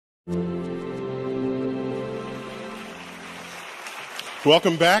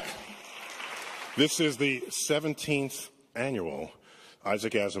Welcome back. This is the 17th annual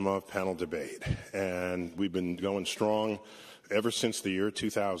Isaac Asimov panel debate, and we've been going strong ever since the year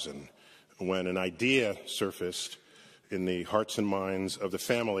 2000, when an idea surfaced in the hearts and minds of the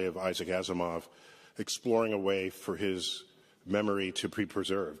family of Isaac Asimov, exploring a way for his memory to be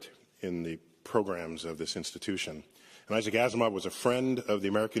preserved in the programs of this institution. And Isaac Asimov was a friend of the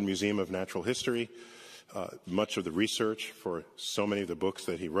American Museum of Natural History. Much of the research for so many of the books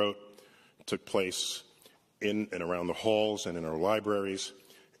that he wrote took place in and around the halls and in our libraries.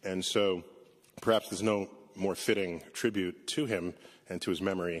 And so perhaps there's no more fitting tribute to him and to his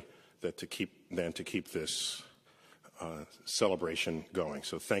memory than to keep this celebration going.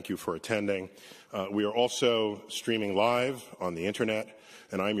 So thank you for attending. We are also streaming live on the internet,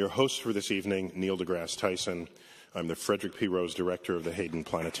 and I'm your host for this evening, Neil deGrasse Tyson. I'm the Frederick P. Rose Director of the Hayden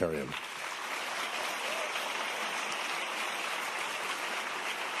Planetarium.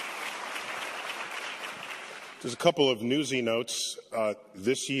 There's a couple of newsy notes.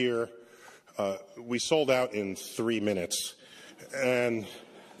 This year, we sold out in 3 minutes, and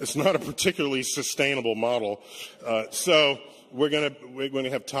it's not a particularly sustainable model. So we're going to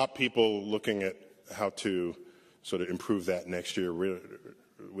have top people looking at how to sort of improve that next year.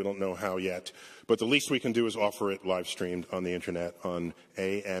 We don't know how yet, but the least we can do is offer it live streamed on the internet on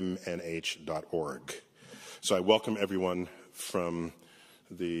amnh.org. So I welcome everyone from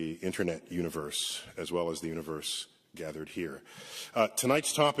the internet universe, as well as the universe gathered here.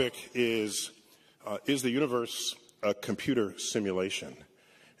 Tonight's topic is the universe a computer simulation?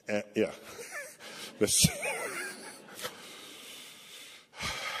 Yeah.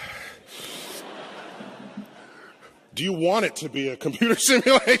 Do you want it to be a computer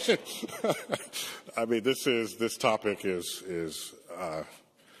simulation? I mean, this topic is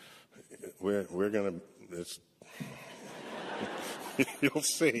we're gonna, you'll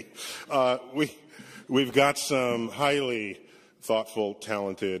see. We've got some highly thoughtful,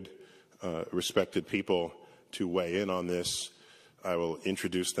 talented, respected people to weigh in on this. I will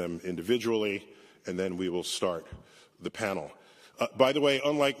introduce them individually, and then we will start the panel. By the way,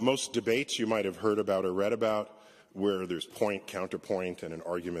 unlike most debates you might have heard about or read about, where there's point, counterpoint, and an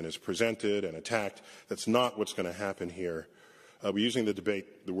argument is presented and attacked, that's not what's going to happen here. We're using the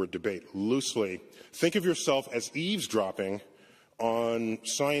word debate loosely. Think of yourself as eavesdropping on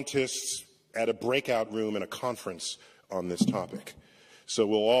scientists at a breakout room in a conference on this topic. So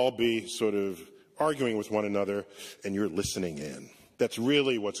we'll all be sort of arguing with one another, and you're listening in. That's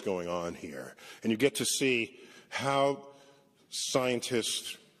really what's going on here. And you get to see how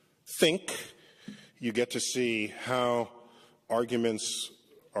scientists think. You get to see how arguments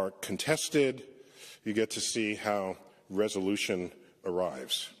are contested. You get to see how resolution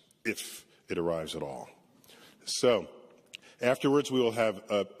arrives, if it arrives at all. So afterwards, we will have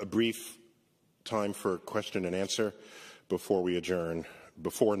a brief time for question and answer before we adjourn,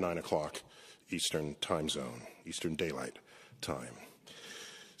 before 9 o'clock Eastern time zone, Eastern Daylight Time.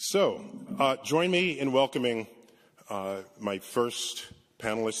 So join me in welcoming my first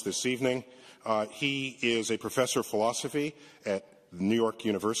panelist this evening. He is a professor of philosophy at New York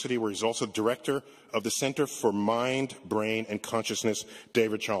University, where he's also director of the Center for Mind, Brain, and Consciousness,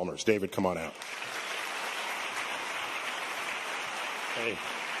 David Chalmers. David, come on out. Hey,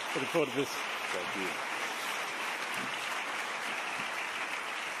 looking forward to this. Thank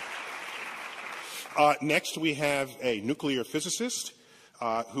you. Next, we have a nuclear physicist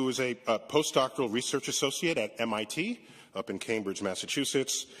who is a postdoctoral research associate at MIT up in Cambridge,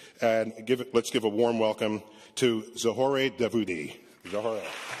 Massachusetts. And let's give a warm welcome to Zohore Davoudi. Zohore.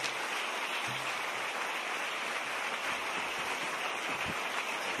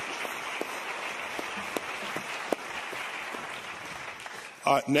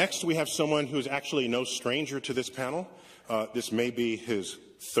 Next, we have someone who is actually no stranger to this panel. This may be his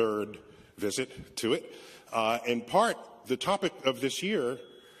third visit to it. In part, the topic of this year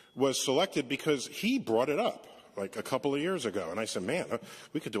was selected because he brought it up like a couple of years ago. And I said, man,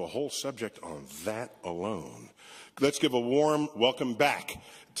 we could do a whole subject on that alone. Let's give a warm welcome back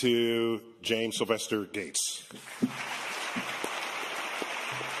to James Sylvester Gates.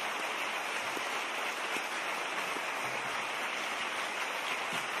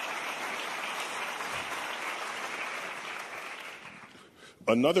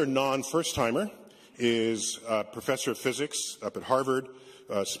 Another non-first-timer is professor of physics up at Harvard,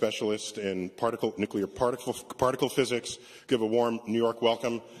 specialist in nuclear particle physics. Give a warm New York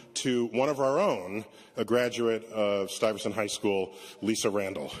welcome to one of our own, a graduate of Stuyvesant High School, Lisa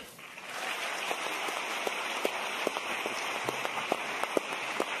Randall.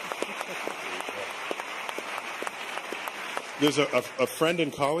 There's a friend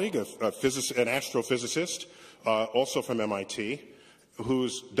and colleague, an astrophysicist, also from MIT,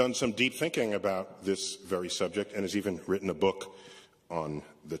 who's done some deep thinking about this very subject and has even written a book on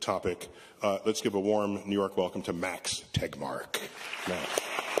the topic. Let's give a warm New York welcome to Max Tegmark. Max.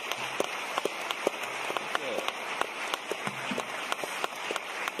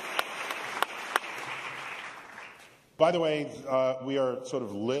 By the way, we are sort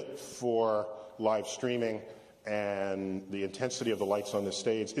of lit for live streaming, and the intensity of the lights on this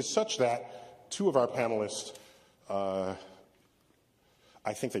stage is such that two of our panelists, I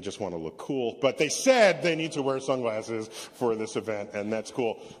think they just want to look cool, but they said they need to wear sunglasses for this event, and that's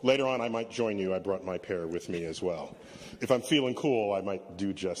cool. Later on, I might join you. I brought my pair with me as well. If I'm feeling cool, I might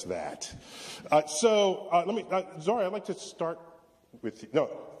do just that. Zori, I'd like to start with you. No,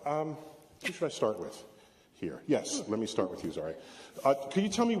 who should I start with here? Yes, let me start with you, Zori. Can you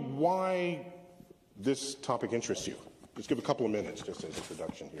tell me why this topic interests you? Just give a couple of minutes just as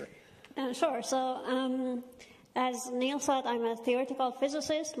introduction here. Sure. So, as Neil said, I'm a theoretical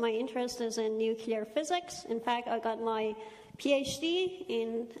physicist. My interest is in nuclear physics. In fact, I got my PhD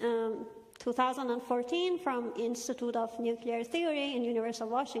in 2014 from Institute of Nuclear Theory in University of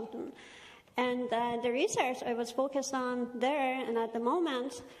Washington. And the research I was focused on there and at the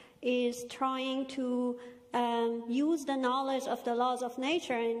moment is trying to use the knowledge of the laws of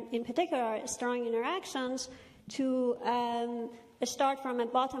nature, and in particular strong interactions, to start from a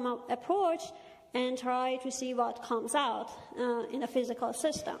bottom-up approach and try to see what comes out in a physical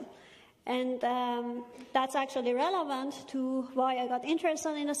system. And that's actually relevant to why I got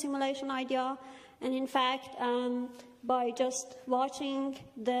interested in the simulation idea. And in fact, by just watching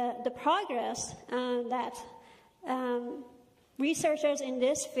the progress that researchers in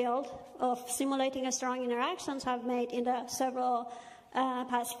this field of simulating strong interactions have made in the several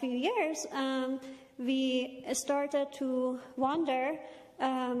past few years, we started to wonder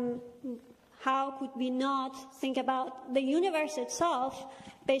how could we not think about the universe itself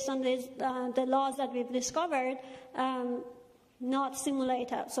based on the laws that we've discovered, not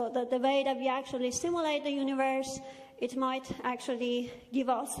simulate it. So the way that we actually simulate the universe, it might actually give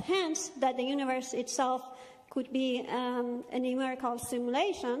us hints that the universe itself could be a numerical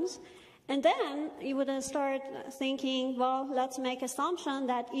simulations. And then you would start thinking, well, let's make assumption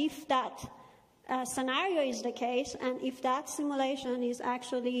that if that scenario is the case, and if that simulation is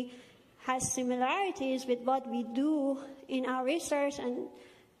actually has similarities with what we do in our research, and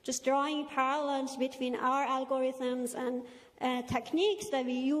just drawing parallels between our algorithms and techniques that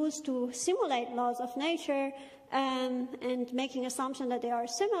we use to simulate laws of nature, and making assumption that they are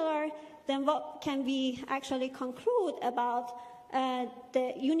similar, then what can we actually conclude about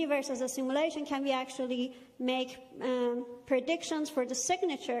the universe as a simulation? Can we actually make predictions for the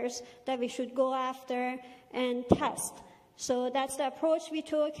signatures that we should go after and test? So that's the approach we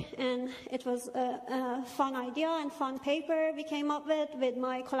took, and it was a fun idea and fun paper we came up with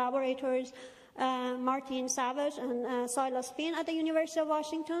my collaborators, Martin Savage and Silas Finn at the University of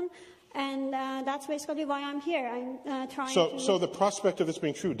Washington. And that's basically why I'm here. I'm trying to... So the prospect of this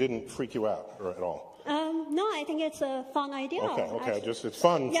being true didn't freak you out at all? No, I think it's a fun idea. Okay, just it's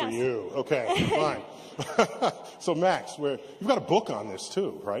fun for you. Okay, fine. So Max, you've got a book on this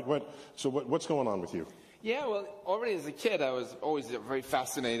too, right? What's going on with you? Yeah, well, already as a kid, I was always very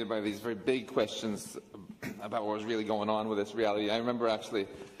fascinated by these very big questions about what was really going on with this reality. I remember actually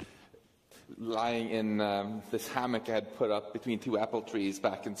lying in this hammock I had put up between two apple trees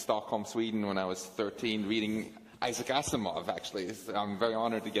back in Stockholm, Sweden, when I was 13, reading Isaac Asimov, actually. I'm very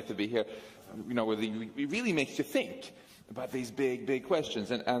honored to get to be here. You know, it really makes you think about these big, big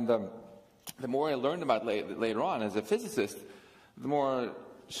questions. And the more I learned about later on as a physicist, the more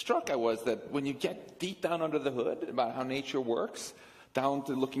struck I was that when you get deep down under the hood about how nature works, down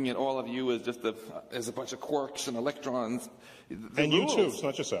to looking at all of you as just as a bunch of quarks and electrons. And you too, it's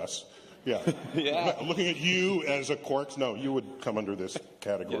not just us. Yeah. Yeah. Looking at you as a quark, no, you would come under this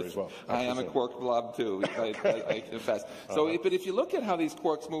category as well. I am a quark blob too, I confess. So, but if you look at how these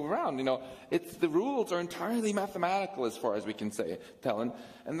quarks move around, you know, the rules are entirely mathematical as far as we can tell.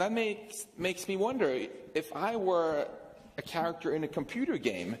 And that makes me wonder, if I were a character in a computer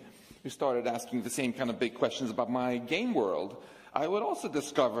game who started asking the same kind of big questions about my game world, I would also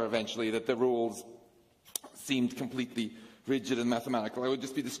discover eventually that the rules seemed completely rigid and mathematical. I would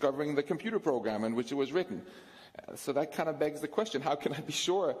just be discovering the computer program in which it was written. So that kind of begs the question, how can I be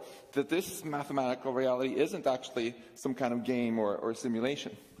sure that this mathematical reality isn't actually some kind of game or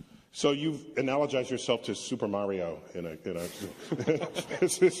simulation? So you've analogized yourself to Super Mario in a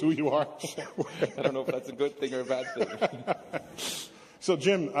is this who you are? I don't know if that's a good thing or a bad thing. So,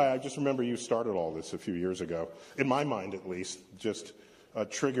 Jim, I just remember you started all this a few years ago, in my mind at least, just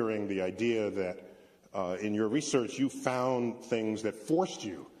triggering the idea that in your research you found things that forced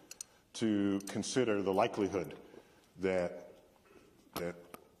you to consider the likelihood that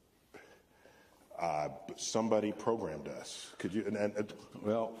somebody programmed us. Could you?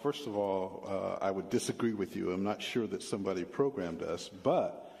 Well, first of all, I would disagree with you. I'm not sure that somebody programmed us,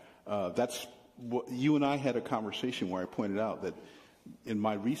 but that's what you and I had a conversation where I pointed out that in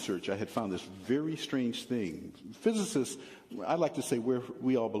my research I had found this very strange thing. Physicists, I like to say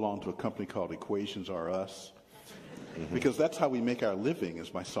we all belong to a company called Equations R Us. Because that's how we make our living, is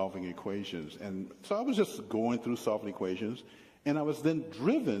by solving equations. And so I was just going through solving equations, and I was then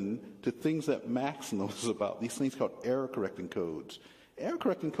driven to things that Max knows about, these things called error-correcting codes.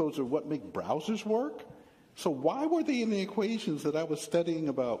 Error-correcting codes are what make browsers work. So why were they in the equations that I was studying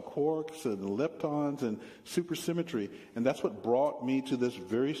about quarks and leptons and supersymmetry? And that's what brought me to this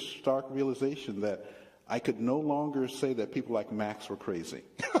very stark realization that I could no longer say that people like Max were crazy.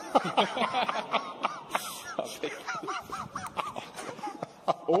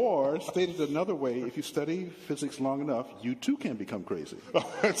 Or, stated another way, if you study physics long enough, you too can become crazy.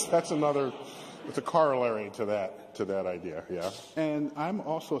 That's another, it's a corollary to that idea, yeah. And I'm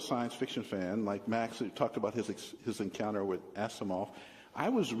also a science fiction fan, like Max, who talked about his encounter with Asimov. I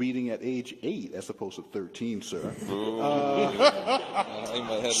was reading at age 8 as opposed to 13, sir.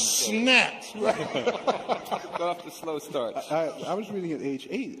 Snap! Got off the slow start. I was reading at age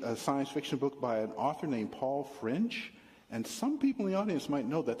 8 a science fiction book by an author named Paul French. And some people in the audience might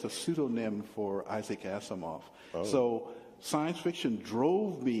know that's a pseudonym for Isaac Asimov. Oh. So science fiction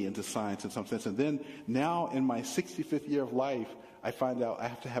drove me into science in some sense. And then now in my 65th year of life, I find out I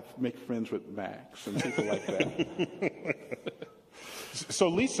have to make friends with Max and people like that. So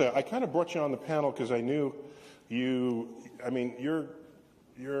Lisa, I kind of brought you on the panel because I knew you're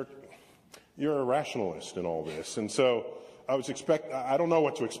a rationalist in all this. And so I don't know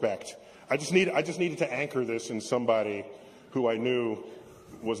what to expect. I just needed to anchor this in somebody who I knew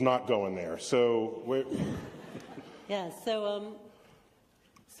was not going there. So yeah. So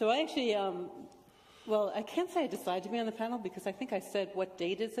I actually, well, I can't say I decided to be on the panel because I think I said, "What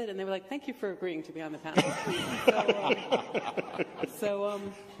date is it?" And they were like, "Thank you for agreeing to be on the panel."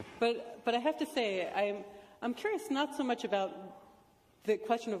 But I have to say, I'm curious not so much about the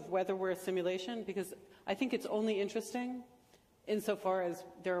question of whether we're a simulation, because I think it's only interesting insofar as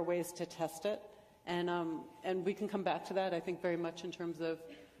there are ways to test it. And we can come back to that, I think, very much in terms of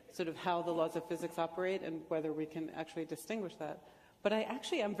sort of how the laws of physics operate and whether we can actually distinguish that. But I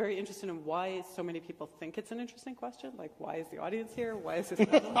actually am very interested in why so many people think it's an interesting question. Like, why is the audience here? Why is this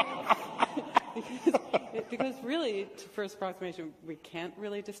because really, to first approximation, we can't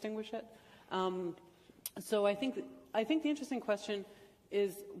really distinguish it. So I think the interesting question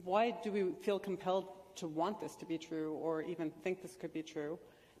is, why do we feel compelled to want this to be true or even think this could be true?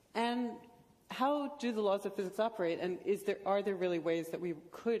 And how do the laws of physics operate? And are there really ways that we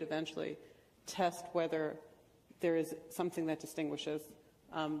could eventually test whether there is something that distinguishes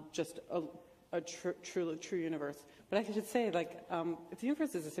just a true universe? But I should say, like, if the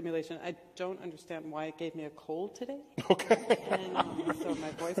universe is a simulation, I don't understand why it gave me a cold today. Okay. And so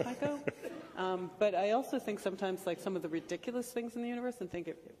my voice might go. But I also think sometimes, like, some of the ridiculous things in the universe, and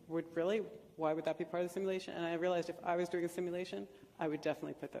think why would that be part of the simulation? And I realized if I was doing a simulation, I would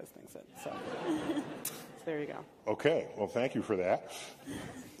definitely put those things in. So there you go. Okay. Well, thank you for that.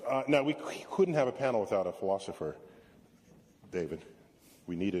 Now, we couldn't have a panel without a philosopher, David.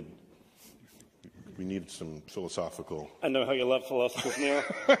 We needed some philosophical... I know how you love philosophers, Neil.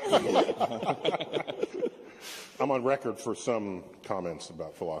 I'm on record for some comments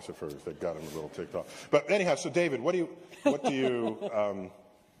about philosophers that got him a little ticked off. But anyhow, so David, what do you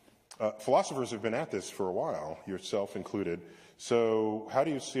philosophers have been at this for a while, yourself included. So how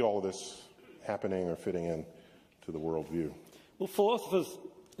do you see all of this happening or fitting in to the worldview? Well, philosophers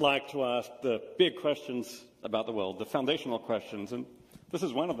like to ask the big questions about the world, the foundational questions, and this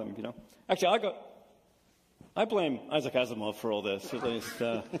is one of them, you know. Actually, I blame Isaac Asimov for all this, at least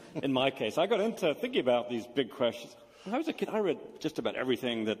in my case. I got into thinking about these big questions. When I was a kid, I read just about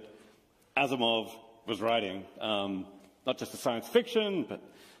everything that Asimov was writing, not just the science fiction, but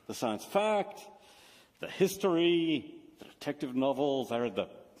the science fact, the history, the detective novels. I read the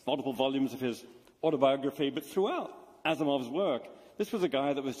multiple volumes of his autobiography. But throughout Asimov's work, this was a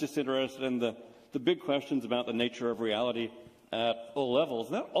guy that was just interested in the big questions about the nature of reality at all levels.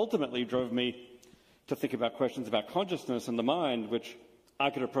 And that ultimately drove me to think about questions about consciousness and the mind, which I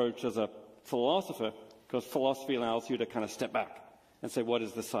could approach as a philosopher, because philosophy allows you to kind of step back and say, what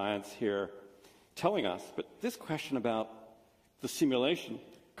is the science here telling us? But this question about the simulation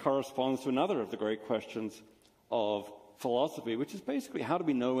corresponds to another of the great questions of philosophy, which is basically, how do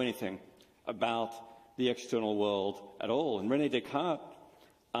we know anything about the external world at all? And René Descartes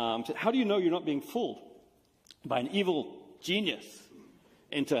said, how do you know you're not being fooled by an evil genius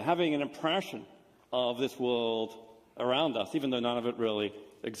into having an impression of this world around us, even though none of it really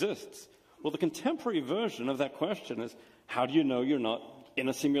exists? Well, the contemporary version of that question is, how do you know you're not in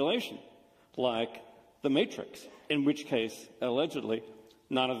a simulation like the Matrix, in which case, allegedly,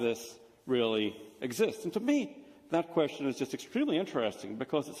 none of this really exists? And to me, that question is just extremely interesting,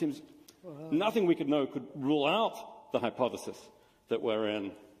 because it seems nothing we could know could rule out the hypothesis that we're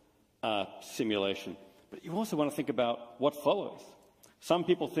in a simulation. But you also want to think about what follows. Some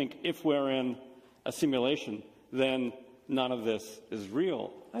people think if we're in a simulation, then none of this is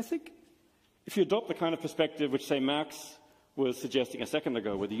real. I think if you adopt the kind of perspective which, say, Max was suggesting a second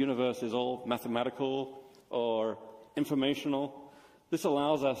ago, where the universe is all mathematical or informational, this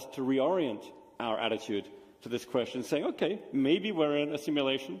allows us to reorient our attitude to this question, saying, okay, maybe we're in a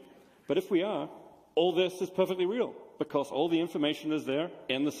simulation, but if we are, all this is perfectly real, because all the information is there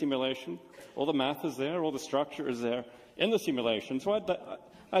in the simulation, all the math is there, all the structure is there in the simulation. So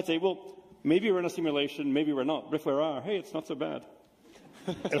I'd say, well, maybe we're in a simulation, maybe we're not, but if we are, hey, it's not so bad.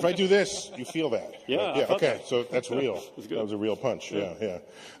 And if I do this, you feel that. Yeah. Yeah. Okay. That. So that's real. That was a real punch. Yeah.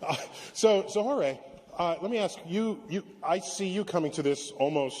 So Jorge, let me ask you. I see you coming to this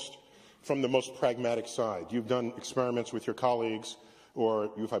almost from the most pragmatic side. You've done experiments with your colleagues,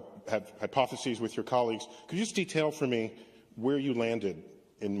 or you've had hypotheses with your colleagues. Could you just detail for me where you landed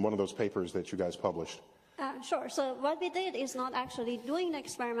in one of those papers that you guys published? Sure. So what we did is not actually doing the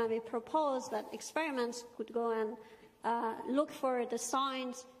experiment. We proposed that experiments could go and look for the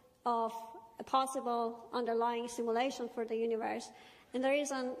signs of a possible underlying simulation for the universe. And the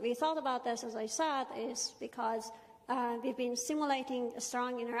reason we thought about this, as I said, is because we've been simulating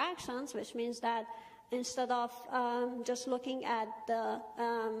strong interactions, which means that instead of just looking at the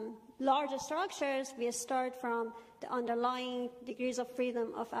larger structures, we start from the underlying degrees of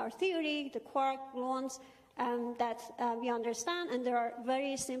freedom of our theory, the quark gluons that we understand, and there are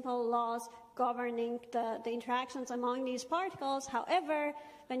very simple laws governing the interactions among these particles. However,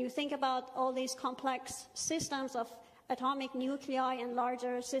 when you think about all these complex systems of atomic nuclei and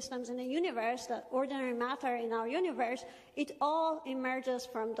larger systems in the universe, the ordinary matter in our universe, it all emerges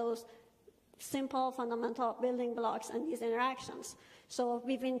from those simple fundamental building blocks and these interactions. So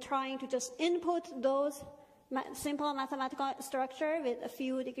we've been trying to just input those simple mathematical structure with a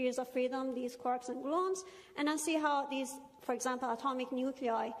few degrees of freedom, these quarks and gluons, and then see how these, for example, atomic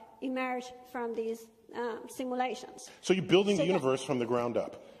nuclei emerge from these simulations. So you're building the universe from the ground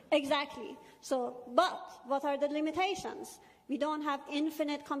up. Exactly. So, but what are the limitations? We don't have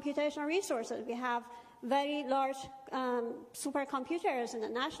infinite computational resources. We have very large supercomputers in the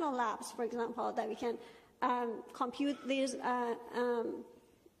national labs, for example, that we can compute these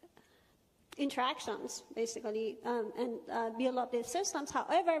interactions, basically, and build up these systems.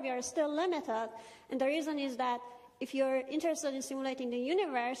 However, we are still limited, and the reason is that if you're interested in simulating the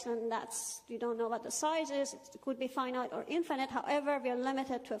universe, and you don't know what the size is, it could be finite or infinite. However, we are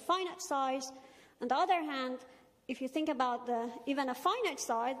limited to a finite size. On the other hand, if you think about even a finite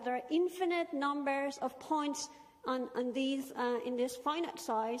size, there are infinite numbers of points in this finite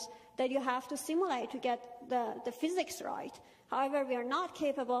size that you have to simulate to get the physics right. However, we are not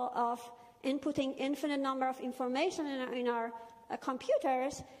capable of inputting infinite number of information in our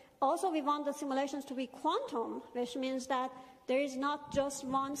computers. Also, we want the simulations to be quantum, which means that there is not just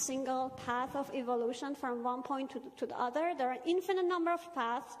one single path of evolution from one point to the other. There are infinite number of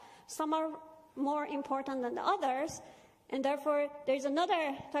paths. Some are more important than the others, and therefore there's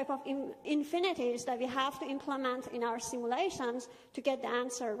another type of infinities that we have to implement in our simulations to get the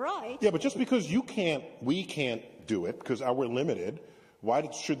answer right. Yeah, but just because we can't do it because we're limited, why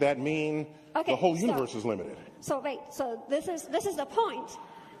should that mean the whole universe is limited? So wait, so this is the point.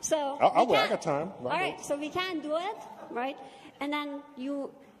 So I'll wait. I got time. All right, so we can do it, right? And then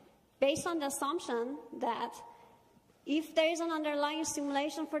based on the assumption that if there is an underlying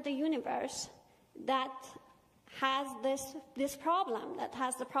simulation for the universe that has this problem, that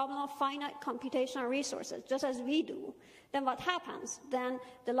has the problem of finite computational resources, just as we do, then what happens? Then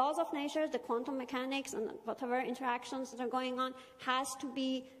the laws of nature, the quantum mechanics, and whatever interactions that are going on has to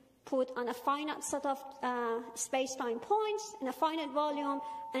be put on a finite set of space-time points in a finite volume,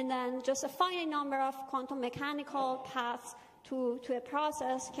 and then just a finite number of quantum mechanical paths to a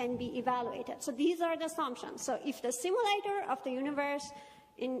process can be evaluated. So these are the assumptions. So if the simulator of the universe,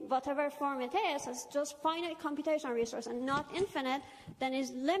 in whatever form it is just finite computational resource and not infinite, then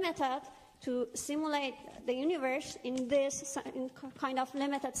is limited to simulate the universe in this kind of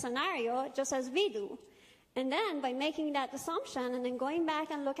limited scenario, just as we do. And then by making that assumption and then going back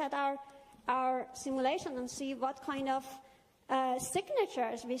and look at our simulation and see what kind of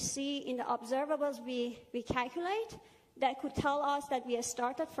signatures we see in the observables we calculate that could tell us that we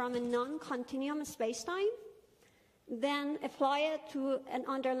started from a non-continuum space-time, then apply it to an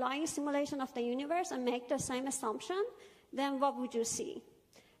underlying simulation of the universe and make the same assumption, then what would you see?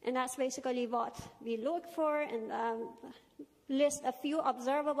 And that's basically what we look for, and list a few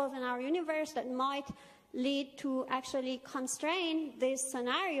observables in our universe that might lead to actually constrain this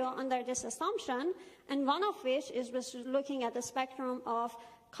scenario under this assumption, and one of which is looking at the spectrum of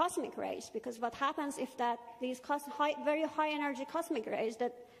cosmic rays, because what happens if that these very high energy cosmic rays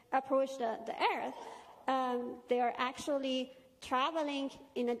that approach the Earth, they are actually traveling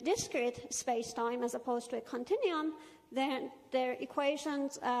in a discrete space-time as opposed to a continuum, then their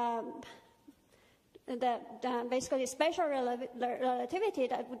equations, basically spatial relativity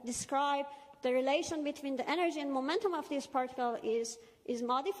that would describe the relation between the energy and momentum of this particle is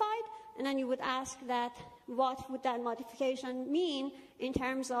modified, and then you would ask that what would that modification mean in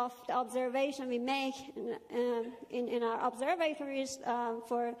terms of the observation we make in our observatories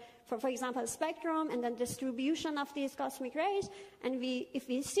for example, spectrum and then distribution of these cosmic rays. And if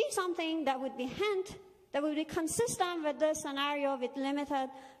we see something that would be consistent with the scenario with limited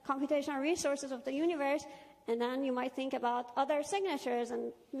computational resources of the universe, and then you might think about other signatures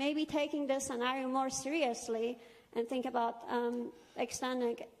and maybe taking this scenario more seriously and think about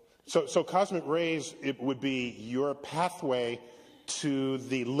extending it. So cosmic rays, it would be your pathway to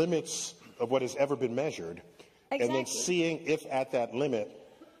the limits of what has ever been measured. Exactly. And then seeing if at that limit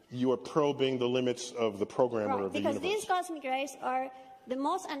you are probing the limits of the programmer of the universe. Because these cosmic rays are the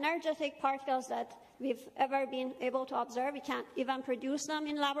most energetic particles that we've ever been able to observe. We can't even produce them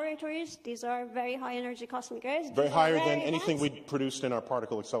in laboratories. These are very high energy cosmic rays. Very higher than anything we produced in our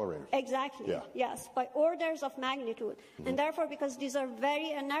particle accelerators. Exactly. Yeah. Yes, by orders of magnitude. Mm-hmm. And therefore, because these are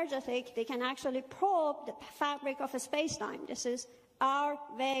very energetic, they can actually probe the fabric of a space-time. This is our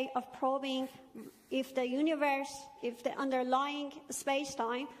way of probing if the universe, if the underlying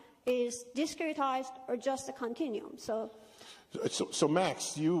space-time is discretized or just a continuum. So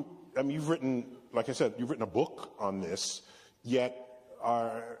Max, you've written, like I said, you've written a book on this, yet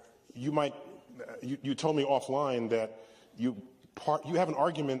you told me offline that you have an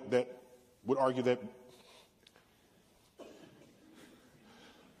argument that would argue that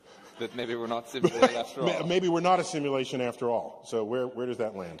maybe we're not simulated after all. Maybe we're not a simulation after all. So where does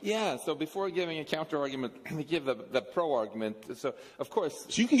that land? Yeah, so before giving a counter-argument, we give the pro-argument. So, of course...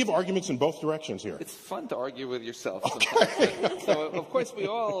 So you can give arguments in both directions here. It's fun to argue with yourself sometimes. Okay. So, of course, we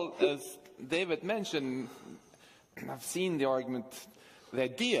all, as David mentioned, have seen the argument, the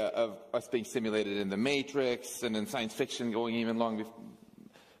idea of us being simulated in the Matrix and in science fiction going even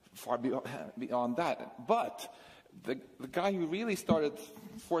far beyond that. But the guy who really started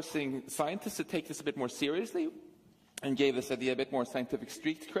forcing scientists to take this a bit more seriously and gave this idea a bit more scientific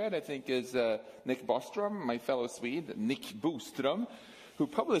street cred, I think, is Nick Bostrom, my fellow Swede, Nick Boström, who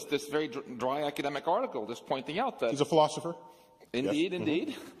published this very dry academic article just pointing out that... He's a philosopher? Indeed, yes.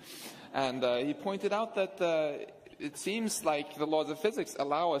 Indeed. And he pointed out that it seems like the laws of physics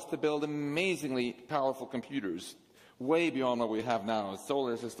allow us to build amazingly powerful computers, way beyond what we have now,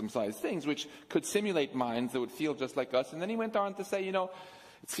 solar system-sized things, which could simulate minds that would feel just like us. And then he went on to say, it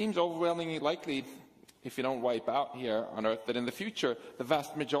seems overwhelmingly likely, if you don't wipe out here on Earth, that in the future, the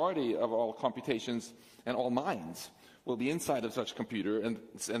vast majority of all computations and all minds will be inside of such a computer. And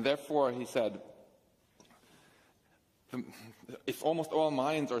therefore, he said, if almost all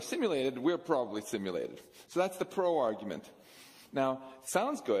minds are simulated, we're probably simulated. So that's the pro-argument. Now,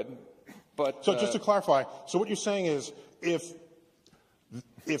 sounds good, but... So just to clarify, so what you're saying is, if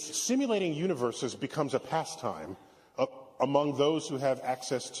simulating universes becomes a pastime among those who have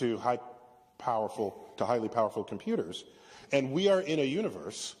access to highly powerful computers, and we are in a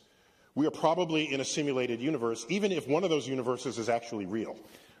universe, we are probably in a simulated universe, even if one of those universes is actually real.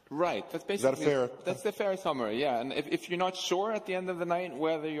 Right. That's basically, is that a fair... That's the fair summary, yeah. And if you're not sure at the end of the night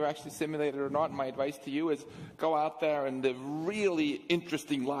whether you're actually simulated or not, my advice to you is go out there and live really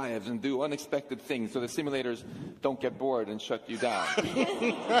interesting lives and do unexpected things so the simulators don't get bored and shut you down.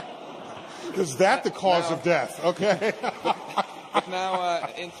 Is that the cause of death? Okay. But now,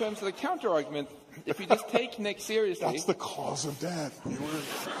 in terms of the counter-argument, if you just take Nick seriously... That's the cause of death.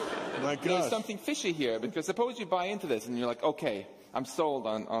 My God. There's something fishy here, because suppose you buy into this and you're like, okay, I'm sold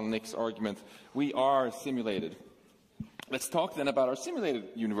on Nick's argument. We are simulated. Let's talk then about our simulated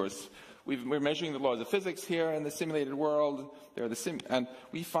universe. we're measuring the laws of physics here in the simulated world. And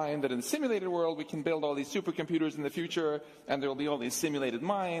we find that in the simulated world, we can build all these supercomputers in the future, and there will be all these simulated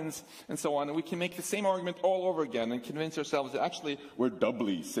minds, and so on. And we can make the same argument all over again and convince ourselves that actually we're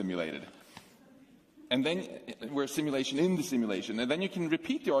doubly simulated. And then we're a simulation in the simulation. And then you can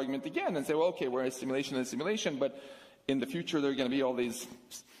repeat the argument again and say, well, okay, we're a simulation in a simulation, but in the future there are going to be all these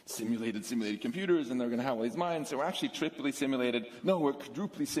simulated computers, and they're going to have all these minds. So we're actually triply simulated. No, we're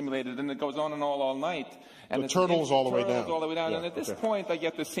quadruply simulated, and it goes on and all night. And the turtles all the way down. All the way down. Yeah, and at this point, I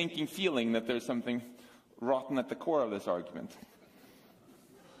get the sinking feeling that there's something rotten at the core of this argument.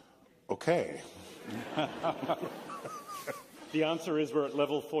 Okay. The answer is we're at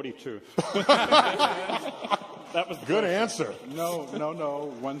level 42. That was Good answer. No,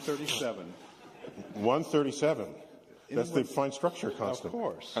 137. 137. That's the fine structure constant. Of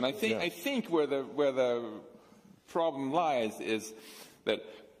course. And I think where the problem lies is that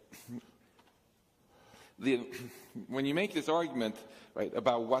when you make this argument, right,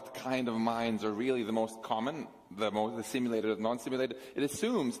 about what kind of minds are really the most common, the simulated or non-simulated, it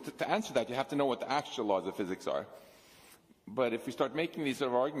assumes to answer that you have to know what the actual laws of physics are. But if we start making these sort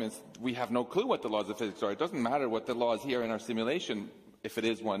of arguments, we have no clue what the laws of physics are. It doesn't matter what the laws here in our simulation, if it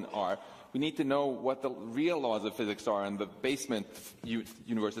is one, are. We need to know what the real laws of physics are in the basement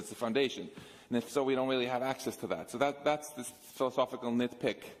universe. It's the foundation. And if so, we don't really have access to that. So that's this philosophical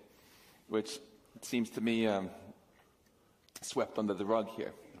nitpick, which seems to me swept under the rug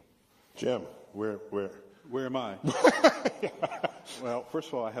here. Jim, where Where am I? Well, first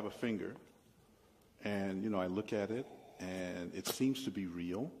of all, I have a finger, and, I look at it, and it seems to be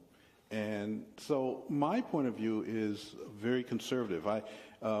real. And so my point of view is very conservative.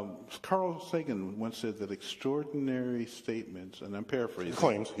 Carl Sagan once said that extraordinary statements, and I'm paraphrasing.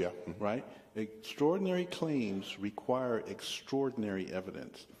 Claims, yeah. Right? Extraordinary claims require extraordinary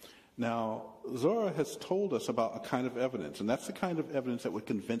evidence. Now, Zora has told us about a kind of evidence, and that's the kind of evidence that would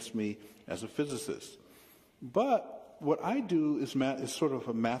convince me as a physicist. But what I do is sort of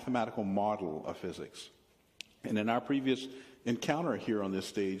a mathematical model of physics. And in our previous encounter here on this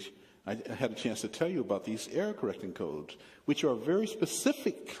stage, I had a chance to tell you about these error correcting codes, which are a very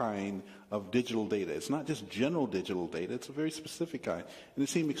specific kind of digital data. It's not just general digital data, it's a very specific kind. And it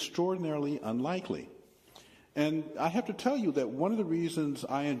seemed extraordinarily unlikely. And I have to tell you that one of the reasons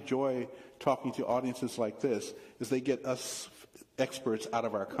I enjoy talking to audiences like this is they get us experts out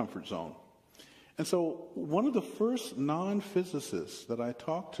of our comfort zone. And so one of the first non-physicists that I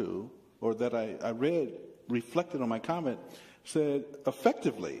talked to, or that I read reflected on my comment, said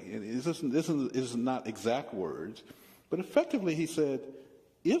effectively, and this is not exact words, but effectively he said,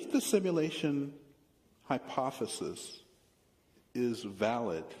 if the simulation hypothesis is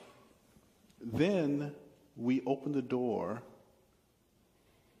valid, then we open the door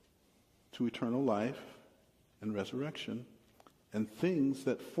to eternal life and resurrection and things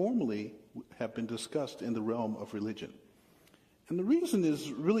that formerly have been discussed in the realm of religion. And the reason is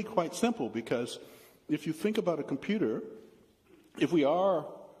really quite simple, because if you think about a computer, if we are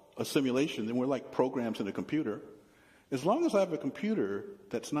a simulation, then we're like programs in a computer. As long as I have a computer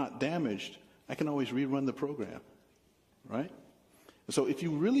that's not damaged, I can always rerun the program, right? So if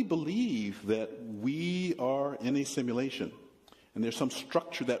you really believe that we are in a simulation and there's some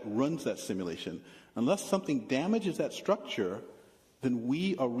structure that runs that simulation, unless something damages that structure, then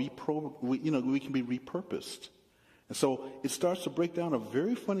we can be repurposed. And so it starts to break down a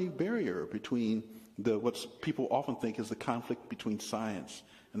very funny barrier between what people often think is the conflict between science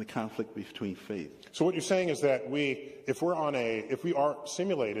and the conflict between faith. So what you're saying is that if we are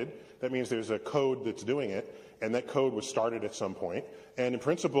simulated, that means there's a code that's doing it, and that code was started at some point, and in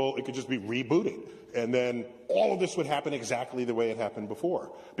principle, it could just be rebooted. And then all of this would happen exactly the way it happened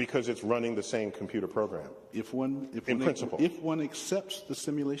before, because it's running the same computer program. If one accepts the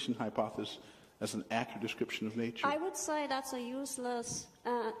simulation hypothesis as an accurate description of nature. I would say that's a useless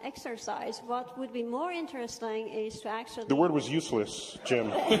exercise. What would be more interesting is to actually... The word was useless, Jim,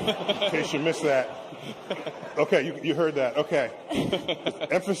 in case you missed that. Okay, you heard that. Okay.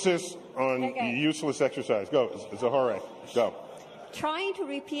 Emphasis on useless exercise. Go, Zohore, go. Trying to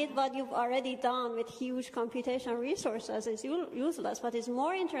repeat what you've already done with huge computational resources is useless. What is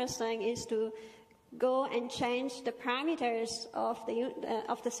more interesting is to go and change the parameters of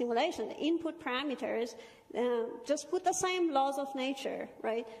the simulation, the input parameters. Just put the same laws of nature,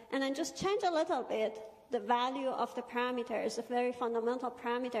 right? And then just change a little bit the value of the parameters, the very fundamental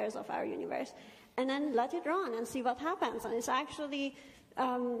parameters of our universe, and then let it run and see what happens. And it's actually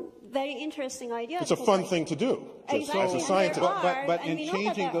very interesting ideas. It's a fun thing to do Exactly. as a scientist. But in and we know that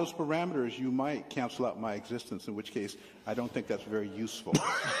changing there those parameters, you might cancel out my existence, in which case I don't think that's very useful.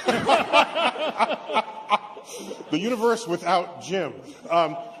 The universe without Jim.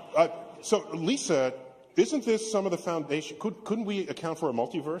 So, Lisa, isn't this some of the foundation? Couldn't we account for a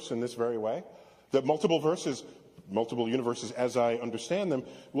multiverse in this very way? That multiple universes, as I understand them,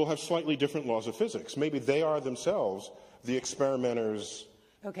 will have slightly different laws of physics. Maybe they are themselves the experimenter's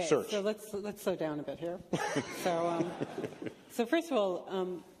search. So let's slow down a bit here. So first of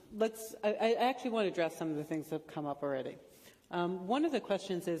all, I actually want to address some of the things that have come up already. One of the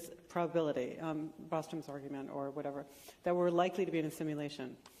questions is probability, Bostrom's argument or whatever, that we're likely to be in a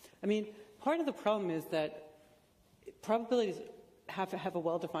simulation. I mean, part of the problem is that probabilities have to have a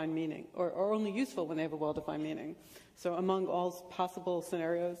well-defined meaning, or only useful when they have a well-defined meaning. So among all possible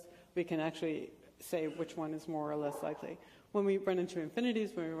scenarios, we can actually say which one is more or less likely. When we run into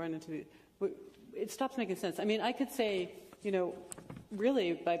infinities, when we run into it stops making sense. I mean, I could say,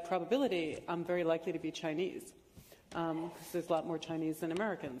 really, by probability, I'm very likely to be Chinese, because there's a lot more Chinese than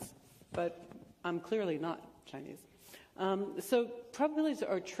Americans, but I'm clearly not Chinese. So probabilities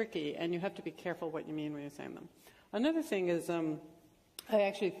are tricky, and you have to be careful what you mean when you're saying them. Another thing is, I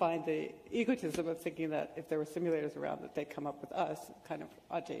actually find the egotism of thinking that if there were simulators around, that they'd come up with us kind of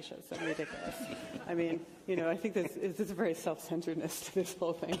audacious and ridiculous. I mean, I think there's a very self-centeredness to this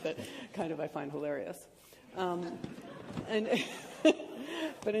whole thing that kind of I find hilarious. But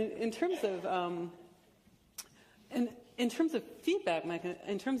in terms of feedback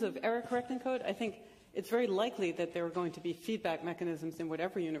in terms of error correcting code, I think it's very likely that there are going to be feedback mechanisms in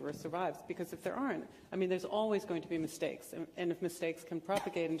whatever universe survives, because if there aren't, I mean, there's always going to be mistakes. And if mistakes can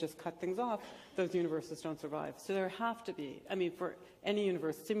propagate and just cut things off, those universes don't survive. So there have to be, I mean, for any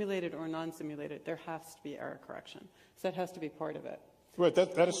universe, simulated or non-simulated, there has to be error correction. So that has to be part of it. Right,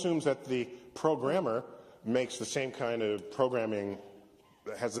 that assumes that the programmer makes the same kind of programming,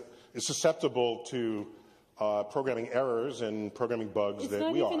 is susceptible to programming errors and programming bugs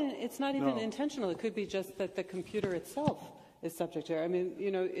that we are. It's not even intentional. It could be just that the computer itself is subject to error. I mean,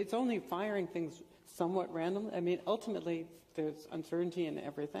 it's only firing things somewhat randomly. I mean, ultimately, there's uncertainty in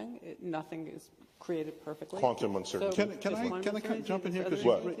everything. Nothing is created perfectly. Quantum uncertainty. So Can I jump in here?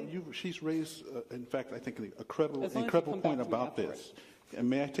 Because she's raised, in fact, I think an incredible point about this. And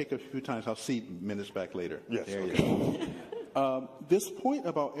may I take a few times? I'll cede minutes back later. Yes. There you go. This point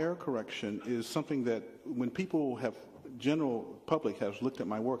about error correction is something that when people general public has looked at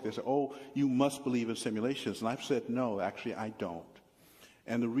my work, they say, oh, you must believe in simulations. And I've said, no, actually, I don't.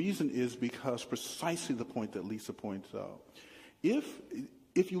 And the reason is because precisely the point that Lisa points out.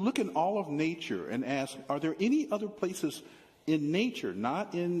 If you look in all of nature and ask, are there any other places in nature,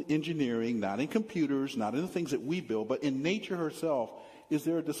 not in engineering, not in computers, not in the things that we build, but in nature herself, is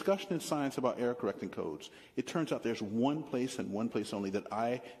there a discussion in science about error correcting codes? It turns out there's one place and one place only that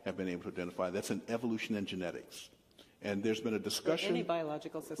I have been able to identify. That's in evolution and genetics. And there's been a discussion. Or any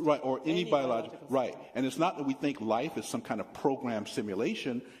biological system. Right, or any biological. Right. And it's not that we think life is some kind of programmed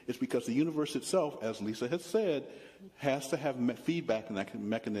simulation. It's because the universe itself, as Lisa has said, has to have feedback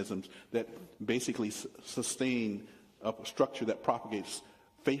mechanisms that basically sustain a structure that propagates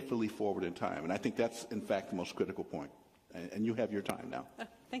faithfully forward in time. And I think that's, in fact, the most critical point. And you have your time now.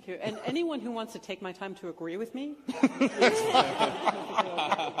 Thank you. And anyone who wants to take my time to agree with me,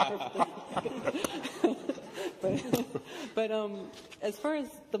 but as far as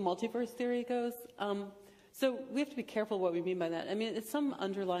the multiverse theory goes, so we have to be careful what we mean by that. I mean, at some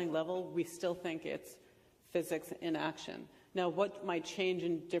underlying level, we still think it's physics in action. Now, what might change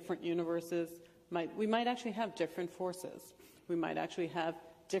in different universes? We might actually have different forces. We might actually have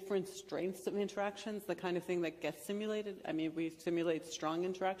different strengths of interactions, the kind of thing that gets simulated. I mean, we simulate strong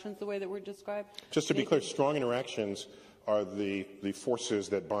interactions the way that we're described. Just to be clear, strong interactions are the forces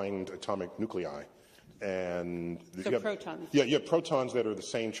that bind atomic nuclei. And so protons. Yeah, you have protons that are the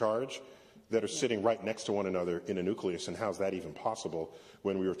same charge that are sitting right next to one another in a nucleus. And how's that even possible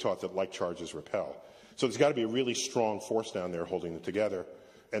when we were taught that like charges repel? So there's got to be a really strong force down there holding them together.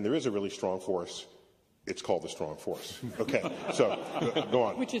 And there is a really strong force. It's called the strong force. Okay, so go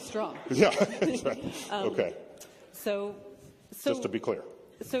on. Which is strong. Yeah, that's right. Okay. So just to be clear.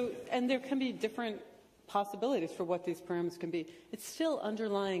 So, and there can be different possibilities for what these parameters can be. It's still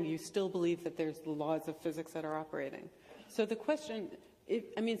underlying, you still believe that there's the laws of physics that are operating. So the question,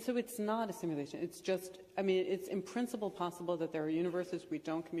 so it's not a simulation. It's just, it's in principle possible that there are universes we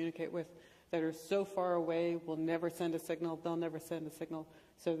don't communicate with that are so far away, we'll never send a signal, they'll never send a signal.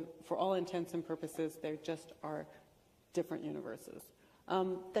 So for all intents and purposes, there just are different universes.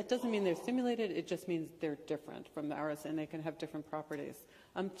 That doesn't mean they're simulated, it just means they're different from ours and they can have different properties.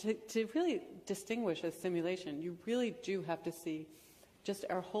 To really distinguish as simulation, you really do have to see just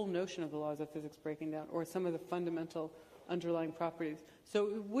our whole notion of the laws of physics breaking down, or some of the fundamental underlying properties. So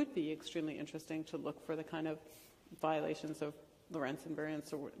it would be extremely interesting to look for the kind of violations of Lorentz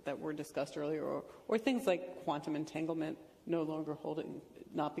invariance that were discussed earlier, or things like quantum entanglement no longer holding,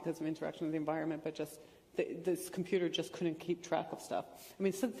 not because of interaction with the environment, but just this computer just couldn't keep track of stuff. I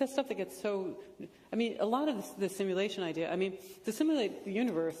mean, the stuff that gets so, I mean, a lot of the simulation idea, I mean, to simulate the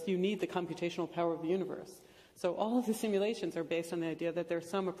universe, you need the computational power of the universe. So all of the simulations are based on the idea that there are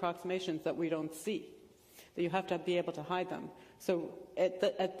some approximations that we don't see, that you have to be able to hide them. So,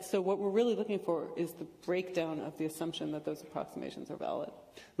 so what we're really looking for is the breakdown of the assumption that those approximations are valid.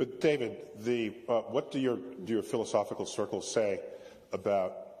 But David, what do your philosophical circles say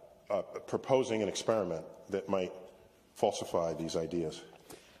about proposing an experiment that might falsify these ideas?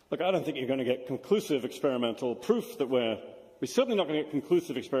 Look, I don't think you're going to get conclusive experimental proof that we're certainly not going to get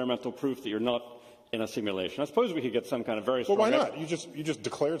conclusive experimental proof that you're not in a simulation. I suppose we could get some kind of very strong... Well, why not? You just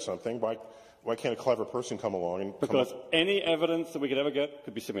declared something. Why can't a clever person come along and... Because any evidence that we could ever get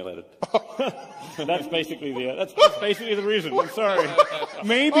could be simulated. That's basically the reason. I'm sorry.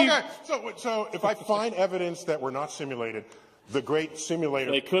 Maybe... Okay, so if I find evidence that we're not simulated, the great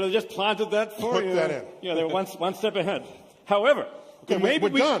simulator... They could have just planted that for you. Put that in. Yeah, they were one step ahead. However, okay, maybe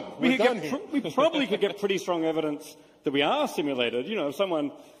we're done. we probably could get pretty strong evidence that we are simulated. You know, if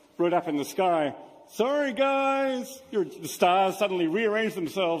someone wrote up in the sky, "Sorry, guys," the stars suddenly rearranged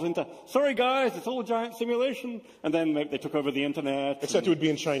themselves into, "Sorry, guys, it's all a giant simulation." And then they took over the internet. Except it would be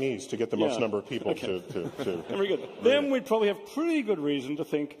in Chinese to get the most number of people to... Very good. Then we'd probably have pretty good reason to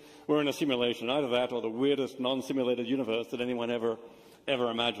think we're in a simulation, either that or the weirdest non-simulated universe that anyone ever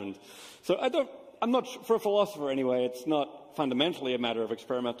imagined. So I'm not, for a philosopher anyway, it's not fundamentally a matter of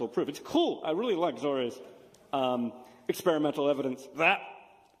experimental proof. It's cool. I really like Zori's experimental evidence that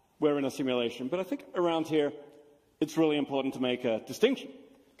we're in a simulation. But I think around here, it's really important to make a distinction.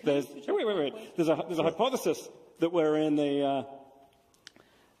 There's a hypothesis that we're in a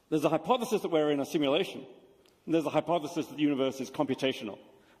simulation. And there's a hypothesis that the universe is computational.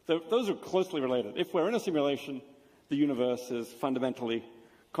 Those are closely related. If we're in a simulation, the universe is fundamentally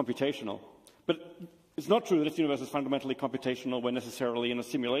computational. But it's not true that if the universe is fundamentally computational, we're necessarily in a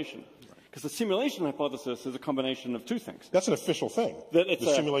simulation. Because the simulation hypothesis is a combination of two things. That's an official thing, the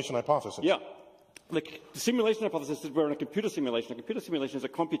simulation hypothesis. Yeah. The simulation hypothesis is we're in a computer simulation. A computer simulation is a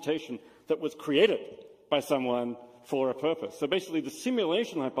computation that was created by someone for a purpose. So basically, the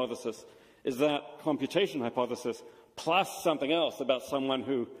simulation hypothesis is that computation hypothesis plus something else about someone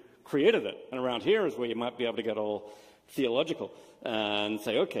who created it. And around here is where you might be able to get all theological and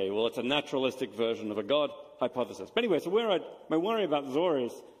say, okay, well, it's a naturalistic version of a God hypothesis. But anyway, so my worry about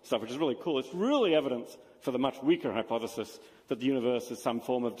Zori's stuff, which is really cool, it's really evidence for the much weaker hypothesis that the universe is some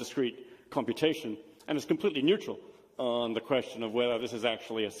form of discrete computation, and it's completely neutral on the question of whether this is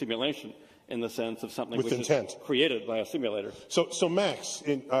actually a simulation in the sense of something which is created by a simulator. So Max,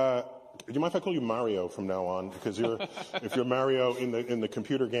 do you mind if I call you Mario from now on? Because if you're Mario in the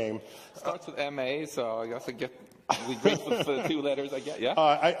computer game, starts with MA, so I guess I get grateful for the two letters I get. Yeah.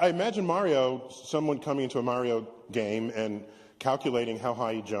 I imagine Mario, someone coming into a Mario game and calculating how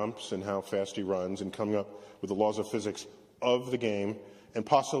high he jumps and how fast he runs, and coming up with the laws of physics of the game, and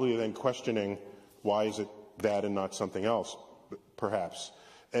possibly then questioning why is it that and not something else, perhaps.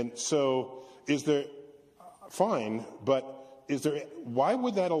 And so, why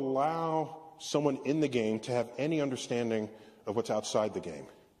would that allow someone in the game to have any understanding of what's outside the game?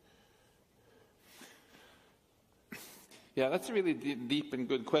 Yeah, that's a really deep and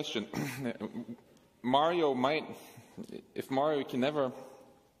good question.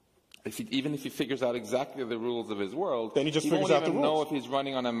 Even if he figures out exactly the rules of his world, then he just figures out the rules. He won't even know if he's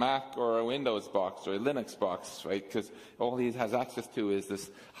running on a Mac or a Windows box or a Linux box, right? Because all he has access to is this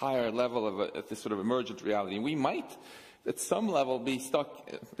higher level of this sort of emergent reality. We might, at some level, be stuck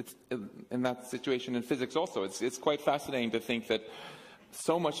in that situation in physics also. It's quite fascinating to think that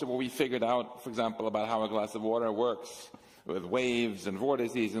so much of what we figured out, for example, about how a glass of water works, with waves and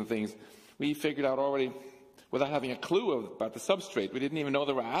vortices and things, we figured out already without having a clue about the substrate. We didn't even know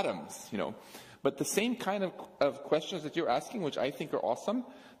there were atoms, you know. But the same kind of questions that you're asking, which I think are awesome,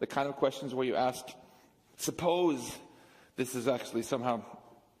 the kind of questions where you ask, suppose this is actually somehow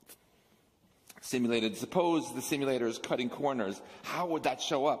simulated, suppose the simulator is cutting corners, how would that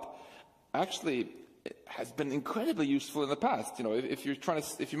show up? Actually, it has been incredibly useful in the past. You know, if you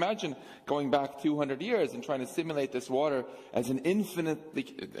imagine going back 200 years and trying to simulate this water as an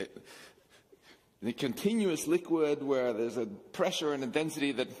infinitely the continuous liquid where there's a pressure and a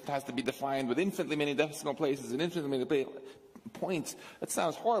density that has to be defined with infinitely many decimal places and infinitely many points, that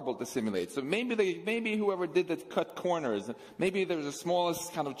sounds horrible to simulate. So maybe whoever did that cut corners. Maybe there's the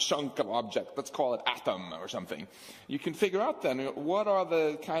smallest kind of chunk of object. Let's call it atom or something. You can figure out then what are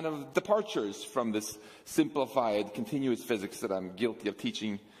the kind of departures from this simplified continuous physics that I'm guilty of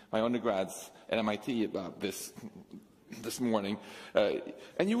teaching my undergrads at MIT about this morning,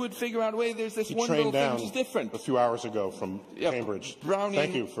 and you would figure out, wait, there's this one little thing which is different. A few hours ago from Cambridge.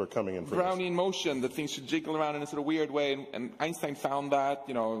 Thank you for coming in for Brownian motion, that things should jiggle around in a sort of weird way, and Einstein found that,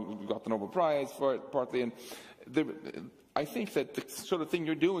 got the Nobel Prize for it partly, and I think that the sort of thing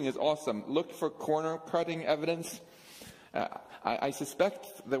you're doing is awesome. Look for corner-cutting evidence. I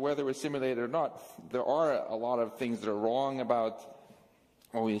suspect that whether we're simulated or not, there are a lot of things that are wrong about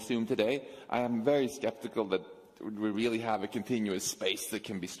what we assume today. I am very skeptical that we really have a continuous space that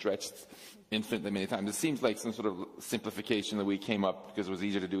can be stretched infinitely many times. It seems like some sort of simplification that we came up because it was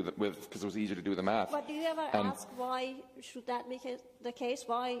easier to do the math. But do you ever ask why should that be the case?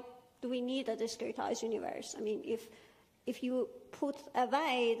 Why do we need a discretized universe? I mean, if you put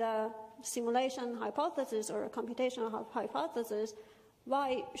away the simulation hypothesis or a computational hypothesis,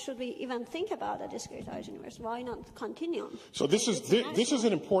 why should we even think about a discretized universe? Why not continuum? So this is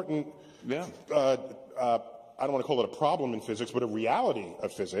an important. Yeah. I don't want to call it a problem in physics, but a reality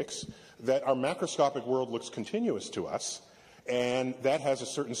of physics, that our macroscopic world looks continuous to us, and that has a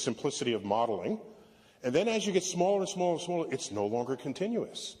certain simplicity of modeling. And then as you get smaller and smaller and smaller, it's no longer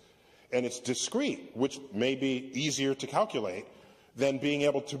continuous. And it's discrete, which may be easier to calculate than being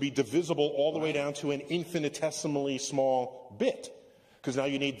able to be divisible all the way down to an infinitesimally small bit. Because now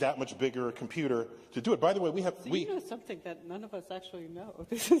you need that much bigger a computer to do it. By the way, you know something that none of us actually know.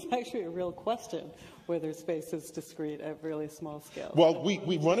 This is actually a real question, whether space is discrete at really small scale. Well,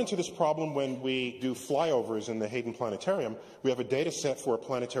 we run into this problem when we do flyovers in the Hayden Planetarium. We have a data set for a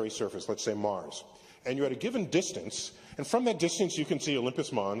planetary surface, let's say Mars. And you're at a given distance, and from that distance you can see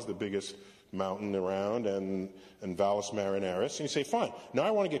Olympus Mons, the biggest mountain around, and Valles Marineris, and you say, fine, now I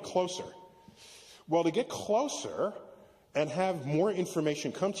want to get closer. Well, to get closer and have more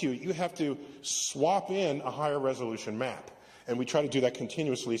information come to you, you have to swap in a higher resolution map. And we try to do that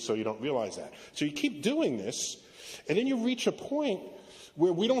continuously so you don't realize that. So you keep doing this, and then you reach a point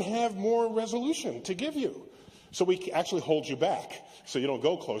where we don't have more resolution to give you. So we actually hold you back so you don't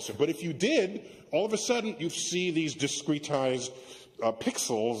go closer. But if you did, all of a sudden you see these discretized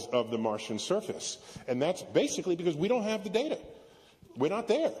pixels of the Martian surface. And that's basically because we don't have the data. We're not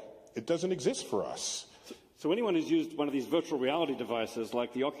there. It doesn't exist for us. So anyone who's used one of these virtual reality devices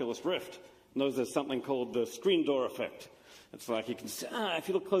like the Oculus Rift knows there's something called the screen door effect. It's like you can see, if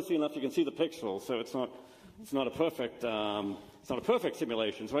you look closely enough, you can see the pixels. So it's not a perfect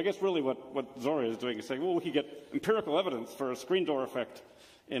simulation. So I guess really what Zora is doing is saying, well, we could get empirical evidence for a screen door effect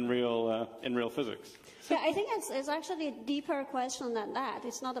in real physics. Yeah, I think it's actually a deeper question than that.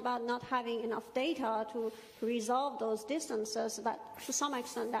 It's not about not having enough data to resolve those distances. That to some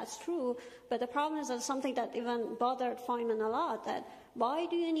extent that's true, but the problem is that something that even bothered Feynman a lot, that why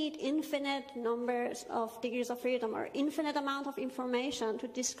do you need infinite numbers of degrees of freedom or infinite amount of information to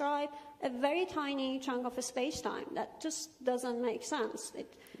describe a very tiny chunk of a space-time? That just doesn't make sense.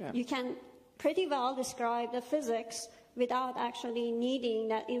 You can pretty well describe the physics without actually needing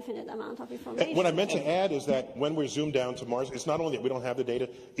that infinite amount of information. What I meant to add is that when we're zoomed down to Mars, it's not only that we don't have the data.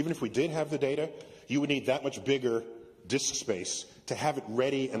 Even if we did have the data, you would need that much bigger disk space to have it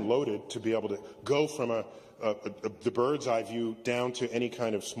ready and loaded to be able to go from the bird's eye view down to any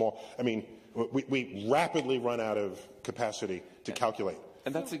kind of small. I mean, we rapidly run out of capacity to calculate.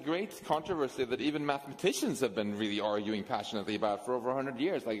 And that's a great controversy that even mathematicians have been really arguing passionately about for over 100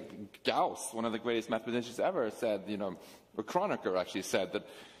 years. Like Gauss, one of the greatest mathematicians ever, said, or Kronecker actually said that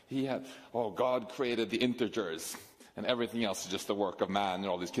God created the integers and everything else is just the work of man and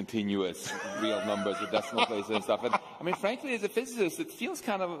all these continuous real numbers with decimal places and stuff. And I mean, frankly, as a physicist, it feels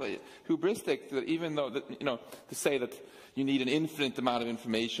kind of hubristic that even though, to say that you need an infinite amount of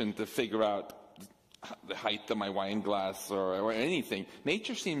information to figure out the height of my wine glass or anything.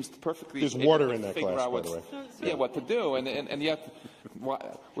 Nature seems perfectly There's water in that figure glass, out by the way. Yeah, what to do. And yet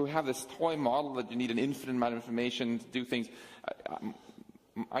we have this toy model that you need an infinite amount of information to do things.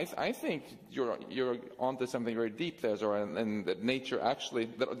 I think you're onto something very deep there, Zora, and that nature actually,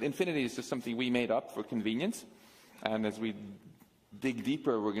 that infinity is just something we made up for convenience. And as we dig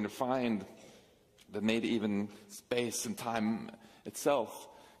deeper, we're going to find that maybe even space and time itself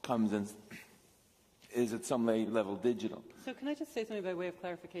comes in, is at some level digital. So can I just say something by way of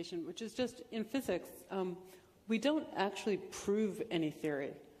clarification, which is just in physics, we don't actually prove any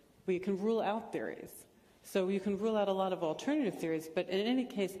theory. we can rule out theories. So you can rule out a lot of alternative theories, but in any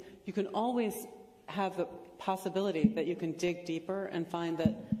case, you can always have the possibility that you can dig deeper and find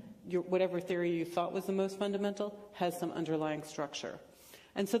that whatever theory you thought was the most fundamental has some underlying structure.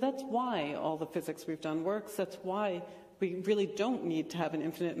 And so that's why all the physics we've done works. That's why we really don't need to have an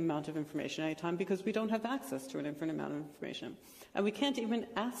infinite amount of information at any time, because we don't have access to an infinite amount of information. And we can't even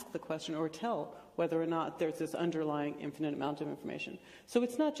ask the question or tell whether or not there's this underlying infinite amount of information. So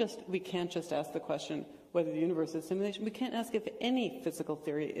it's not just, we can't just ask the question whether the universe is simulation. We can't ask if any physical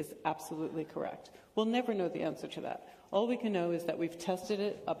theory is absolutely correct. We'll never know the answer to that. All we can know is that we've tested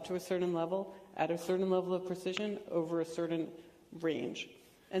it up to a certain level, at a certain level of precision, over a certain range.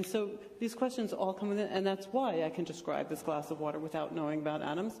 And so these questions all come in, and that's why I can describe this glass of water without knowing about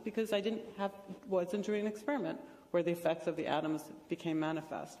atoms, because I wasn't doing an experiment where the effects of the atoms became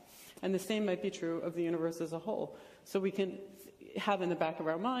manifest. And the same might be true of the universe as a whole. So we can have in the back of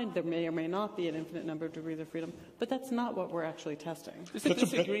our mind there may or may not be an infinite number of degrees of freedom, but that's not what we're actually testing. Just to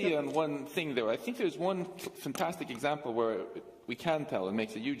disagree on one thing, though, I think there's one fantastic example where we can tell it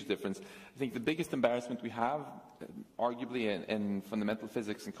makes a huge difference. I think the biggest embarrassment we have, arguably, in fundamental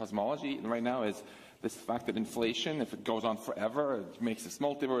physics and cosmology right now is this fact that inflation, if it goes on forever, it makes this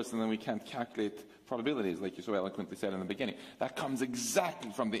multiverse, and then we can't calculate probabilities, like you so eloquently said in the beginning. That comes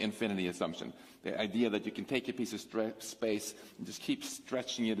exactly from the infinity assumption. The idea that you can take a piece of space and just keep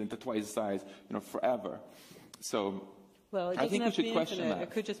stretching it into twice the size, forever. So well, it I doesn't think we have to should be question infinite. that.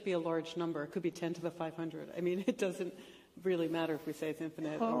 It could just be a large number. It could be 10 to the 500. I mean, it doesn't really matter if we say it's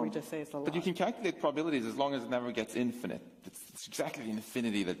infinite or we just say it's a lot. But you can calculate probabilities as long as it never gets infinite. It's exactly the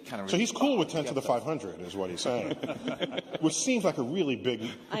infinity that kind of... So he's cool with 10 to the 500 is what he's saying. Which seems like a really big...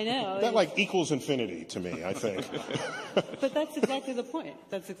 I know. That like equals infinity to me, I think. But that's exactly the point.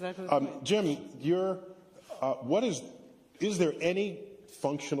 That's exactly the point. Jim, is there any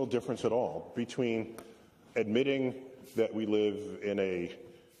functional difference at all between admitting that we live in a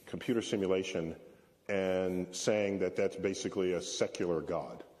computer simulation and saying that that's basically a secular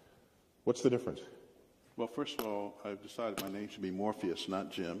God? What's the difference? Well, first of all, I've decided my name should be Morpheus,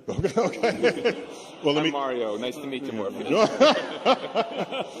 not Jim. Okay. Well, I'm Mario. Nice to meet you, Morpheus.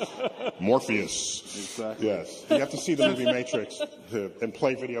 Morpheus. Exactly. Yes. You have to see the movie Matrix and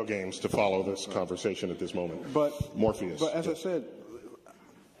play video games to follow this conversation at this moment. But Morpheus. But as I said,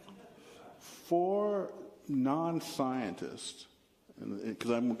 for non-scientists,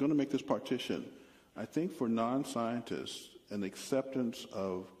 because I'm going to make this partition, I think for non-scientists, an acceptance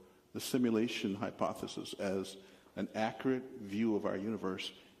of the simulation hypothesis as an accurate view of our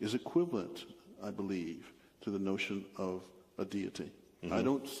universe is equivalent, I believe, to the notion of a deity. Mm-hmm. I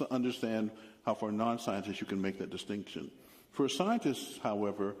don't understand how for non-scientists you can make that distinction. For scientists,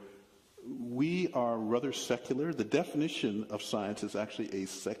 however, we are rather secular. The definition of science is actually a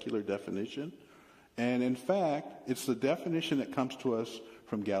secular definition. And in fact, it's the definition that comes to us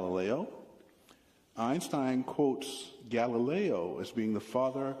from Galileo. Einstein quotes Galileo as being the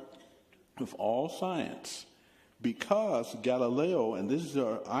father of all science because Galileo, and this is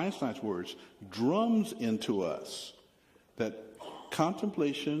Einstein's words, drums into us that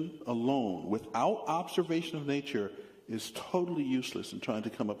contemplation alone, without observation of nature, is totally useless in trying to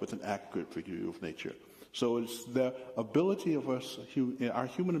come up with an accurate view of nature. So it's the ability of us, our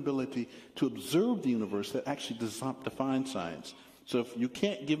human ability to observe the universe that actually defines science. So if you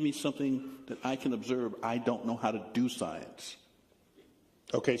can't give me something that I can observe, I don't know how to do science.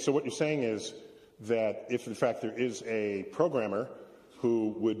 Okay, so what you're saying is that if in fact there is a programmer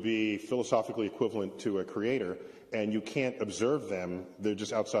who would be philosophically equivalent to a creator and you can't observe them, they're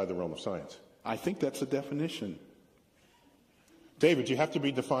just outside the realm of science. I think that's a definition. David, you have to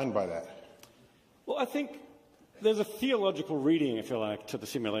be defined by that. Well, I think there's a theological reading, if you like, to the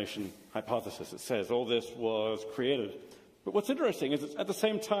simulation hypothesis. It says all this was created. But what's interesting is at the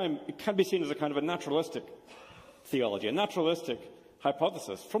same time, it can be seen as a kind of a naturalistic theology, a naturalistic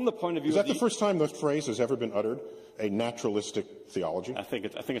hypothesis from the point of view Is that the first time the phrase has ever been uttered? A naturalistic theology? I think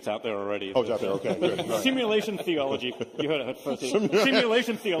it's out there already. Oh, it's out there. Okay, good. All right. Simulation theology. You heard it first.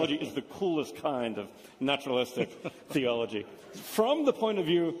 Simulation theology is the coolest kind of naturalistic theology. From the point of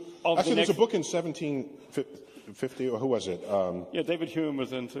view of actually, there's a book in 1750, or who was it? Yeah, David Hume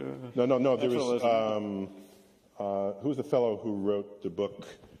was into. No. There was who's the fellow who wrote the book,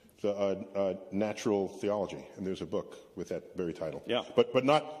 the Natural Theology? And there's a book with that very title. Yeah, but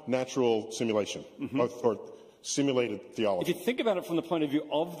not natural simulation or simulated theology. If you think about it from the point of view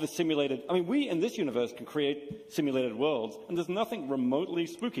of the simulated, I mean, we in this universe can create simulated worlds, and there's nothing remotely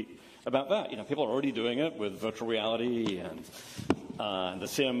spooky about that. You know, people are already doing it with virtual reality and The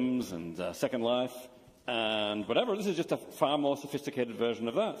Sims and Second Life. and whatever. This is just a far more sophisticated version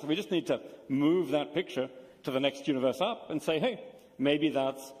of that. So we just need to move that picture to the next universe up and say, hey, maybe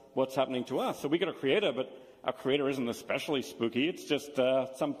that's what's happening to us. So we got a creator, but our creator isn't especially spooky. It's just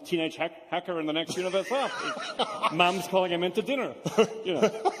some teenage hacker in the next universe up. Mom's calling him into dinner. You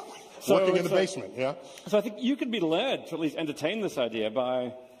know. So working in the basement, yeah? So I think you could be led to at least entertain this idea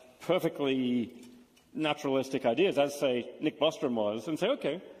by perfectly naturalistic ideas, as, say, Nick Bostrom was, and say,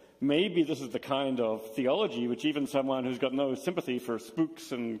 okay, maybe this is the kind of theology which even someone who's got no sympathy for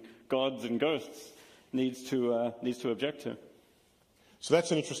spooks and gods and ghosts needs to object to. So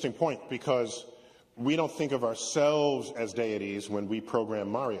that's an interesting point, because we don't think of ourselves as deities when we program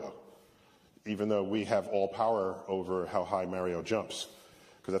Mario, even though we have all power over how high Mario jumps,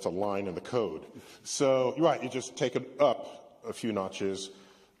 because that's a line in the code. So, you're right, you just take it up a few notches.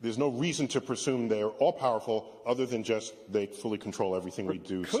 There's no reason to presume they're all-powerful other than just they fully control everything we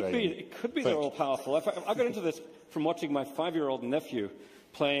do, say. It could be they're all-powerful. I got into this from watching my 5-year-old nephew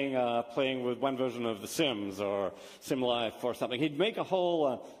playing with one version of The Sims or Sim Life or something. He'd make a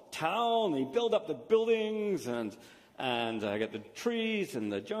whole town, he'd build up the buildings and get the trees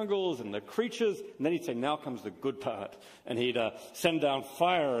and the jungles and the creatures, and then he'd say, now comes the good part. And he'd send down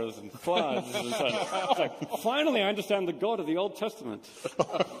fires and floods. And so it's like, finally I understand the God of the Old Testament.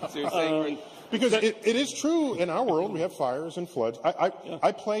 So you're saying because it is true in our world, we have fires and floods.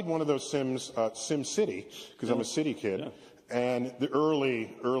 I played one of those Sims, Sim City, because I'm a city kid, and the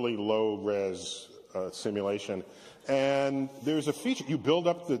early low-res simulation. And there's a feature, you build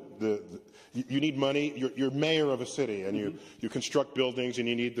up you need money, you're mayor of a city, and you construct buildings, and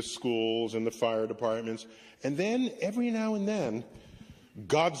you need the schools and the fire departments. And then, every now and then,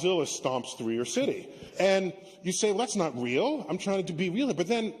 Godzilla stomps through your city. And you say, well, that's not real. I'm trying to be real. But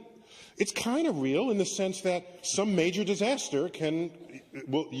then, it's kind of real in the sense that some major disaster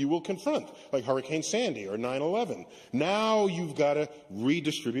you will confront, like Hurricane Sandy or 9/11. Now you've got to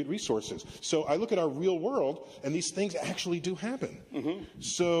redistribute resources. So I look at our real world, and these things actually do happen.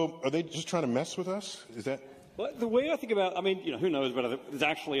 So are they just trying to mess with us? Is that? Well, the way I think about, who knows whether there's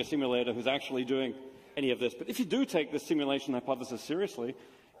actually a simulator who's actually doing any of this. But if you do take this simulation hypothesis seriously,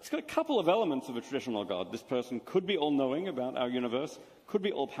 it's got a couple of elements of a traditional God. This person could be all-knowing about our universe, could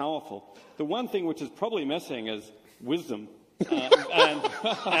be all-powerful. The one thing which is probably missing is wisdom. And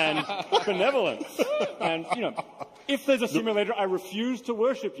benevolence. And, if there's a simulator, I refuse to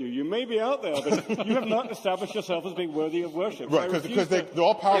worship you. You may be out there, but you have not established yourself as being worthy of worship. Right, because they're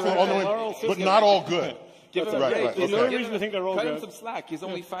all powerful, all knowing, but not all good. Give him There's no reason to think they're all Cut good. him some slack. He's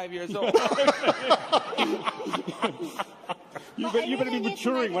only 5 years old. You better be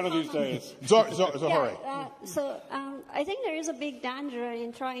maturing one of these days. Zohore. I think there is a big danger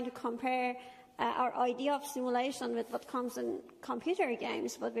in trying to compare our idea of simulation with what comes in computer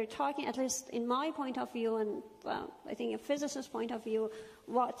games. But we're talking, at least in my point of view, and I think a physicist's point of view,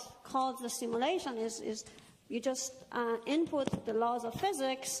 what causes the simulation is you just input the laws of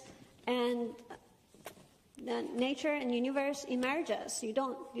physics, and the nature and universe emerges. You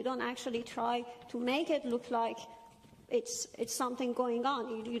don't actually try to make it look like it's something going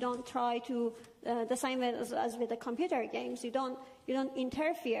on. You don't try to the same way as with the computer games. You don't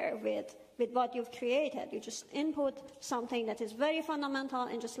interfere with what you've created. You just input something that is very fundamental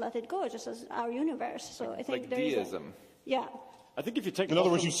and just let it go, just as our universe. So I think like deism. I think if you take in other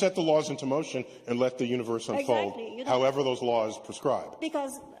words, you set the laws into motion and let the universe unfold, however those laws prescribe.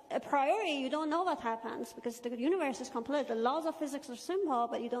 Because a priori, you don't know what happens, because the universe is complex. The laws of physics are simple,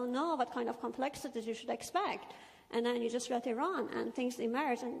 but you don't know what kind of complexities you should expect. And then you just let it run, and things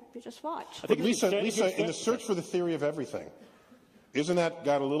emerge, and you just watch. But Lisa, in the search for the theory of everything, isn't that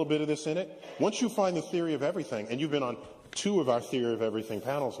got a little bit of this in it? Once you find the theory of everything, and you've been on 2 of our theory of everything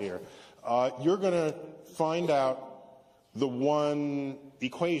panels here, you're going to find out the one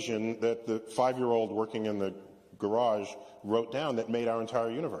equation that the 5-year-old working in the garage wrote down that made our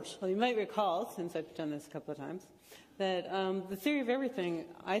entire universe. Well, you might recall, since I've done this a couple of times, that the theory of everything,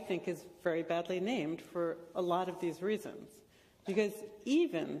 I think, is very badly named for a lot of these reasons. Because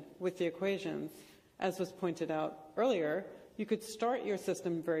even with the equations, as was pointed out earlier, you could start your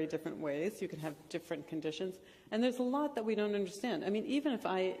system very different ways. You can have different conditions. And there's a lot that we don't understand. I mean, even if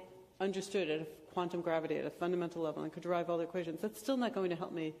I understood it, quantum gravity at a fundamental level and could derive all the equations, that's still not going to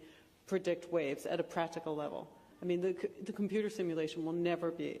help me predict waves at a practical level. I mean, the computer simulation will never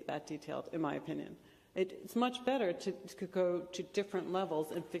be that detailed, in my opinion. It's much better to go to different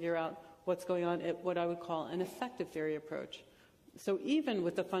levels and figure out what's going on at what I would call an effective theory approach. So even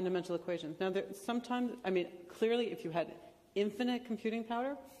with the fundamental equations, now sometimes, I mean, clearly if you had infinite computing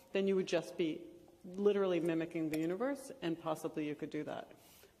power, then you would just be literally mimicking the universe, and possibly you could do that.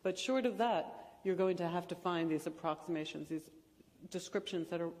 But short of that, you're going to have to find these approximations, these descriptions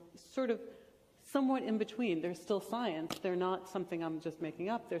that are sort of somewhat in between. They're still science. They're not something I'm just making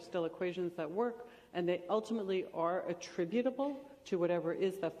up. They're still equations that work, and they ultimately are attributable to whatever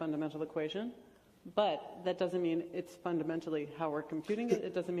is that fundamental equation. But that doesn't mean it's fundamentally how we're computing it.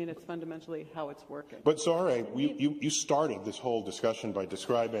 It doesn't mean it's fundamentally how it's working. But Zohar, you started this whole discussion by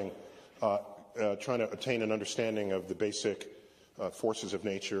describing trying to attain an understanding of the basic forces of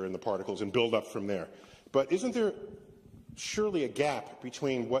nature and the particles and build up from there. But isn't there surely a gap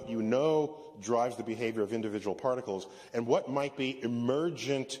between what you know drives the behavior of individual particles and what might be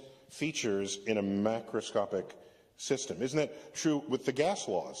emergent features in a macroscopic system? Isn't that true with the gas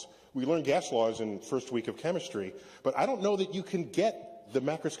laws? We learned gas laws in first week of chemistry, but I don't know that you can get the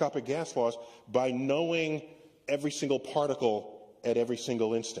macroscopic gas laws by knowing every single particle at every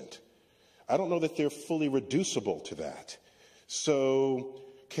single instant. I don't know that they're fully reducible to that. So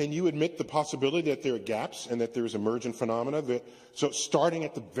can you admit the possibility that there are gaps and that there's emergent phenomena so starting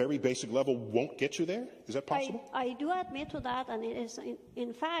at the very basic level won't get you there? Is that possible? I do admit to that, and it is,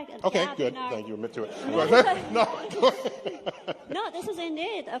 in fact, a okay, gap good. in our... Thank you. Admit to it. No, this is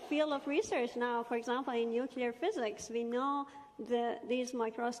indeed a field of research now. For example, in nuclear physics, we know these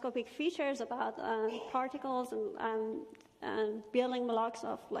microscopic features about particles and building blocks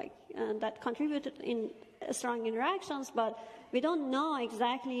of that contributed in strong interactions, but we don't know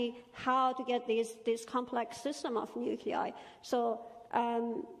exactly how to get this complex system of nuclei. So,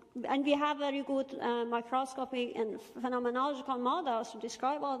 and we have very good microscopic and phenomenological models to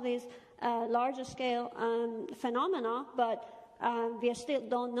describe all these larger scale phenomena, but we still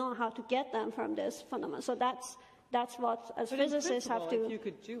don't know how to get them from this phenomenon. So that's what, as physicists, have to... If you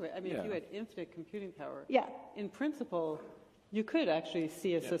could do it, I mean, if you had infinite computing power, in principle, you could actually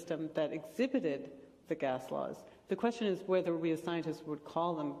see a system that exhibited the gas laws. The question is whether we as scientists would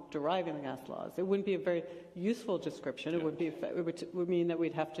call them deriving the gas laws. It wouldn't be a very useful description. It would mean that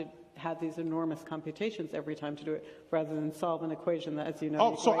we'd have to have these enormous computations every time to do it, rather than solve an equation that, as you know...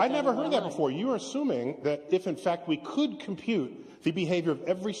 Oh, so I never heard that before. You're assuming that if, in fact, we could compute the behavior of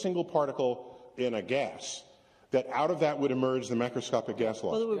every single particle in a gas, that out of that would emerge the macroscopic gas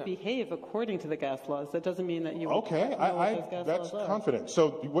laws. Well, it would behave according to the gas laws. That doesn't mean that you would okay, know what those gas that's laws are. confident. So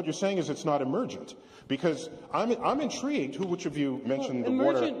what you're saying is it's not emergent. Because I'm intrigued, which of you mentioned the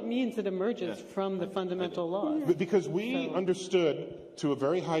water... Emergent means it emerges from the fundamental laws. Because we understood, to a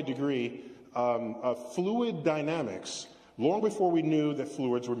very high degree, fluid dynamics long before we knew that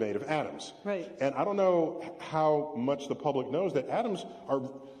fluids were made of atoms. Right. And I don't know how much the public knows that atoms are,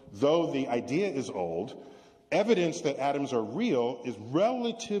 though the idea is old, evidence that atoms are real is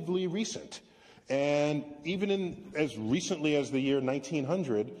relatively recent. And even as recently as the year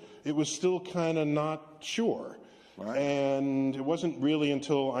 1900, it was still kind of not sure. Right. And it wasn't really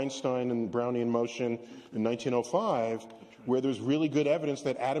until Einstein and Brownian motion in 1905 where there's really good evidence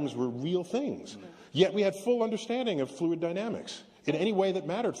that atoms were real things. Yet we had full understanding of fluid dynamics in any way that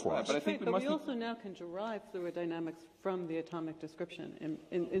mattered for us. But I think we also now can derive fluid dynamics from the atomic description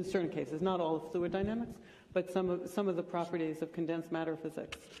in certain cases. Not all of fluid dynamics, but some of the properties of condensed matter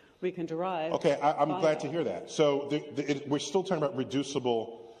physics we can derive. Okay, I'm glad to hear that. So we're still talking about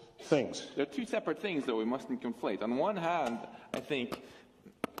reducible things. They're two separate things that we mustn't conflate. On one hand, I think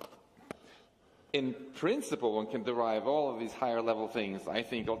in principle one can derive all of these higher level things. I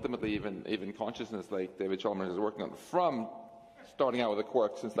think ultimately even consciousness, like David Chalmers is working on, from starting out with the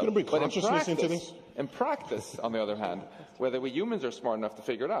quarks and stuff. You're going to bring consciousness into this? In practice, on the other hand, whether we humans are smart enough to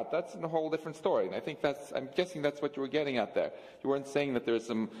figure it out, that's a whole different story. And I think I'm guessing that's what you were getting at there. You weren't saying that there's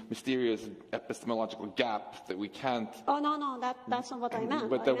some mysterious epistemological gap that we can't... Oh, no, that's not what I meant.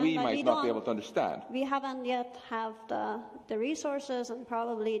 But that we might not be able to understand. We haven't yet have the resources and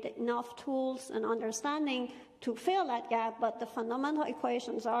probably enough tools and understanding to fill that gap, but the fundamental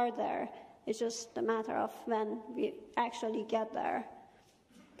equations are there. It's just a matter of when we actually get there.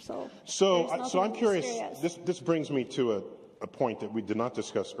 So I'm curious. This brings me to a point that we did not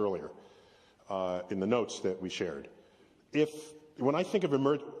discuss earlier in the notes that we shared. When I think of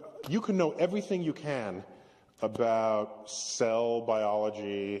you can know everything you can about cell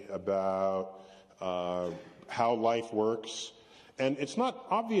biology, about how life works, and it's not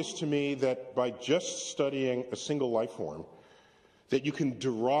obvious to me that by just studying a single life form, that you can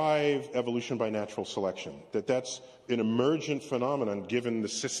derive evolution by natural selection, that's an emergent phenomenon given the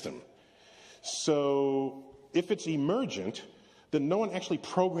system. So if it's emergent, then no one actually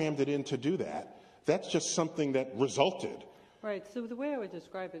programmed it in to do that. That's just something that resulted. Right. So the way I would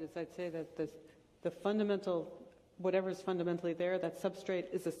describe it is I'd say that the fundamental, whatever's fundamentally there, that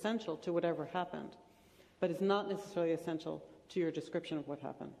substrate is essential to whatever happened, but it's not necessarily essential to your description of what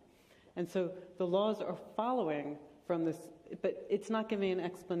happened. And so the laws are following from this, but it's not giving an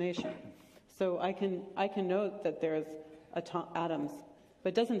explanation. So I can note that there's atoms, but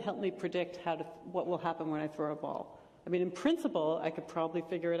it doesn't help me predict what will happen when I throw a ball. I mean, in principle, I could probably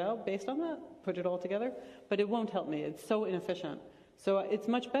figure it out based on that, put it all together, but it won't help me. It's so inefficient. So it's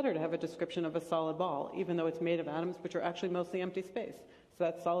much better to have a description of a solid ball, even though it's made of atoms, which are actually mostly empty space. So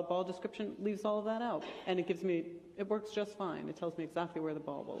that solid ball description leaves all of that out, and it works just fine. It tells me exactly where the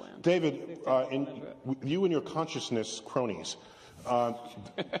ball will land. David, you and your consciousness cronies,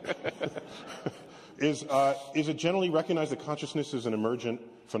 is it generally recognized that consciousness is an emergent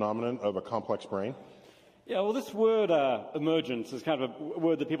phenomenon of a complex brain? Yeah, well, this word emergence is kind of a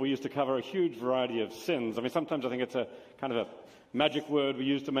word that people use to cover a huge variety of sins. I mean, sometimes I think it's a kind of a magic word we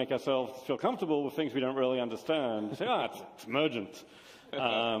use to make ourselves feel comfortable with things we don't really understand. You say, it's emergent.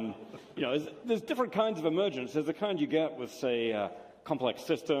 There's different kinds of emergence. There's the kind you get with, say, a complex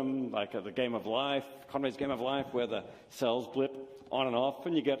system, like the game of life, Conway's Game of Life, where the cells blip on and off,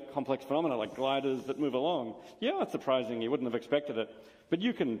 and you get complex phenomena like gliders that move along. Yeah, it's surprising. You wouldn't have expected it. But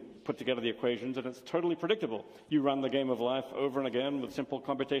you can put together the equations, and it's totally predictable. You run the game of life over and again with simple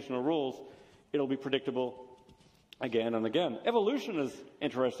computational rules. It'll be predictable again and again. Evolution is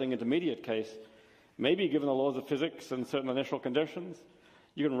interesting, intermediate case. Maybe given the laws of physics and certain initial conditions,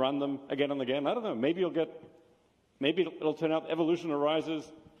 you can run them again and again. I don't know. Maybe it'll turn out evolution arises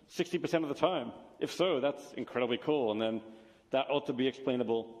 60% of the time. If so, that's incredibly cool, and then that ought to be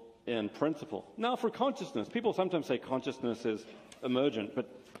explainable in principle. Now, for consciousness, people sometimes say consciousness is emergent, but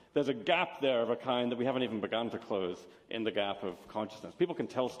there's a gap there of a kind that we haven't even begun to close in the gap of consciousness. People can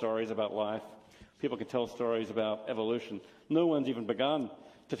tell stories about life. People can tell stories about evolution. No one's even begun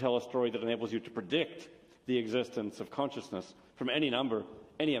to tell a story that enables you to predict the existence of consciousness from any number,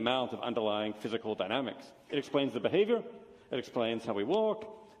 any amount of underlying physical dynamics. It explains the behavior. It explains how we walk,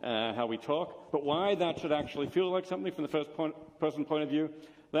 how we talk. But why that should actually feel like something from the first-person point of view,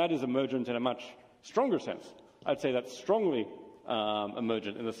 that is emergent in a much stronger sense. I'd say that's strongly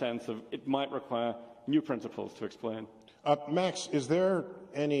emergent in the sense of it might require new principles to explain. Max, is there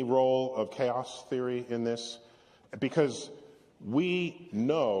any role of chaos theory in this? Because we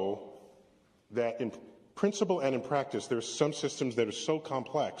know that in principle and in practice, there's some systems that are so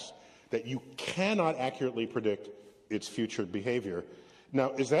complex that you cannot accurately predict its future behavior.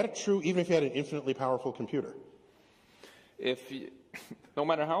 Now, is that true even if you had an infinitely powerful computer? No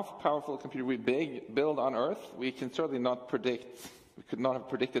matter how powerful a computer we build on Earth, we can certainly not predict. We could not have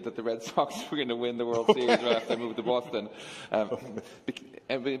predicted that the Red Sox were going to win the World Series right after they moved to Boston,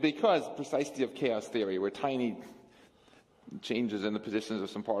 because precisely of chaos theory, where tiny changes in the positions of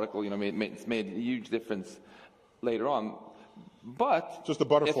some particle, made a huge difference later on. But just the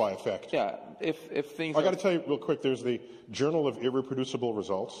butterfly effect. Yeah, if things. I got to tell you real quick. There's the Journal of Irreproducible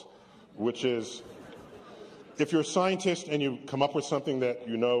Results, which is, if you're a scientist and you come up with something that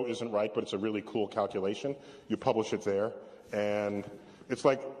you know isn't right, but it's a really cool calculation, you publish it there. And it's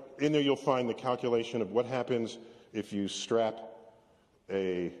like, in there you'll find the calculation of what happens if you strap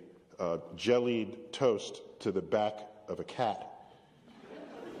a jellied toast to the back of a cat.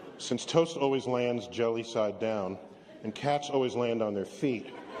 Since toast always lands jelly side down, and cats always land on their feet,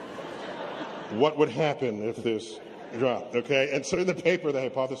 what would happen if this dropped, okay? And so in the paper they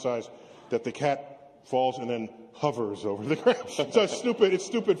hypothesized that the cat falls and then hovers over the ground. So it's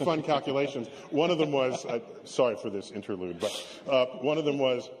stupid fun calculations. One of them was, sorry for this interlude, but one of them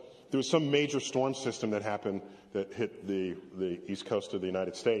was, there was some major storm system that happened that hit the east coast of the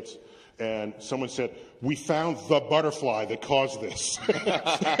United States. And someone said, we found the butterfly that caused this.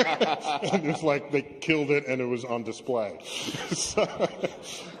 And it's like they killed it and it was on display. So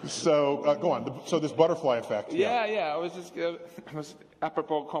go on. So this butterfly effect. Yeah. It was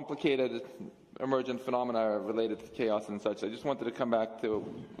apropos complicated emergent phenomena related to chaos and such. I just wanted to come back to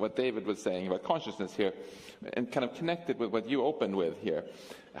what David was saying about consciousness here and kind of connect it with what you opened with here.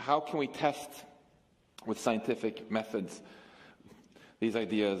 How can we test with scientific methods these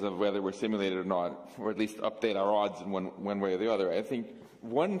ideas of whether we're simulated or not, or at least update our odds in one way or the other? I think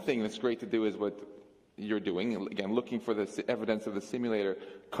one thing that's great to do is what you're doing, again, looking for the evidence of the simulator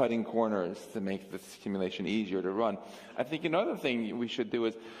cutting corners to make the simulation easier to run. I think another thing we should do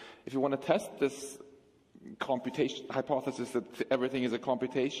is, if you want to test this computation hypothesis that everything is a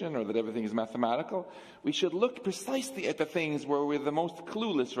computation or that everything is mathematical, we should look precisely at the things where we're the most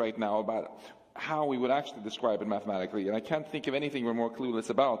clueless right now about how we would actually describe it mathematically. And I can't think of anything we're more clueless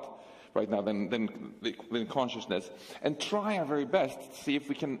about right now than consciousness. And try our very best to see if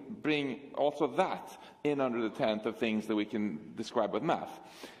we can bring also that in under the tent of things that we can describe with math.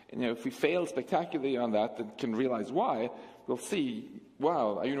 And if we fail spectacularly on that and can realize why, we'll see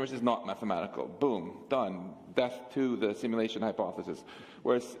wow, our universe is not mathematical. Boom, done. Death to the simulation hypothesis.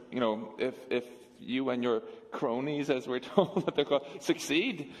 Whereas, if you and your cronies, as we're told that they're called,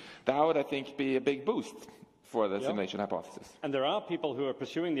 succeed, that would, I think, be a big boost for the simulation hypothesis. And there are people who are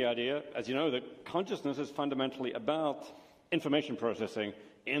pursuing the idea, as you know, that consciousness is fundamentally about information processing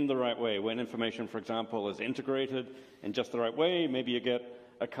in the right way. When information, for example, is integrated in just the right way, maybe you get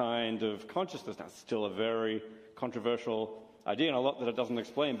a kind of consciousness. That's still a very controversial idea and a lot that it doesn't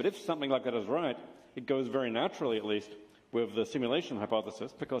explain. But if something like that is right, it goes very naturally, at least, with the simulation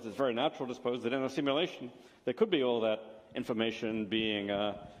hypothesis, because it's very natural to suppose that in a simulation there could be all that information being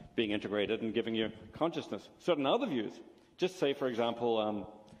integrated and giving you consciousness. Certain other views, just say, for example,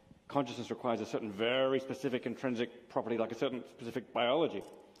 consciousness requires a certain very specific intrinsic property, like a certain specific biology.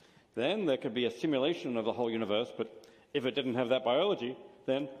 Then there could be a simulation of the whole universe, but if it didn't have that biology,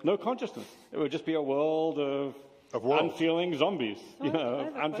 then no consciousness. It would just be a world of unfeeling zombies,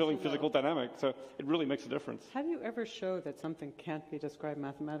 unfeeling physical dynamics. So it really makes a difference. How do you ever show that something can't be described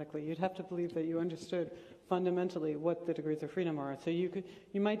mathematically? You'd have to believe that you understood fundamentally what the degrees of freedom are. So you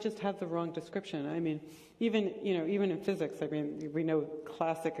might just have the wrong description. I mean, even in physics, I mean, we know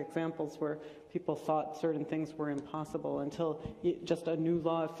classic examples where people thought certain things were impossible until just a new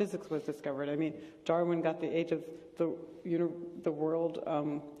law of physics was discovered. I mean, Darwin got the age of the world,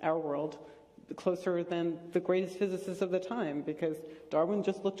 our world, closer than the greatest physicists of the time, because Darwin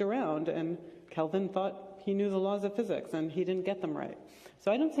just looked around and Kelvin thought he knew the laws of physics and he didn't get them right.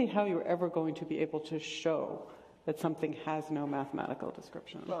 So I don't see how you're ever going to be able to show that something has no mathematical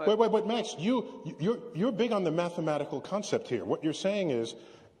description. Wait, Max, you're big on the mathematical concept here. What you're saying is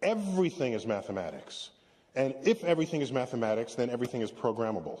everything is mathematics. And if everything is mathematics, then everything is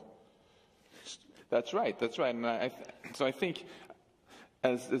programmable. That's right. And so I think,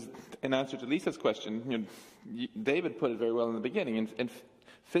 as in answer to Lisa's question, David put it very well in the beginning. In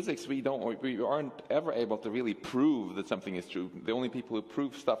physics, we aren't ever able to really prove that something is true. The only people who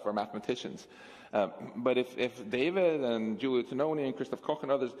prove stuff are mathematicians. But if David and Giulio Tononi and Christoph Koch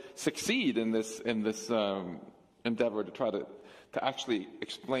and others succeed in this endeavor to try to actually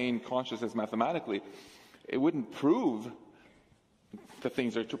explain consciousness mathematically, it wouldn't prove that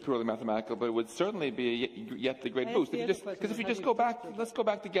things are purely mathematical, but it would certainly be yet the great boost. Because if you just go back, let's go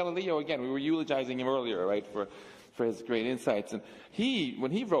back to Galileo again. We were eulogizing him earlier, right, for his great insights. And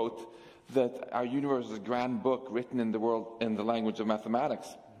when he wrote that our universe is a grand book written in the language of mathematics,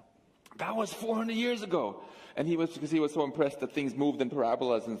 that was 400 years ago. And because he was so impressed that things moved in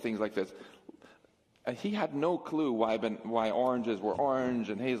parabolas and things like this. And he had no clue why oranges were orange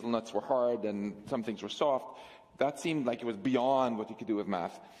and hazelnuts were hard and some things were soft. That seemed like it was beyond what you could do with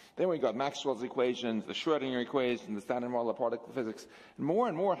math. Then we got Maxwell's equations, the Schrödinger equation, the standard model of particle physics. And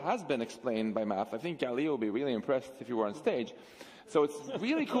more has been explained by math. I think Galileo would be really impressed if he were on stage. So it's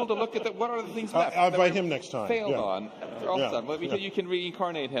really cool to look at what are the things left. I'll invite him next time. Failed on. Awesome. Well, you can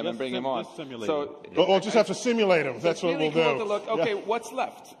reincarnate him and bring him on. So we'll just have to simulate him. That's what we'll do. It's really cool to look, okay, what's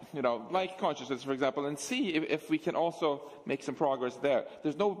left? Like consciousness, for example, and see if we can also make some progress there.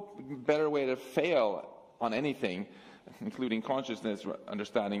 There's no better way to fail on anything, including consciousness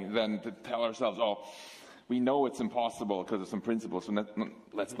understanding, than to tell ourselves, we know it's impossible because of some principles, so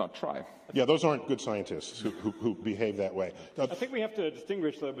let's not try. Yeah, those aren't good scientists who behave that way. I think we have to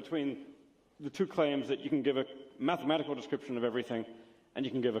distinguish, though, between the two claims that you can give a mathematical description of everything and you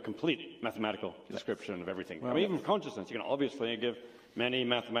can give a complete mathematical description of everything. Well, I mean, even consciousness, you can obviously give many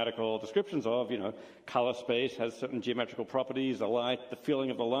mathematical descriptions of, color space has certain geometrical properties, the light, the feeling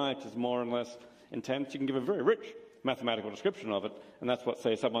of the light is more and less intense. You can give a very rich mathematical description of it, and that's what,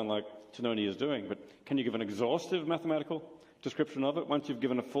 say, someone like Tononi is doing. But can you give an exhaustive mathematical description of it? Once you've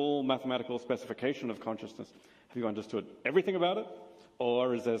given a full mathematical specification of consciousness, have you understood everything about it?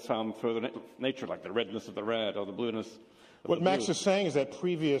 Or is there some further nature, like the redness of the red or the blueness of the blue? What Max is saying is that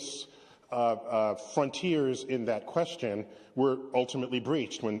previous frontiers in that question were ultimately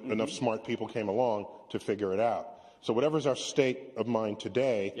breached when enough smart people came along to figure it out. So whatever's our state of mind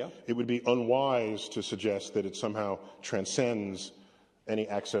today, it would be unwise to suggest that it somehow transcends any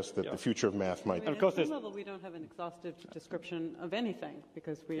access that the future of math might. And of course, at some level, we don't have an exhaustive description of anything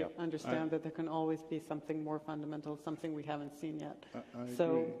because we understand that there can always be something more fundamental, something we haven't seen yet.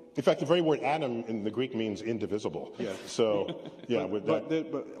 So, in fact, the very word atom in the Greek means indivisible. Yes. So,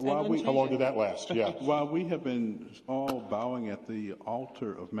 how long did that last? Yeah. While we have been all bowing at the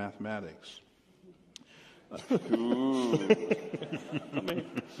altar of mathematics,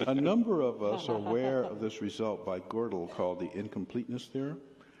 a number of us are aware of this result by Gödel called the incompleteness theorem.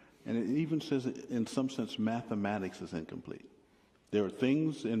 And it even says that in some sense mathematics is incomplete. There are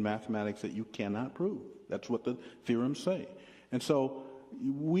things in mathematics that you cannot prove. That's what the theorems say. And so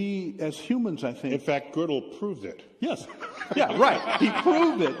we as humans, I think. In fact, Gödel proved it. Yes. Yeah, right. He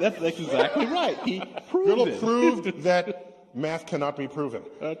proved it. That's exactly right. He proved Gödel it. proved that math cannot be proven.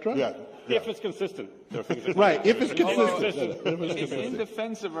 That's right. Yeah. If it's consistent. Right, if it's consistent. In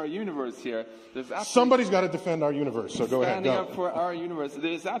defense of our universe here, there's absolutely Somebody's got to defend our universe, so go ahead. standing Go. up for our universe.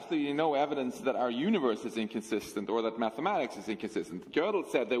 There is absolutely no evidence that our universe is inconsistent or that mathematics is inconsistent. Gödel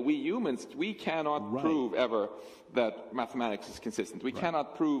said that we humans, we cannot prove ever that mathematics is consistent. We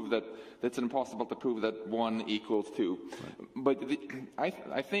cannot prove that it's impossible to prove that 1 equals 2. But I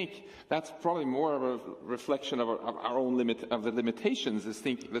think that's probably more of a reflection of our own the limitations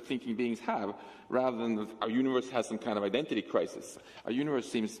that thinking beings have, rather than that our universe has some kind of identity crisis. Our universe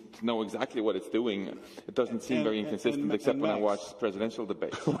seems to know exactly what it's doing. It doesn't seem very inconsistent, except when I watch presidential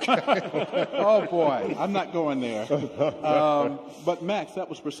debates. Oh boy, I'm not going there. But Max, that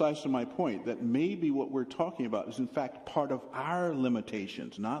was precisely my point, that maybe what we're talking about is in fact part of our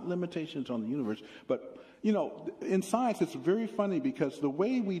limitations, not limitations on the universe. But, you know, in science, it's very funny because the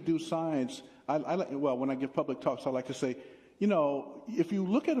way we do science, when I give public talks, I like to say, you know, if you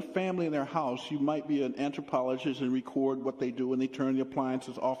look at a family in their house, you might be an anthropologist and record what they do, and they turn the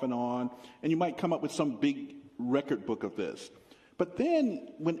appliances off and on, and you might come up with some big record book of this. But then,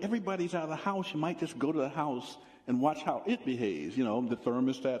 when everybody's out of the house, you might just go to the house and watch how it behaves. You know, the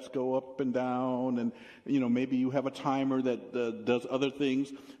thermostats go up and down, and, you know, maybe you have a timer that does other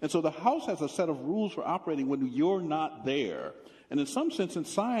things. And so the house has a set of rules for operating when you're not there. And in some sense, in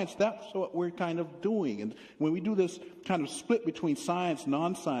science, that's what we're kind of doing. And when we do this kind of split between science,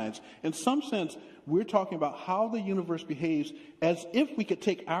 non-science, in some sense, we're talking about how the universe behaves as if we could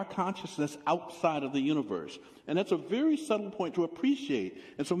take our consciousness outside of the universe. And that's a very subtle point to appreciate.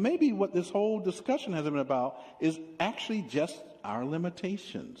 And so maybe what this whole discussion has been about is actually just our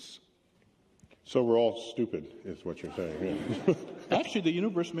limitations. So we're all stupid, is what you're saying. Yeah. Actually, the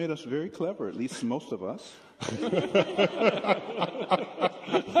universe made us very clever, at least most of us.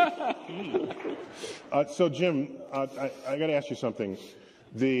 So, Jim, I got to ask you something.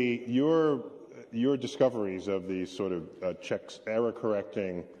 Your discoveries of the sort of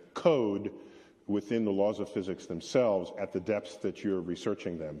error-correcting code within the laws of physics themselves at the depths that you're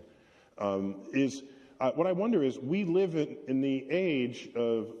researching them what I wonder is, we live in the age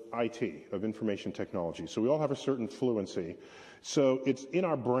of IT, of information technology, so we all have a certain fluency. So it's in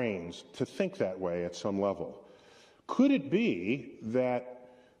our brains to think that way at some level. Could it be that,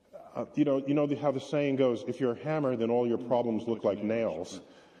 you know how the saying goes, if you're a hammer, then all your problems look like nails,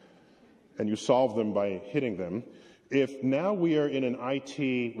 and you solve them by hitting them? If now we are in an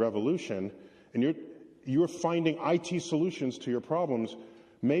IT revolution, and you're finding IT solutions to your problems,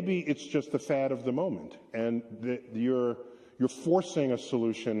 maybe it's just the fad of the moment, and you're forcing a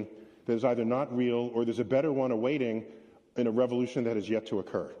solution that is either not real or there's a better one awaiting in a revolution that is yet to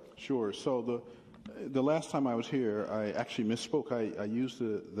occur. Sure. So the last time I was here, I actually misspoke. I used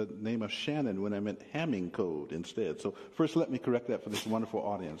the name of Shannon when I meant Hamming code instead. So first, let me correct that for this wonderful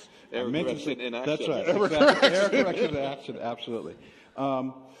audience. Error correction in action. That's right. Error correction in action. Absolutely.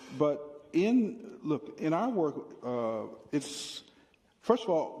 But in our work, first of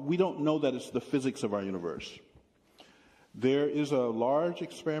all, we don't know that it's the physics of our universe. There is a large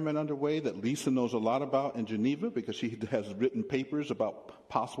experiment underway that Lisa knows a lot about in Geneva because she has written papers about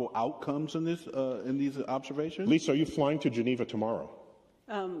possible outcomes in these observations. Lisa, are you flying to Geneva tomorrow?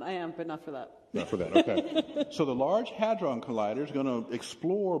 I am, but not for that. Not for that, okay. So the Large Hadron Collider is going to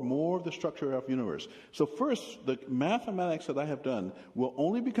explore more of the structure of the universe. So first, the mathematics that I have done will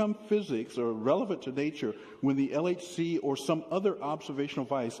only become physics or relevant to nature when the LHC or some other observational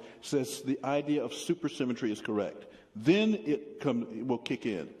device says the idea of supersymmetry is correct. Then it will kick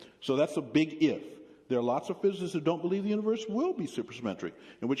in. So that's a big if. There are lots of physicists who don't believe the universe will be supersymmetric,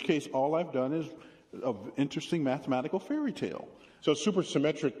 in which case all I've done is an interesting mathematical fairy tale. So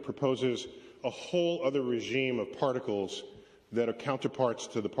supersymmetric proposes a whole other regime of particles that are counterparts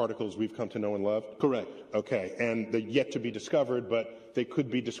to the particles we've come to know and love? Correct. Okay, and they're yet to be discovered, but they could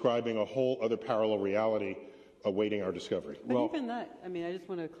be describing a whole other parallel reality awaiting our discovery. But even that, I mean, I just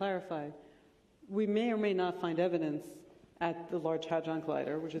want to clarify. We may or may not find evidence at the Large Hadron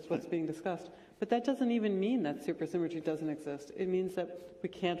Collider, which is what's being discussed. But that doesn't even mean that supersymmetry doesn't exist. It means that we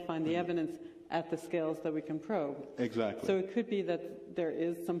can't find the evidence at the scales that we can probe. Exactly. So it could be that there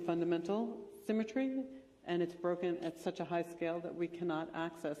is some fundamental symmetry, and it's broken at such a high scale that we cannot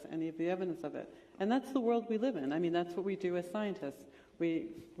access any of the evidence of it. And that's the world we live in. I mean, that's what we do as scientists. We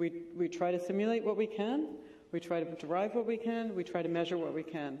try to simulate what we can, we try to derive what we can, we try to measure what we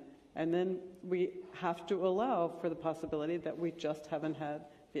can. And then we have to allow for the possibility that we just haven't had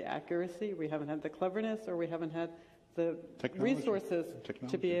the accuracy, we haven't had the cleverness, or we haven't had the Technology. resources to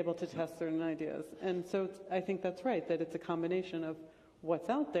Technology. be able to test certain ideas. And so I think that's right, that it's a combination of what's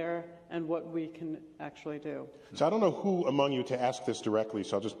out there and what we can actually do. So I don't know who among you to ask this directly,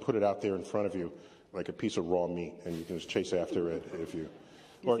 so I'll just put it out there in front of you, like a piece of raw meat, and you can just chase after it if you.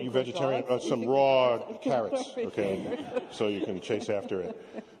 Or you vegetarian? Some raw carrots, okay? So you can chase after it.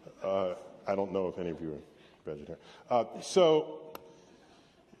 I don't know if any of you are vegetarian.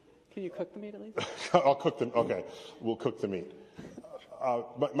 Can you cook the meat at least? I'll cook them. Okay, we'll cook the meat.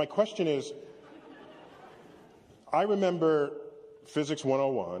 But my question is, I remember Physics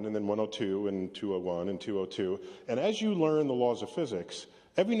 101 and then 102 and 201 and 202, and as you learn the laws of physics,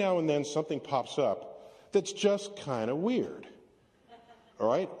 every now and then something pops up that's just kind of weird. All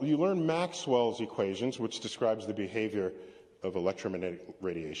right? You learn Maxwell's equations, which describes the behavior of electromagnetic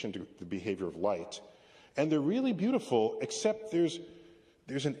radiation, the behavior of light, and they're really beautiful, except there's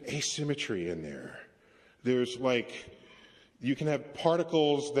an asymmetry in there. There's you can have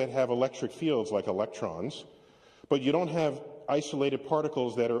particles that have electric fields like electrons, but you don't have isolated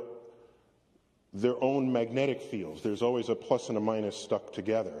particles that are their own magnetic fields. There's always a plus and a minus stuck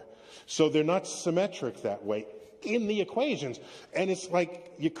together. So they're not symmetric that way in the equations. And it's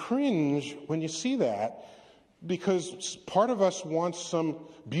like you cringe when you see that, because part of us wants some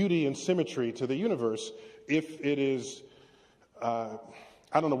beauty and symmetry to the universe if it is, I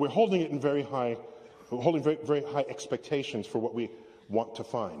don't know, we're holding it in very high expectations for what we want to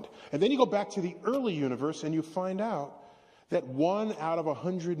find. And then you go back to the early universe and you find out that 1 out of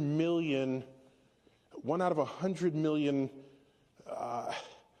 100 million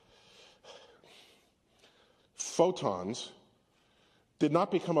photons did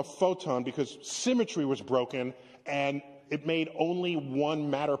not become a photon because symmetry was broken and it made only one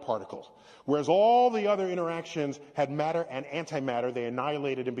matter particle. Whereas all the other interactions had matter and antimatter, they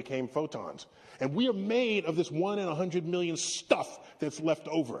annihilated and became photons. And we are made of this 1 in 100 million stuff that's left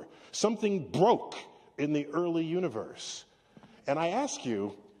over. Something broke in the early universe. And I ask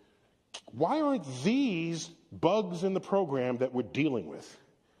you, why aren't these bugs in the program that we're dealing with?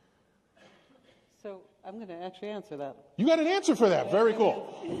 So I'm going to actually answer that. You got an answer for that. Very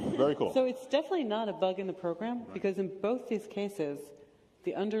cool. Very cool. So it's definitely not a bug in the program, because in both these cases,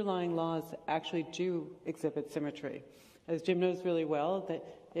 the underlying laws actually do exhibit symmetry. As Jim knows really well, that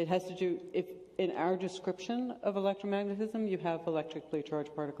it has to do, if in our description of electromagnetism, you have electrically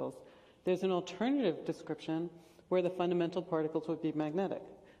charged particles. There's an alternative description where the fundamental particles would be magnetic.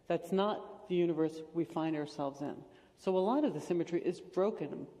 That's not the universe we find ourselves in. So a lot of the symmetry is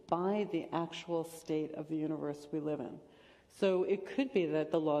broken by the actual state of the universe we live in. So it could be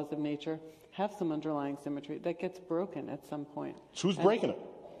that the laws of nature have some underlying symmetry that gets broken at some point. So who's breaking it?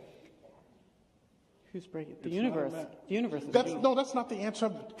 Who's breaking it? The universe. The universe is No, that's not the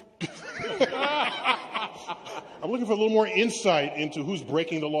answer. I'm looking for a little more insight into who's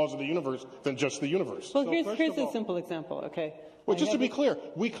breaking the laws of the universe than just the universe. Well, here's a simple example, okay? Well, just to be clear,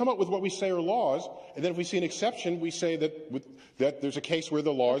 we come up with what we say are laws, and then if we see an exception, we say that there's a case where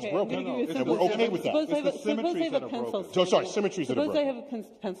the law is broken, and we're okay with that. Suppose I have a pencil. Symmetries that are broken. Suppose I have a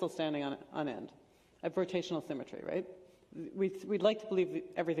pencil standing on end. I have rotational symmetry, right? We'd like to believe that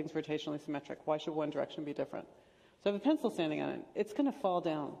everything's rotationally symmetric. Why should one direction be different? So I have a pencil standing on it. It's going to fall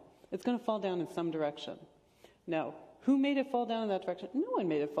down. It's going to fall down in some direction. Now, who made it fall down in that direction? No one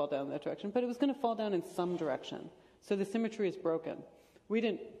made it fall down in that direction, but it was going to fall down in some direction. So the symmetry is broken. We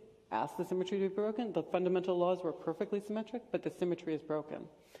didn't ask the symmetry to be broken. The fundamental laws were perfectly symmetric, but the symmetry is broken.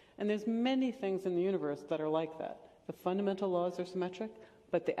 And there's many things in the universe that are like that. The fundamental laws are symmetric,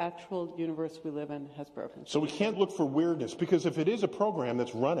 but the actual universe we live in has broken. So we can't look for weirdness, because if it is a program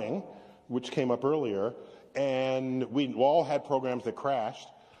that's running, which came up earlier, and we all had programs that crashed,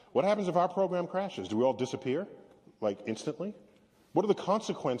 what happens if our program crashes? Do we all disappear, like instantly? What are the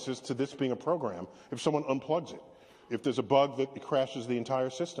consequences to this being a program if someone unplugs it? If there's a bug that crashes the entire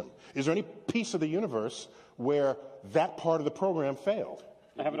system? Is there any piece of the universe where that part of the program failed?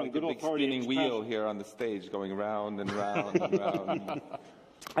 I have it on good authority. Spinning wheel here on the stage, going round and round and round.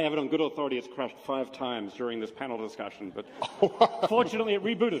 I have it on good authority. It's crashed 5 times during this panel discussion, but fortunately it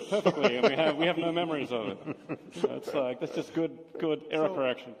rebooted perfectly, and we have no memories of it. That's just good error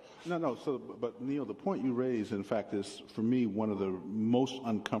correction. No. But Neil, the point you raise, in fact, is for me one of the most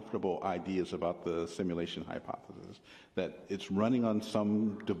uncomfortable ideas about the simulation hypothesis. That it's running on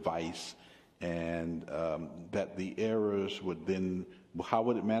some device, and that the errors would then, how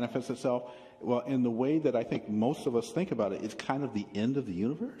would it manifest itself? Well, in the way that I think most of us think about it, it's kind of the end of the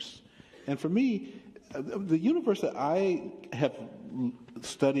universe. And for me, the universe that I have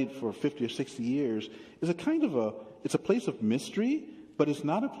studied for 50 or 60 years is it's a place of mystery, but it's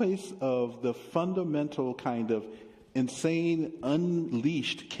not a place of the fundamental kind of insane,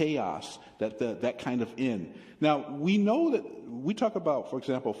 unleashed chaos that kind of end. Now, we know that, we talk about, for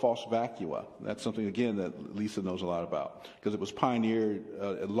example, false vacua. That's something, again, that Lisa knows a lot about, because it was pioneered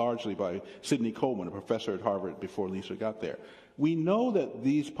largely by Sidney Coleman, a professor at Harvard, before Lisa got there. We know that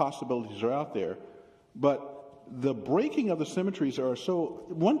these possibilities are out there, but the breaking of the symmetries are so...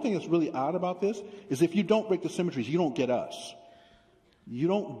 One thing that's really odd about this is if you don't break the symmetries, you don't get us. You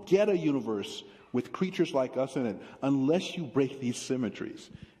don't get a universe with creatures like us in it unless you break these symmetries.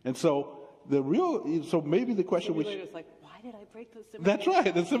 And so maybe the question which... Simulators like, why did I break those symmetries? That's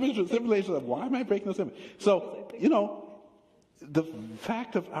right. The simulation of why am I breaking those symmetries? So, the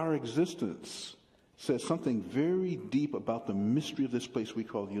fact of our existence says something very deep about the mystery of this place we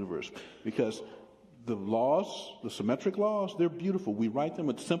call the universe. Because the laws, the symmetric laws, they're beautiful. We write them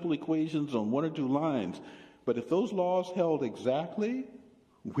with simple equations on 1 or 2 lines. But if those laws held exactly,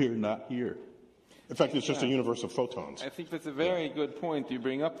 we're not here. In fact, it's just a universe of photons. I think that's a very good point you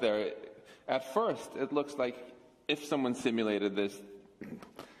bring up there. At first, it looks like if someone simulated this,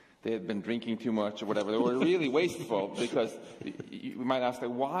 they had been drinking too much or whatever. They were really wasteful, because you might ask,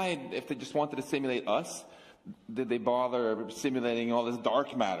 like, why, if they just wanted to simulate us, did they bother simulating all this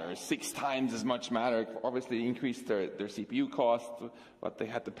dark matter? 6 times as much matter, obviously increased their CPU cost, what they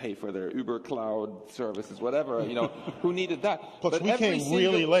had to pay for their Uber cloud services, whatever, who needed that? Plus, we came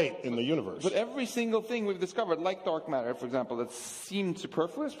really late in the universe. But every single thing we've discovered, like dark matter, for example, that seemed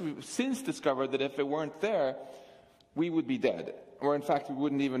superfluous, we've since discovered that if it weren't there, we would be dead. Or in fact, we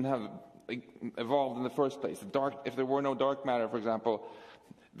wouldn't even have evolved in the first place. If there were no dark matter, for example,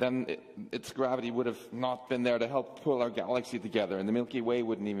 then its gravity would have not been there to help pull our galaxy together, and the Milky Way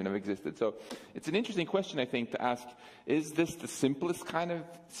wouldn't even have existed. So it's an interesting question, I think, to ask, is this the simplest kind of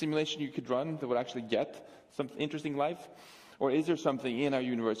simulation you could run that would actually get some interesting life? Or is there something in our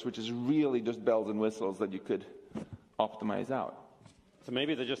universe which is really just bells and whistles that you could optimize out? So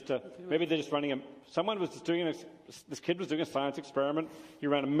maybe they're just running this kid was doing a science experiment. He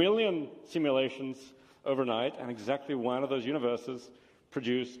ran 1 million simulations overnight, and exactly one of those universes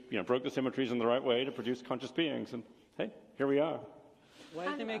broke the symmetries in the right way to produce conscious beings. And hey, here we are. Why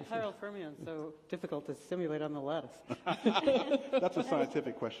did they make chiral fermions so difficult to simulate on the lattice? That's a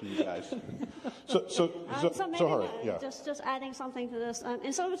scientific question, you guys. Just adding something to this.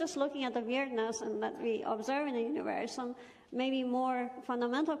 Instead of just looking at the weirdness and that we observe in the universe, some maybe more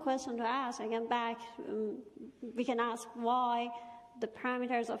fundamental question to ask, again, we can ask why the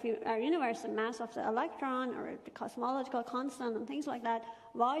parameters of our universe, the mass of the electron or the cosmological constant and things like that,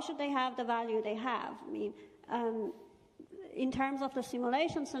 why should they have the value they have? I mean, in terms of the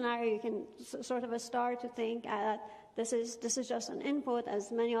simulation scenario, you can sort of start to think that this is just an input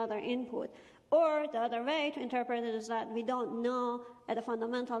as many other input. Or the other way to interpret it is that we don't know at a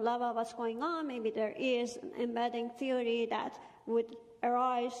fundamental level what's going on. Maybe there is an embedding theory that would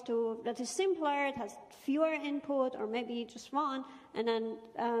arise that is simpler, it has fewer input, or maybe just one, and then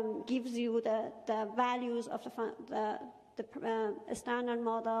gives you the values of the standard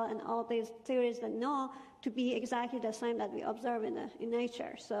model and all these theories that know to be exactly the same that we observe in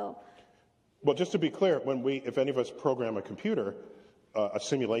nature. So, well, just to be clear, if any of us program a computer, a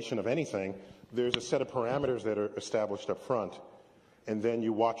simulation of anything, there's a set of parameters that are established up front, and then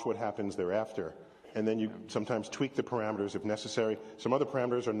you watch what happens thereafter. And then you sometimes tweak the parameters if necessary. Some other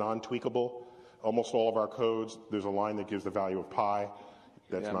parameters are non-tweakable. Almost all of our codes, there's a line that gives the value of pi.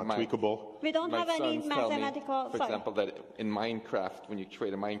 That's not tweakable. We don't have any mathematical... For example, that in Minecraft, when you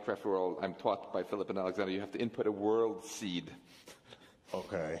create a Minecraft world, I'm taught by Philip and Alexander, you have to input a world seed.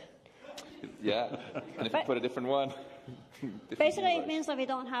 Okay. Yeah, and if you put a different one... Basically, it means that we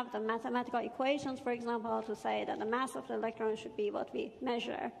don't have the mathematical equations, for example, to say that the mass of the electron should be what we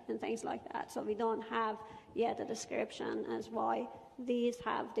measure and things like that. So we don't have yet a description as why these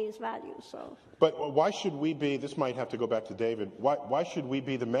have these values. So, but why should we be, this might have to go back to David, why should we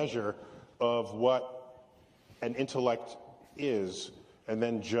be the measure of what an intellect is and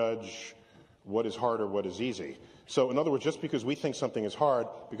then judge what is hard or what is easy? So in other words, just because we think something is hard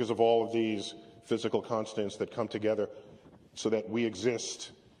because of all of these physical constants that come together so that we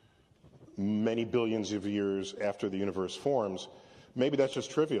exist many billions of years after the universe forms, maybe that's just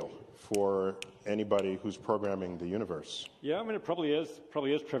trivial for anybody who's programming the universe. Yeah, I mean, it probably is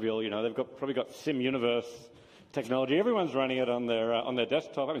trivial. They've probably got Sim Universe technology. Everyone's running it on their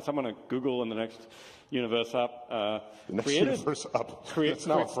desktop. I mean, someone at Google in the next universe up It's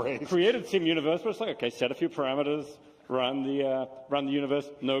now a phrase. Created Sim Universe, but it's like, okay, set a few parameters, run the universe,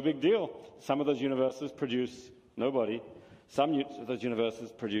 no big deal. Some of those universes produce nobody. Some of those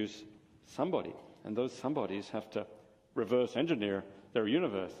universes produce somebody, and those somebodies have to reverse engineer their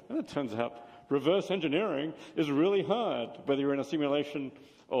universe. And it turns out reverse engineering is really hard, whether you're in a simulation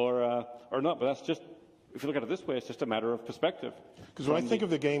or not. But that's just, if you look at it this way, it's just a matter of perspective. Because when I think of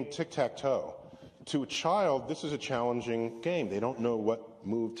the game tic-tac-toe, to a child, this is a challenging game. They don't know what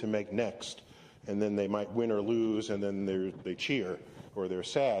move to make next. And then they might win or lose, and then they cheer or they're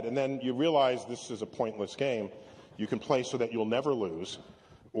sad. And then you realize this is a pointless game. You can play so that you'll never lose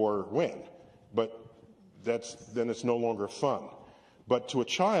or win. But then it's no longer fun. But to a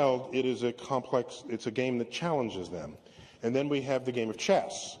child, it is it's a game that challenges them. And then we have the game of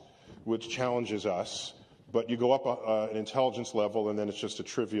chess, which challenges us. But you go up an intelligence level, and then it's just a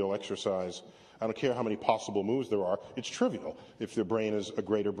trivial exercise. I don't care how many possible moves there are. It's trivial if their brain is a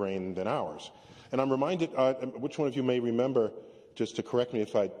greater brain than ours. And I'm reminded, which one of you may remember, just to correct me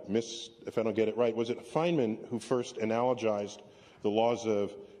if I don't get it right, was it Feynman who first analogized the laws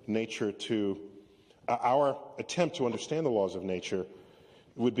of nature to our attempt to understand the laws of nature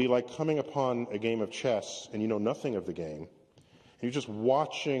would be like coming upon a game of chess and you know nothing of the game. And you're just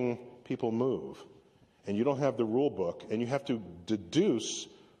watching people move. And you don't have the rule book, and you have to deduce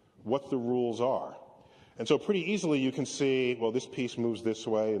what the rules are. And so pretty easily you can see, well, this piece moves this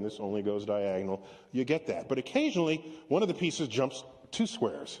way and this only goes diagonal. You get that. But occasionally, one of the pieces jumps 2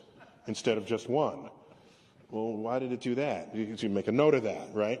 squares instead of just 1. Well, why did it do that? You make a note of that,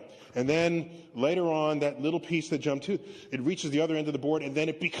 right? And then later on, that little piece that jumped 2, it reaches the other end of the board, and then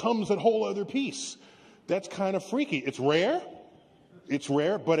it becomes a whole other piece. That's kind of freaky. It's rare,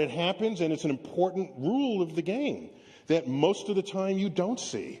 but it happens, and it's an important rule of the game that most of the time you don't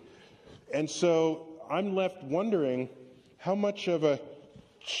see. And so I'm left wondering how much of a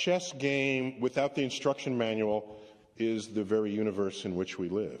chess game without the instruction manual is the very universe in which we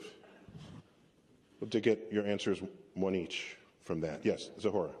live. I'd love to get your answers, one each, from that. Yes,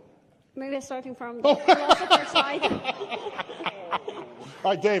 Zahora. Maybe starting from the philosopher side.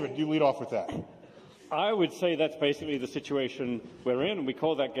 All right, David, you lead off with that. I would say that's basically the situation we're in. We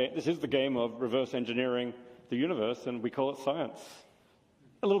call that game, this is the game of reverse engineering the universe, and we call it science.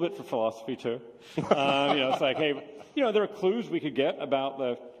 A little bit for philosophy, too. It's like, hey, there are clues we could get about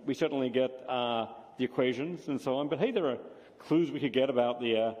we certainly get the equations and so on, but hey, there are clues we could get about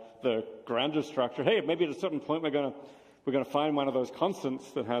the grander structure. Hey, maybe at a certain point we're going to find one of those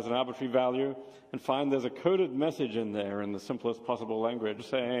constants that has an arbitrary value and find there's a coded message in there in the simplest possible language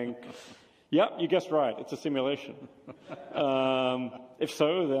saying, yep, you guessed right, it's a simulation. If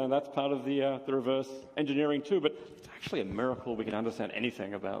so, then that's part of the reverse engineering too. But it's actually a miracle we can understand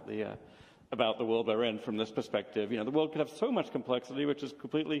anything about the world we're in from this perspective. The world could have so much complexity which is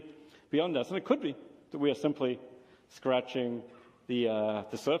completely beyond us, and it could be that we are simply scratching the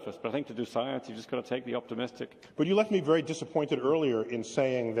surface. But I think to do science, you've just got to take the optimistic. But you left me very disappointed earlier in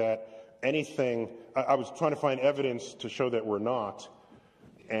saying that anything. I was trying to find evidence to show that we're not.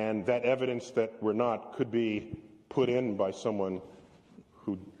 And that evidence that we're not could be put in by someone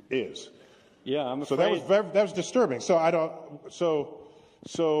who is. Yeah, I'm afraid. So that was disturbing. So I'm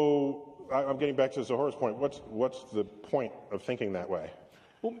getting back to Zahora's point. What's the point of thinking that way?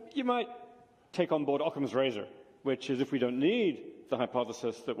 Well, you might take on board Occam's razor, which is if we don't need the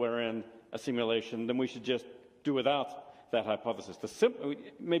hypothesis that we're in a simulation, then we should just do without that hypothesis.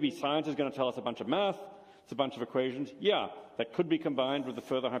 Maybe science is going to tell us a bunch of math. It's a bunch of equations. Yeah, that could be combined with the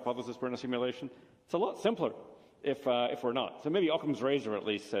further hypothesis we're in a simulation. It's a lot simpler if we're not. So maybe Occam's razor at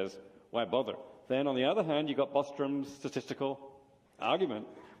least says, why bother? Then on the other hand, you've got Bostrom's statistical argument.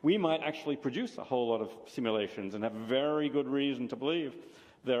 We might actually produce a whole lot of simulations and have very good reason to believe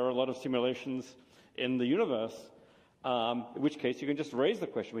there are a lot of simulations in the universe, in which case you can just raise the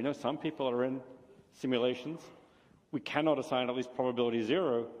question. We know some people are in simulations. We cannot assign at least probability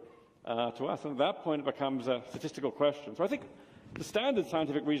 0 to us. And at that point, it becomes a statistical question. So I think the standard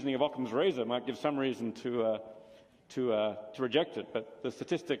scientific reasoning of Occam's razor might give some reason to reject it, but the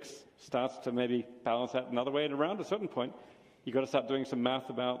statistics starts to maybe balance that another way. And around a certain point, you've got to start doing some math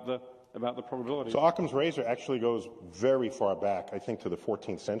about the probability. So Occam's razor actually goes very far back, I think, to the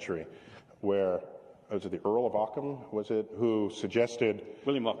 14th century, where was it the Earl of Occam? Was it who suggested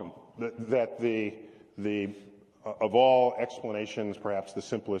William Occam that the of all explanations, perhaps the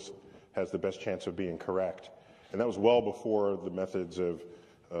simplest has the best chance of being correct, and that was well before the methods of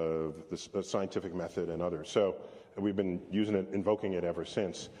the scientific method and others. So we've been using it, invoking it ever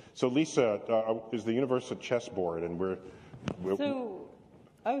since. So Lisa, is the universe a chessboard, and we're So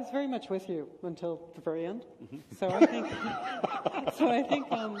I was very much with you until the very end. Mm-hmm. So I think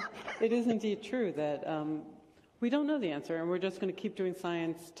it is indeed true that we don't know the answer, and we're just going to keep doing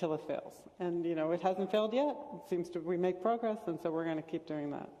science till it fails. And it hasn't failed yet. It seems to we make progress, and so we're going to keep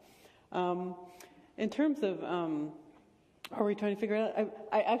doing that. In terms of Are we trying to figure it out?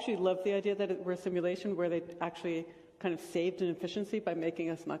 I actually love the idea that we're a simulation where they actually kind of saved in efficiency by making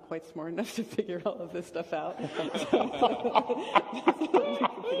us not quite smart enough to figure all of this stuff out.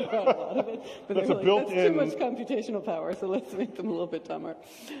 But That's they a were built-in. that's too much computational power, so let's make them a little bit dumber.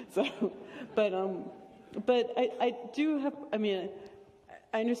 So, but I do have. I mean,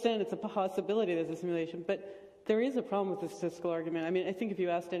 I understand it's a possibility there's a simulation, but there is a problem with the statistical argument. I mean, I think if you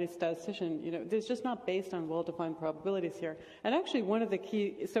asked any statistician, there's just not based on well-defined probabilities here. And actually, one of the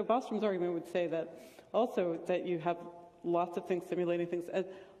key, so Bostrom's argument would say that also that you have lots of things simulating things, and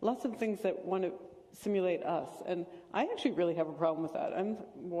lots of things that want to simulate us. And I actually really have a problem with that.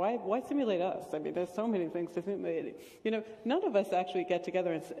 Why simulate us? I mean, there's so many things to simulate. None of us actually get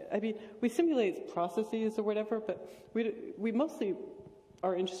together and, we simulate processes or whatever, but we mostly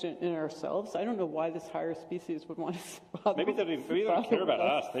are interested in ourselves. I don't know why this higher species would want to Maybe they don't care about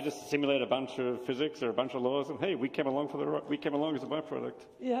us. They just simulate a bunch of physics or a bunch of laws, and hey, we came along as a byproduct.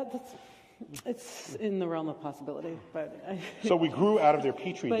 Yeah, it's in the realm of possibility. But So we grew out of their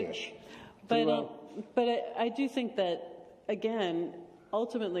petri dish. But I do think that, again,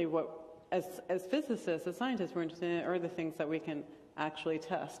 ultimately, what as physicists, as scientists, we're interested in are the things that we can actually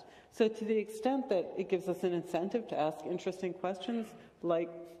test. So to the extent that it gives us an incentive to ask interesting questions, like,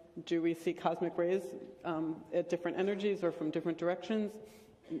 do we see cosmic rays at different energies or from different directions,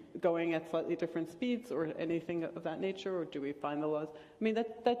 going at slightly different speeds or anything of that nature, or do we find the laws? I mean,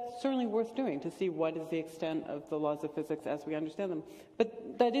 that's certainly worth doing, to see what is the extent of the laws of physics as we understand them.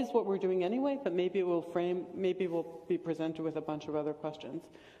 But that is what we're doing anyway, but maybe we'll be presented with a bunch of other questions.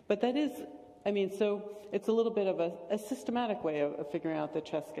 But that is, so it's a little bit of a systematic way of figuring out the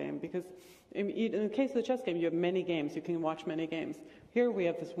chess game, because in the case of the chess game, you have many games. You can watch many games. Here we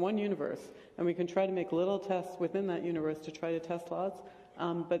have this one universe, and we can try to make little tests within that universe to try to test laws,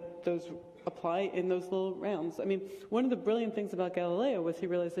 but those apply in those little realms. I mean, one of the brilliant things about Galileo was he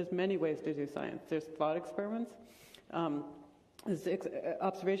realized there's many ways to do science. There's thought experiments,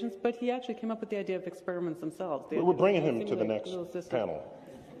 observations, but he actually came up with the idea of experiments themselves. We're bringing him to the next panel.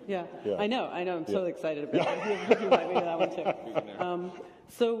 Yeah, I know. I'm totally excited about it. You might be to that one too.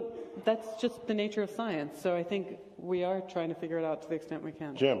 So that's just the nature of science. So I think we are trying to figure it out to the extent we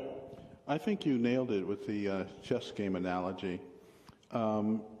can. Jim. I think you nailed it with the chess game analogy.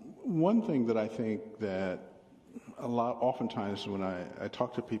 One thing that I think that oftentimes when I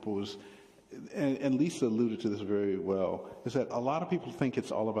talk to people is, and Lisa alluded to this very well, is that a lot of people think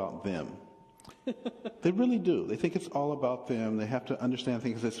it's all about them. They really do. They think it's all about them. They have to understand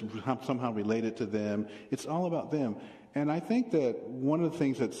things that's somehow related to them. It's all about them. And I think that one of the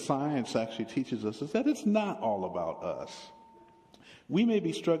things that science actually teaches us is that it's not all about us. We may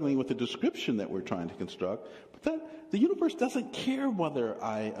be struggling with the description that we're trying to construct, but the universe doesn't care whether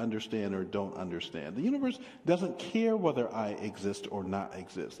I understand or don't understand. The universe doesn't care whether I exist or not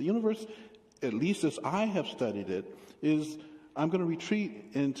exist. The universe, at least as I have studied it, is, I'm going to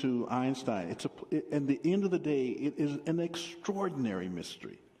retreat into Einstein. At the end of the day, it is an extraordinary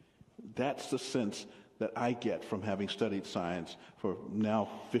mystery. That's the sense that I get from having studied science for now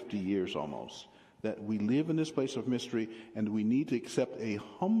 50 years almost. That we live in this place of mystery, and we need to accept a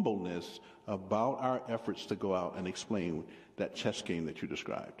humbleness about our efforts to go out and explain that chess game that you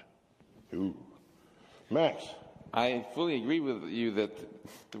described. Ooh. Max. I fully agree with you that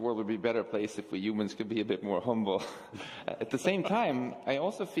the world would be a better place if we humans could be a bit more humble. At the same time, I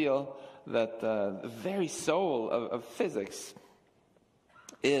also feel that the very soul of physics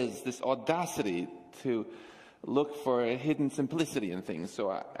is this audacity to look for a hidden simplicity in things.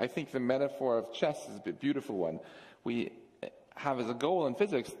 So I think the metaphor of chess is a beautiful one. We have as a goal in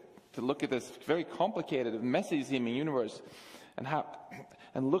physics to look at this very complicated, messy seeming universe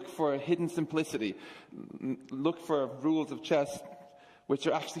and look for a hidden simplicity. Look for rules of chess which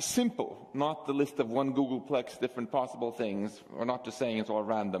are actually simple, not the list of one Googleplex different possible things, or not just saying it's all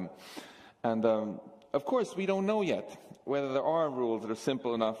random. And of course, we don't know yet whether there are rules that are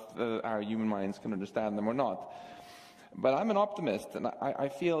simple enough that our human minds can understand them or not. But I'm an optimist, and I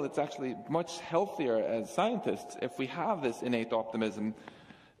feel it's actually much healthier as scientists if we have this innate optimism.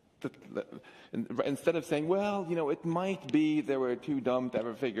 Instead of saying, well, it might be they were too dumb to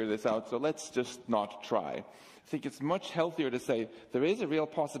ever figure this out, so let's just not try. I think it's much healthier to say there is a real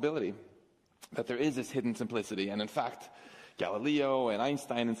possibility that there is this hidden simplicity. And in fact, Galileo and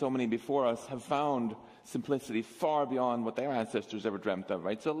Einstein and so many before us have found simplicity far beyond what their ancestors ever dreamt of,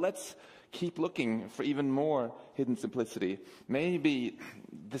 right? So let's keep looking for even more hidden simplicity. Maybe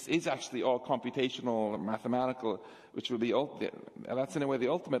this is actually all computational or mathematical, which would be, that's in a way the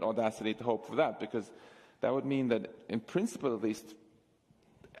ultimate audacity to hope for that, because that would mean that in principle at least,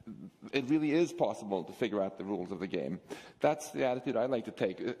 it really is possible to figure out the rules of the game. That's the attitude I like to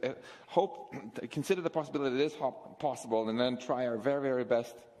take. Consider the possibility it is possible, and then try our very, very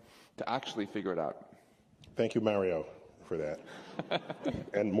best to actually figure it out. Thank you, Mario, for that.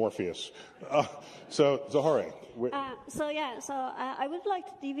 And Morpheus. So, Zohore. I would like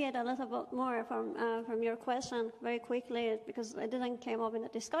to deviate a little bit more from your question very quickly, because it didn't came up in the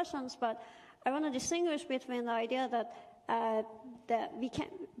discussions, but I want to distinguish between the idea that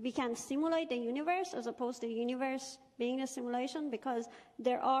we can simulate the universe as opposed to the universe being a simulation, because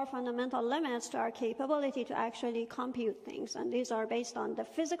there are fundamental limits to our capability to actually compute things, and these are based on the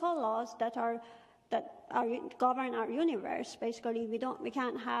physical laws that govern our universe. Basically, we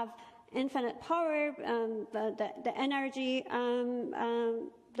can't have infinite power. The energy,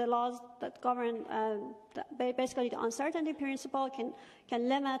 the laws that govern, basically the uncertainty principle can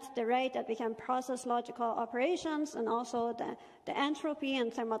limit the rate that we can process logical operations, and also the entropy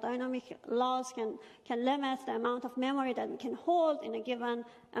and thermodynamic laws can limit the amount of memory that we can hold in a given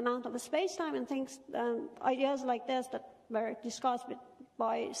amount of space-time, and things, ideas like this that were discussed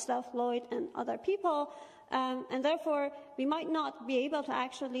by Steph Lloyd and other people. And therefore, we might not be able to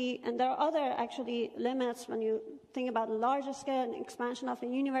actually, and there are other actually limits when you think about larger scale and expansion of the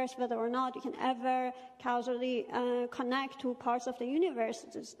universe, whether or not you can ever causally connect to parts of the universe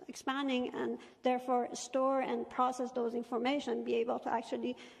just expanding, and therefore store and process those information, be able to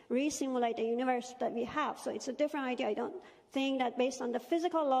actually re-simulate the universe that we have. So it's a different idea. I don't think that based on the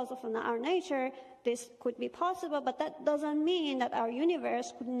physical laws of our nature, this could be possible, but that doesn't mean that our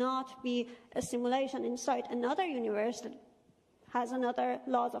universe could not be a simulation inside another universe that has another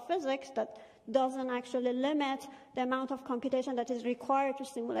laws of physics that doesn't actually limit the amount of computation that is required to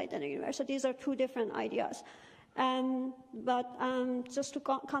simulate the universe. So these are two different ideas. Just to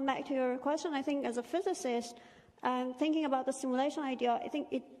come back to your question, I think as a physicist, thinking about the simulation idea, I think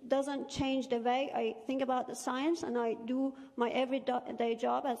it doesn't change the way I think about the science, and I do my everyday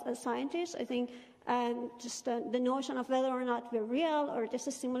job as a scientist. I think just the notion of whether or not we're real or this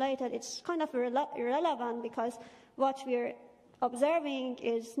is simulated, it's kind of irrelevant, because what we're observing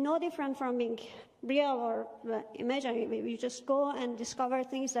is no different from being real or imaginary. We just go and discover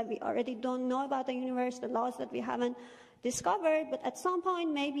things that we already don't know about the universe, the laws that we haven't discovered, but at some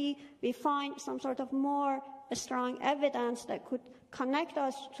point maybe we find some sort of more strong evidence that could connect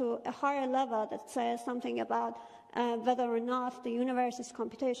us to a higher level that says something about whether or not the universe is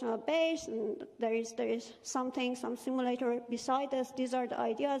computational based, and there is some simulator beside us. These are the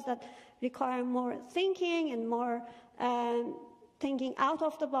ideas that require more thinking and more thinking out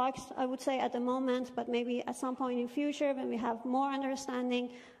of the box, I would say, at the moment, but maybe at some point in future, when we have more understanding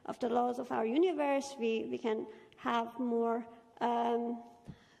of the laws of our universe, we can have more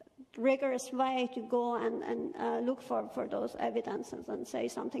rigorous way to go and look for those evidences and say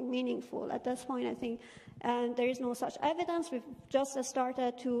something meaningful. At this point, I think there is no such evidence. We've just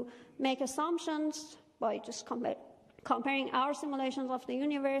started to make assumptions by just comparing our simulations of the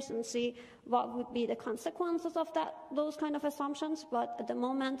universe and see what would be the consequences of those kind of assumptions. But at the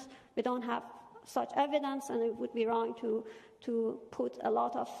moment, we don't have such evidence, and it would be wrong to put a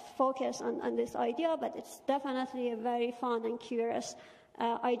lot of focus on this idea. But it's definitely a very fun and curious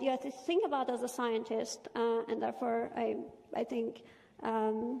idea to think about as a scientist, and therefore I think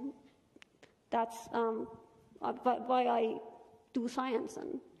that's why I do science.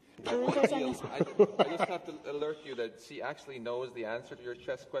 I just have to alert you that she actually knows the answer to your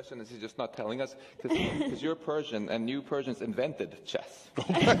chess question, and she's just not telling us, because you're Persian, and you Persians invented chess.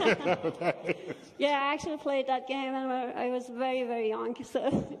 Yeah, I actually played that game when I was very, very young.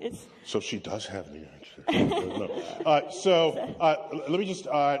 So she does have the answer. Let me just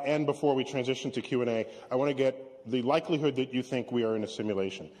end before we transition to Q&A. I want to get the likelihood that you think we are in a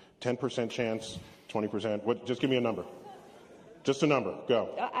simulation. 10% chance, 20%. Just give me a number. Just a number. Go.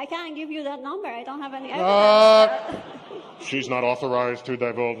 I can't give you that number. I don't have any evidence. She's not authorized to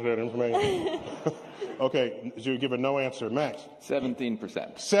divulge that information. Okay, so you give a no answer. Max?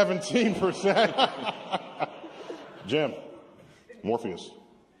 17%. 17%? Jim? Morpheus?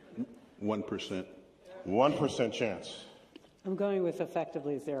 1%. 1% chance. I'm going with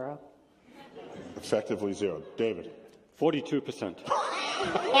effectively zero. Effectively zero. David? 42%.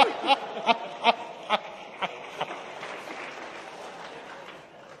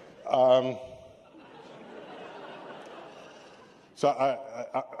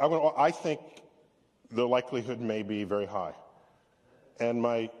 I think the likelihood may be very high. And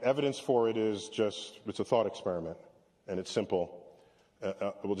my evidence for it is it's a thought experiment, and it's simple.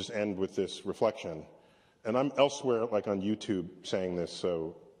 We'll just end with this reflection. And I'm elsewhere, like on YouTube, saying this,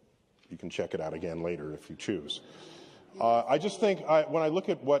 so you can check it out again later if you choose. I just think when I look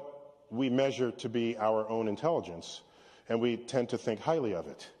at what we measure to be our own intelligence, and we tend to think highly of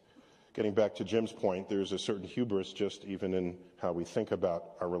it. Getting back to Jim's point, there's a certain hubris just even in how we think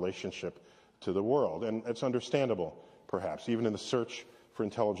about our relationship to the world. And it's understandable, perhaps, even in the search for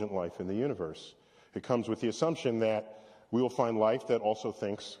intelligent life in the universe. It comes with the assumption that we will find life that also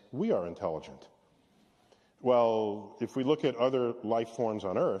thinks we are intelligent. Well, if we look at other life forms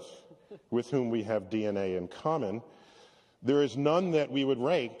on Earth with whom we have DNA in common, there is none that we would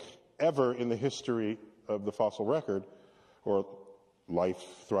rank ever in the history of the fossil record or life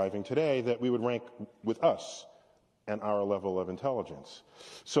thriving today that we would rank with us and our level of intelligence.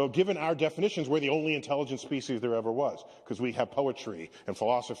 So given our definitions, we're the only intelligent species there ever was, because we have poetry and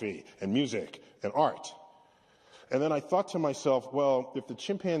philosophy and music and art. And then I thought to myself, well, if the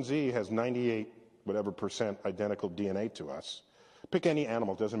chimpanzee has 98% identical DNA to us, pick any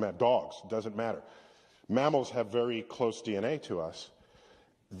animal, doesn't matter, dogs, doesn't matter. Mammals have very close DNA to us.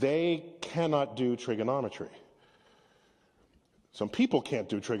 They cannot do trigonometry. Some people can't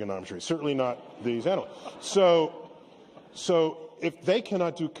do trigonometry, certainly not these animals. So if they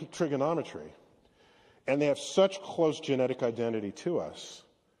cannot do trigonometry, and they have such close genetic identity to us,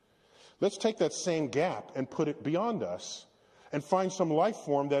 let's take that same gap and put it beyond us and find some life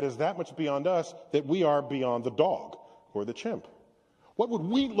form that is that much beyond us that we are beyond the dog or the chimp. What would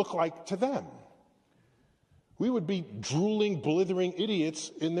we look like to them? We would be drooling, blithering idiots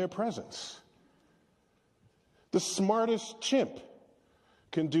in their presence. The smartest chimp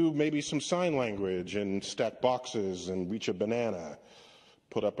can do maybe some sign language and stack boxes and reach a banana,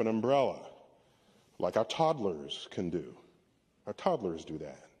 put up an umbrella, like our toddlers can do. Our toddlers do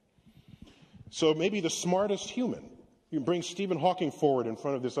that. So maybe the smartest human, you can bring Stephen Hawking forward in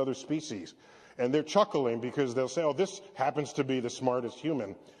front of this other species, and they're chuckling because they'll say, oh, this happens to be the smartest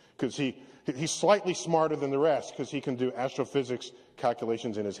human, because he's slightly smarter than the rest because he can do astrophysics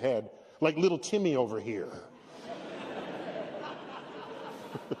calculations in his head, like little Timmy over here.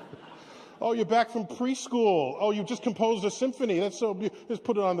 Oh, you're back from preschool. Oh, you just composed a symphony. That's so beautiful. Just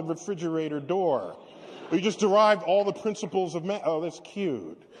put it on the refrigerator door. Or you just derived all the principles of math. Oh, that's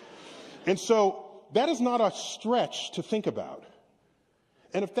cute. And so that is not a stretch to think about.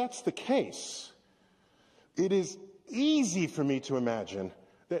 And if that's the case, it is easy for me to imagine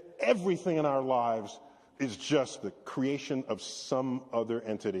that everything in our lives is just the creation of some other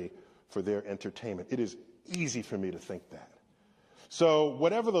entity for their entertainment. It is easy for me to think that. So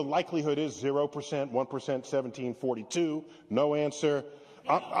whatever the likelihood is, 0%, 1%, 1742, no answer.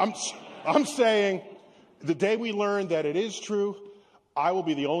 I'm saying the day we learn that it is true, I will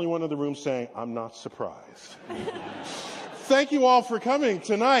be the only one in the room saying, I'm not surprised. Thank you all for coming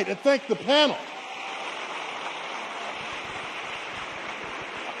tonight, and thank the panel.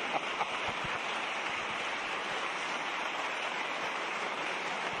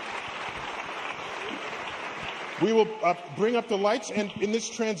 We will bring up the lights, and in this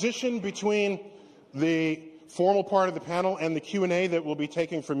transition between the formal part of the panel and the Q&A that we'll be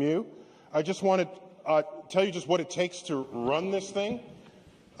taking from you, I just want to tell you just what it takes to run this thing.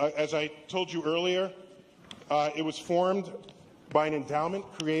 As I told you earlier, it was formed by an endowment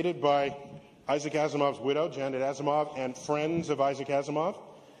created by Isaac Asimov's widow, Janet Asimov, and friends of Isaac Asimov,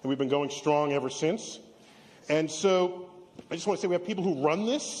 and we've been going strong ever since. And so I just want to say we have people who run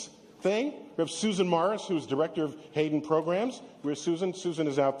this thing. We have Susan Morris, who's director of Hayden Programs. Where's Susan? Susan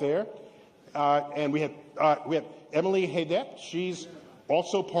is out there. And we have Emily Haydet. She's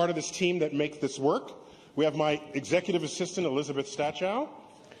also part of this team that makes this work. We have my executive assistant, Elizabeth Stachow.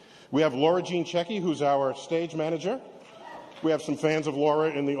 We have Laura Jean Checky, who's our stage manager. We have some fans of Laura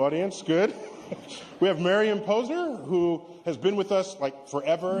in the audience. Good. We have Miriam Posner, who has been with us like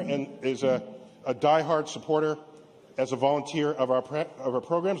forever and is a diehard supporter as a volunteer of our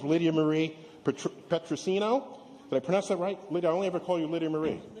programs. Lydia Marie Petrosino. Did I pronounce that right? Lydia, I only ever call you Lydia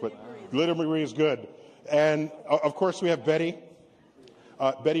Marie, but Lydia Marie is good. And of course we have Betty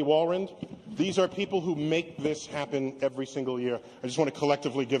Walrand. These are people who make this happen every single year. I just want to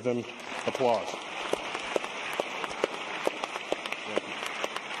collectively give them applause.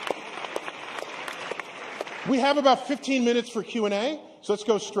 We have about 15 minutes for Q&A, so let's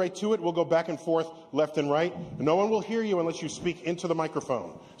go straight to it. We'll go back and forth, left and right. No one will hear you unless you speak into the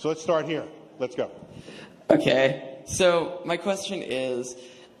microphone. So let's start here. Let's go. Okay, so my question is,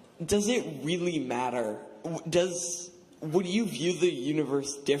 does it really matter? Would you view the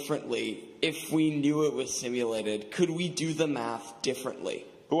universe differently if we knew it was simulated? Could we do the math differently?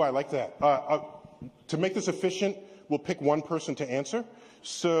 Oh, I like that. To make this efficient, we'll pick one person to answer.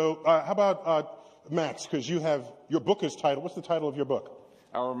 So how about Max, because you have, your book is titled, what's the title of your book?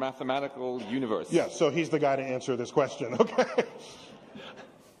 our mathematical universe. Yeah, so he's the guy to answer this question, okay?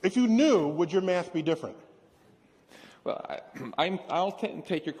 If you knew, would your math be different? Well, I'll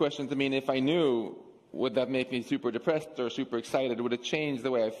take your question to mean if I knew, would that make me super depressed or super excited? Would it change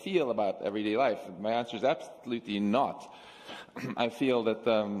the way I feel about everyday life? My answer is absolutely not. I feel that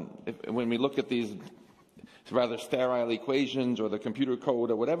when we look at these rather sterile equations or the computer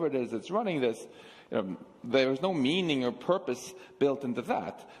code or whatever it is that's running this, there is no meaning or purpose built into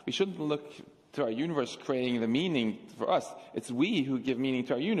that. We shouldn't look to our universe creating the meaning for us. It's we who give meaning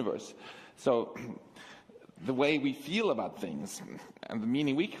to our universe. So the way we feel about things and the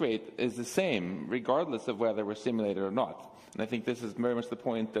meaning we create is the same, regardless of whether we're simulated or not. And I think this is very much the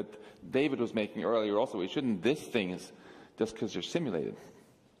point that David was making earlier also. We shouldn't diss things just because you're simulated.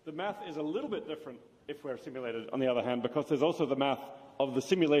 The math is a little bit different if we're simulated, on the other hand, because there's also the math of the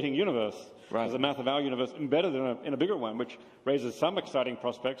simulating universe. Right. There's the math of our universe embedded in a bigger one, which raises some exciting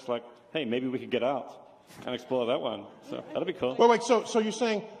prospects like, hey, maybe we could get out and explore that one. So that'll be cool. Wait, so you're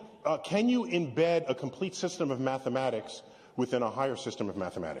saying, can you embed a complete system of mathematics within a higher system of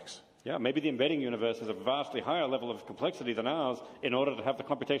mathematics? Yeah, maybe the embedding universe is a vastly higher level of complexity than ours in order to have the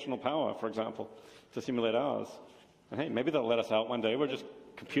computational power, for example, to simulate ours. And hey, maybe they'll let us out one day. We're just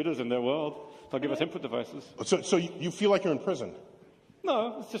computers in their world. They'll give us input devices. So you feel like you're in prison?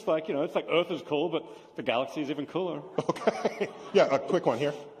 No, it's just like, it's like Earth is cool, but the galaxy is even cooler. Okay. Yeah, a quick one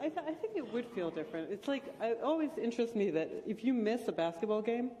here. I think it would feel different. It's like, it always interests me that if you miss a basketball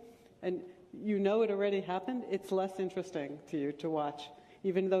game and you know it already happened, it's less interesting to you to watch,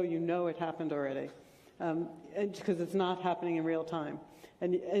 even though you know it happened already, and because it's not happening in real time.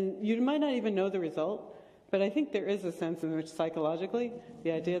 And you might not even know the result, but I think there is a sense in which psychologically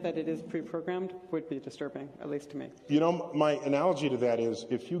the idea that it is pre-programmed would be disturbing, at least to me. My analogy to that is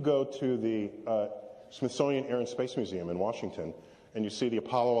if you go to the Smithsonian Air and Space Museum in Washington and you see the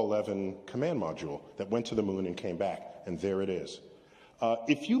Apollo 11 command module that went to the moon and came back, and there it is.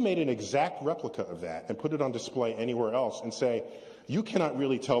 If you made an exact replica of that and put it on display anywhere else and say, you cannot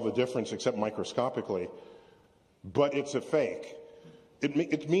really tell the difference except microscopically, but it's a fake,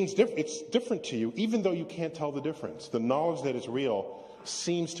 it means it's different to you, even though you can't tell the difference. The knowledge that it's real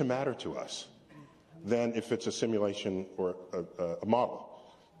seems to matter to us than if it's a simulation or a model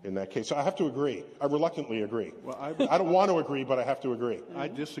in that case. So I have to agree. I reluctantly agree. Well, I don't want to agree, but I have to agree. I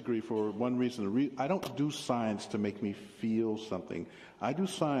disagree for one reason. I don't do science to make me feel something. I do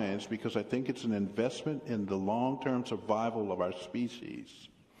science because I think it's an investment in the long-term survival of our species.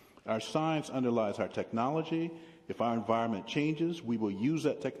 Our science underlies our technology. If our environment changes, we will use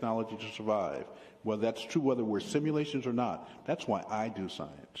that technology to survive. Whether that's true, whether we're simulations or not. That's why I do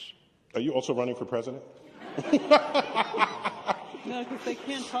science. Are you also running for president? No, because they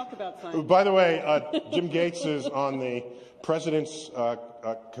can't talk about science. By the way, Jim Gates is on the President's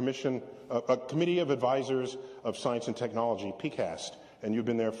Committee of Advisors of Science and Technology, PCAST, and you've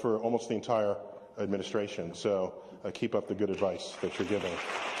been there for almost the entire administration. So keep up the good advice that you're giving.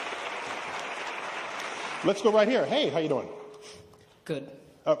 Let's go right here. Hey, how you doing? Good.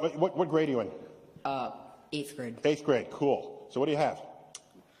 What grade are you in? 8th grade. 8th grade, cool. So what do you have?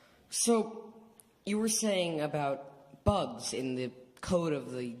 So, you were saying about bugs in the code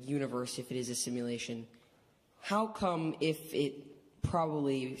of the universe if it is a simulation. How come if it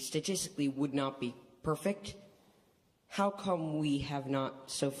probably statistically would not be perfect, how come we have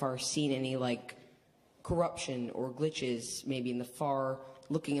not so far seen any corruption or glitches maybe in the far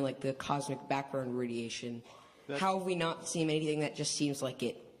looking like the cosmic background radiation? How have we not seen anything that just seems like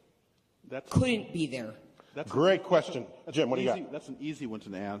it couldn't be there? Great question. Jim, what do you got? That's an easy one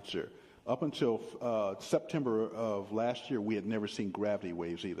to answer. Up until September of last year, we had never seen gravity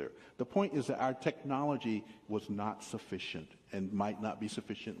waves either. The point is that our technology was not sufficient and might not be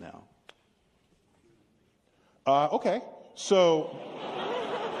sufficient now. Okay. So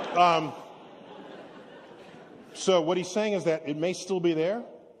what he's saying is that it may still be there,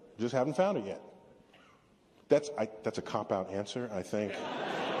 just haven't found it yet. That's a cop-out answer, I think,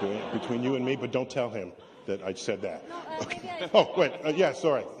 between you and me, but don't tell him that I said that. No, okay. Oh, wait. Yes,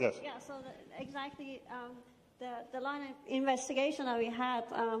 sorry. Yes. Yeah, so exactly the line of investigation that we had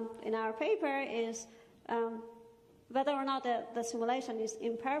in our paper is whether or not the simulation is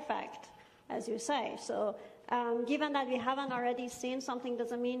imperfect, as you say. So given that we haven't already seen something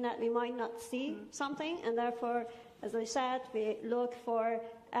doesn't mean that we might not see something, and therefore, as I said, we look for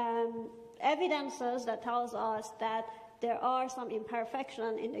evidences that tells us that there are some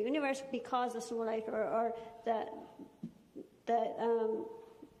imperfection in the universe because the simulator or the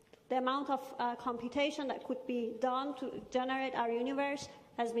amount of computation that could be done to generate our universe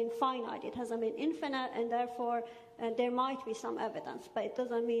has been finite. It hasn't been infinite, and therefore there might be some evidence. But it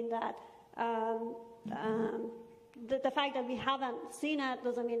doesn't mean that the fact that we haven't seen it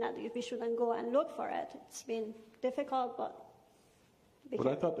doesn't mean that we shouldn't go and look for it. It's been difficult, but... But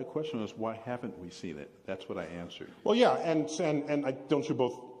I thought the question was, why haven't we seen it? That's what I answered. Well, yeah, and don't you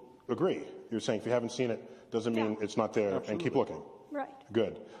both agree? You're saying if you haven't seen it, doesn't mean it's not there, and keep looking. Right.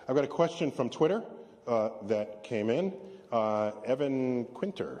 Good. I've got a question from Twitter that came in. Evan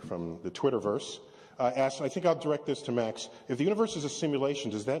Quinter from the Twitterverse asked, I think I'll direct this to Max, if the universe is a simulation,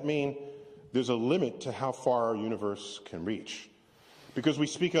 does that mean there's a limit to how far our universe can reach? Because we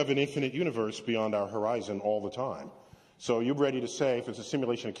speak of an infinite universe beyond our horizon all the time. So you're ready to say if it's a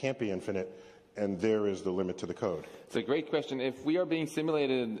simulation, it can't be infinite, and there is the limit to the code. It's a great question. If we are being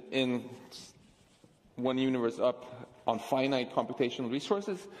simulated in one universe up on finite computational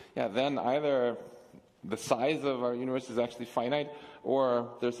resources, then either the size of our universe is actually finite, or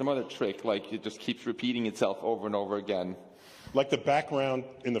there's some other trick, like it just keeps repeating itself over and over again. Like the background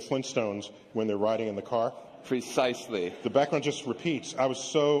in the Flintstones when they're riding in the car? Precisely. The background just repeats. I was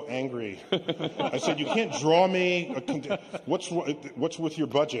so angry. I said, you can't draw me. What's with your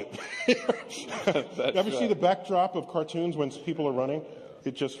budget? Ever see the backdrop of cartoons when people are running?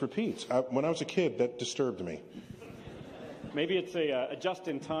 It just repeats. When I was a kid, that disturbed me. Maybe it's a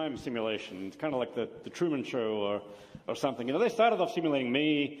just-in-time simulation. It's kind of like the Truman Show or something. You know, they started off simulating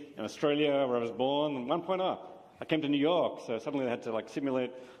me in Australia, where I was born, and 1 point up. I came to New York, so suddenly they had to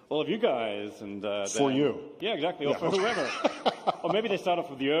simulate all of you guys. And for you. Yeah, exactly, or for whoever. Or maybe they start off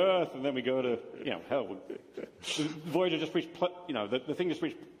with the Earth, and then we go to, hell. The Voyager just reached, the thing just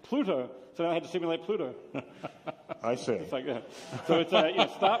reached Pluto, so now I had to simulate Pluto. I see. It's like that. So it's,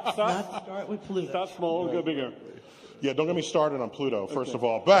 start with Pluto. Start small, go bigger. Yeah, don't get me started on Pluto, first of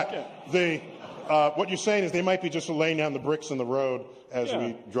all. But what you're saying is they might be just laying down the bricks in the road as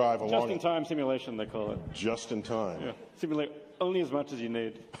we drive along. Just-in-time simulation, they call it. Just in time. Yeah. Simulate only as much as you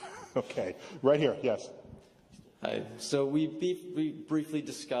need. Okay. Right here, yes. Hi. So we briefly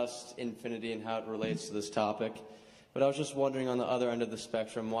discussed infinity and how it relates to this topic. But I was just wondering, on the other end of the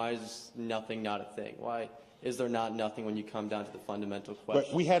spectrum, why is nothing not a thing? Why is there not nothing when you come down to the fundamental question?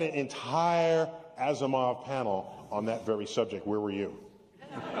 But we had an entire Asimov panel on that very subject. Where were you?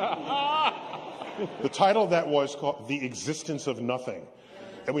 The title of that was called The Existence of Nothing.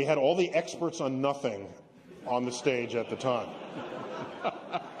 And we had all the experts on nothing on the stage at the time.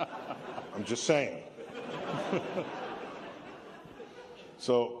 I'm just saying.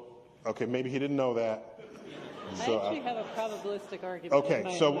 So, okay, maybe he didn't know that. So, I actually have a probabilistic argument.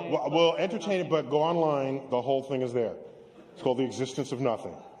 Okay, so we'll entertain it, but go online. The whole thing is there. It's called The Existence of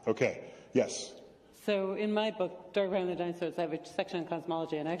Nothing. Okay, yes. So in my book, Dark Matter and the Dinosaurs, I have a section on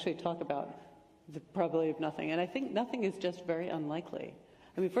cosmology, and I actually talk about the probability of nothing. And I think nothing is just very unlikely.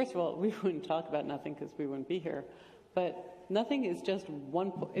 I mean, first of all, we wouldn't talk about nothing because we wouldn't be here. But nothing is just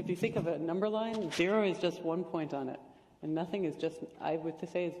one point. If you think of a number line, 0 is just 1 point on it. And nothing is just, I would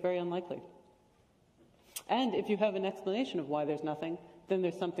say, is very unlikely. And if you have an explanation of why there's nothing, then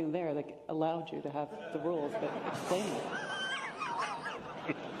there's something there that allowed you to have the rules that explain it.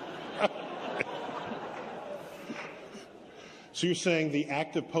 So you're saying the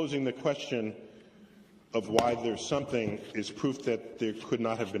act of posing the question of why there's something is proof that there could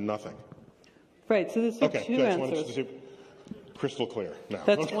not have been nothing? Right, so there's two answers. Crystal clear. No.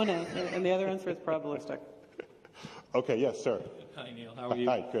 That's one answer, and the other answer is probabilistic. Okay, yes, sir. Hi, Neil. How are you?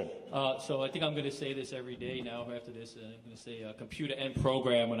 Hi, good. So I think I'm going to say this every day now after this. I'm going to say computer and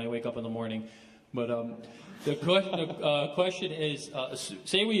program when I wake up in the morning. But the question is,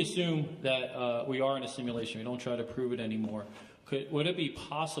 say we assume that we are in a simulation. We don't try to prove it anymore. Would it be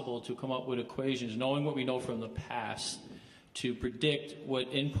possible to come up with equations, knowing what we know from the past, to predict what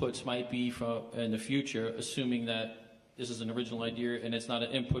inputs might be in the future, assuming that this is an original idea and it's not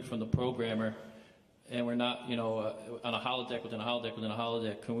an input from the programmer, and we're not, on a holodeck within a holodeck within a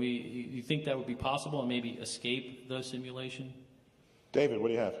holodeck? You think that would be possible and maybe escape the simulation? David, what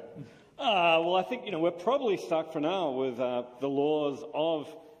do you have? Well, I think, we're probably stuck for now with the laws of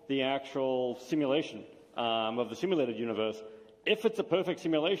the actual simulation, of the simulated universe. If it's a perfect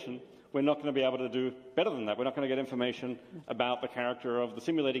simulation, we're not going to be able to do better than that. We're not going to get information about the character of the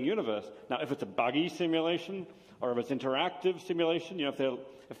simulating universe. Now, if it's a buggy simulation, or if it's interactive simulation,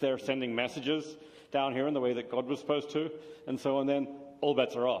 if they're sending messages down here in the way that God was supposed to, and so on, then all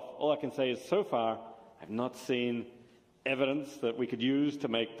bets are off. All I can say is, so far, I've not seen evidence that we could use to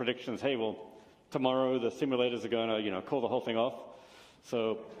make predictions. Hey, well, tomorrow the simulators are going to, call the whole thing off.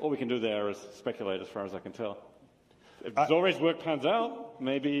 So all we can do there is speculate, as far as I can tell. If Zore's work pans out,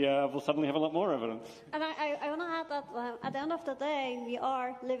 maybe we'll suddenly have a lot more evidence. And I want to add that at the end of the day, we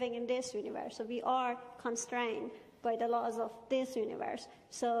are living in this universe. So we are constrained by the laws of this universe.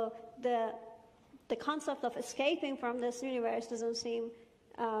 So the concept of escaping from this universe doesn't seem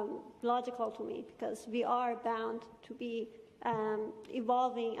logical to me, because we are bound to be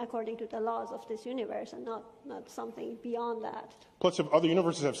evolving according to the laws of this universe and not something beyond that. Plus, if other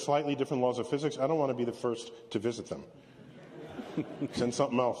universes have slightly different laws of physics, I don't want to be the first to visit them. Send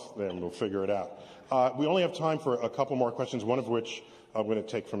something else there and we'll figure it out. We only have time for a couple more questions, one of which I'm going to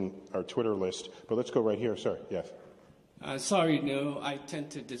take from our Twitter list. But let's go right here. Sir, yes. Sorry, no, I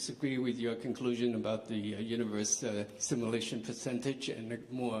tend to disagree with your conclusion about the universe simulation percentage, and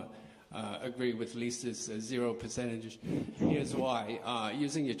more agree with Lisa's 0%. Here's why.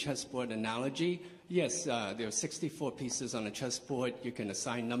 Using your chessboard analogy, yes, there are 64 pieces on a chessboard. You can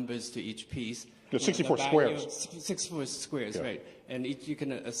assign numbers to each piece. There's 64 squares. 64 squares, yeah. Right. And you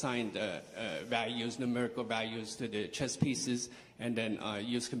can assign values, numerical values to the chess pieces, and then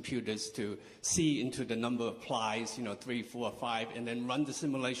use computers to see into the number of plies, 3, 4, 5, and then run the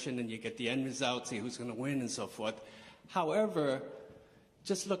simulation, and you get the end result, see who's going to win, and so forth. However,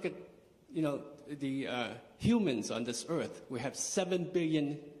 just look at, the humans on this earth. We have 7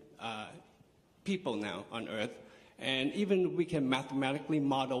 billion people now on earth, and even we can mathematically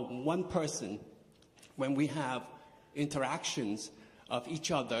model one person. When we have interactions of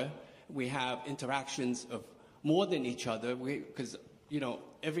each other, we have interactions of more than each other, because,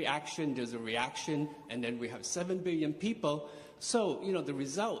 every action, there's a reaction, and then we have 7 billion people. So, the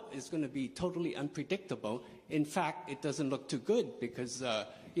result is going to be totally unpredictable. In fact, it doesn't look too good because,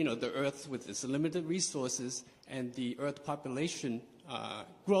 the Earth with its limited resources and the Earth population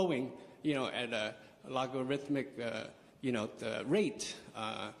growing, at a logarithmic, rate,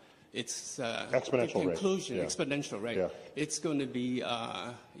 it's exponential the conclusion, rate. Yeah. Exponential rate. Yeah. It's going to be,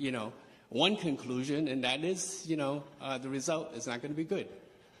 one conclusion, and that is, the result is not going to be good.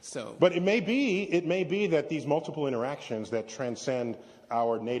 So, but it may be that these multiple interactions that transcend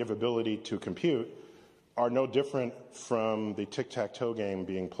our native ability to compute are no different from the tic-tac-toe game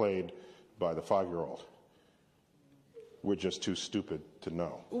being played by the 5-year-old. We're just too stupid to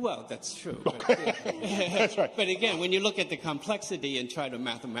know. Well, that's true. Okay. That's right. But again, when you look at the complexity and try to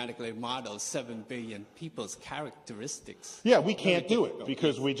mathematically model 7 billion people's characteristics. Yeah, we can't do it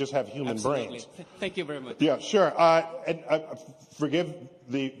because we just have human Absolutely. brains. Thank you very much. Yeah, sure. And forgive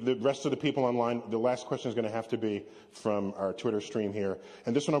the rest of the people online. The last question is going to have to be from our Twitter stream here.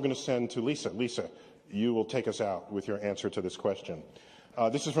 And this one I'm going to send to Lisa. Lisa, you will take us out with your answer to this question.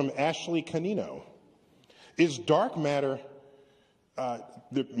 This is from Ashley Canino. Is dark matter,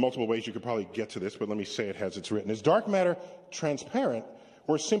 there are multiple ways you could probably get to this, but let me say it as it's written. Is dark matter transparent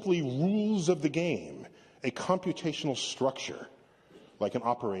or simply rules of the game, a computational structure like an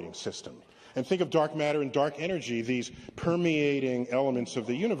operating system? And think of dark matter and dark energy, these permeating elements of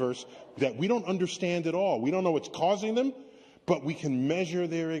the universe that we don't understand at all. We don't know what's causing them, but we can measure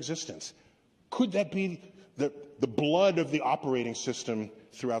their existence. Could that be the blood of the operating system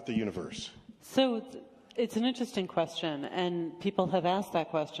throughout the universe? So it's an interesting question, and people have asked that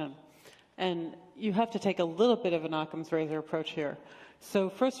question. And you have to take a little bit of an Occam's razor approach here. So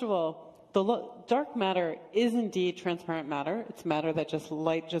first of all, dark matter is indeed transparent matter. It's matter that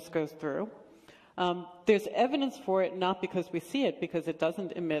light just goes through. There's evidence for it not because we see it, because it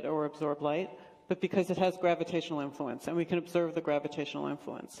doesn't emit or absorb light, but because it has gravitational influence, and we can observe the gravitational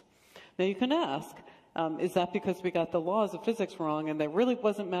influence. Now you can ask, is that because we got the laws of physics wrong and there really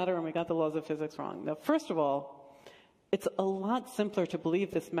wasn't matter and we got the laws of physics wrong? Now, first of all, it's a lot simpler to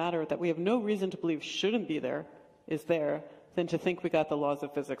believe this matter that we have no reason to believe shouldn't be there is there than to think we got the laws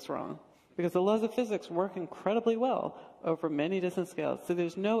of physics wrong. Because the laws of physics work incredibly well over many distant scales. So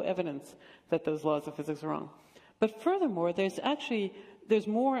there's no evidence that those laws of physics are wrong. But furthermore, there's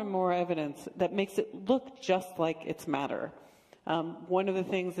more and more evidence that makes it look just like it's matter. One of the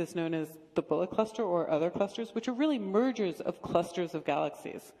things is known as the bullet cluster or other clusters, which are really mergers of clusters of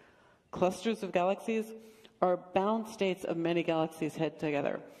galaxies. Clusters of galaxies are bound states of many galaxies head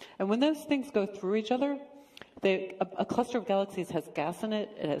together. And when those things go through each other, a cluster of galaxies has gas in it,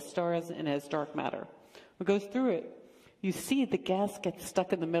 it has stars, and it has dark matter. When it goes through it, you see the gas gets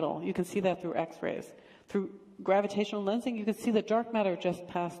stuck in the middle. You can see that through X-rays. Through gravitational lensing, you can see the dark matter just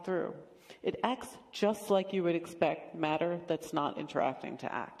pass through. It acts just like you would expect matter that's not interacting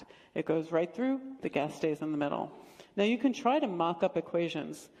to act. It goes right through, the gas stays in the middle. Now you can try to mock up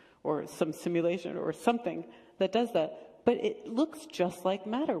equations or some simulation or something that does that, but it looks just like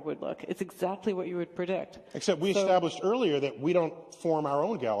matter would look. It's exactly what you would predict. Except we established earlier that we don't form our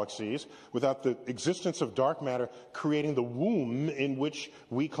own galaxies without the existence of dark matter creating the womb in which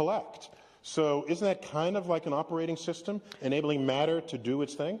we collect. So isn't that kind of like an operating system, enabling matter to do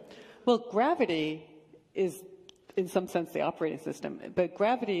its thing? Well, gravity is, in some sense, the operating system, but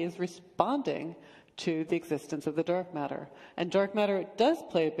gravity is responding to the existence of the dark matter. And dark matter does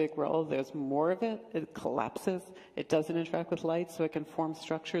play a big role. There's more of it. It collapses. It doesn't interact with light, so it can form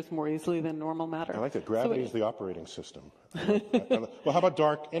structures more easily than normal matter. I like that. Gravity is the operating system. Well, how about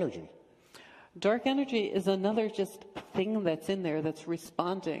dark energy? Dark energy is another just thing that's in there that's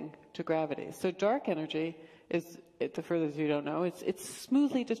responding to gravity. So dark energy is, for those of you who don't know, it's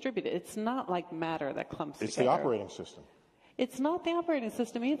smoothly distributed. It's not like matter that clumps together. It's the operating system. It's not the operating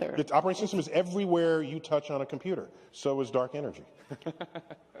system either. The operating system is everywhere you touch on a computer. So is dark energy.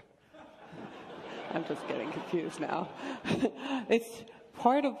 I'm just getting confused now. It's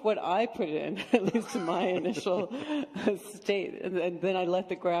part of what I put in, at least in my initial state, and then I let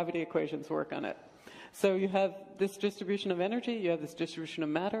the gravity equations work on it. So you have this distribution of energy, you have this distribution of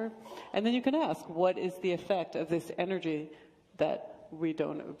matter, and then you can ask, what is the effect of this energy that we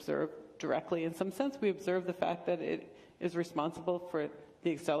don't observe directly? In some sense, we observe the fact that it is responsible for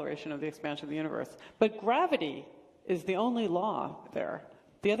the acceleration of the expansion of the universe. But gravity is the only law there.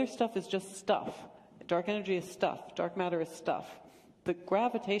 The other stuff is just stuff. Dark energy is stuff. Dark matter is stuff. The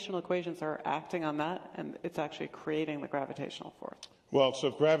gravitational equations are acting on that, and it's actually creating the gravitational force. Well, so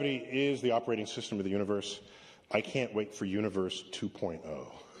if gravity is the operating system of the universe, I can't wait for Universe 2.0.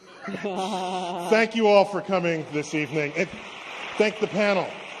 Thank you all for coming this evening. And thank the panel.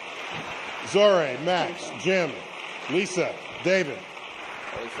 Zore, Max, Jim, Lisa, David.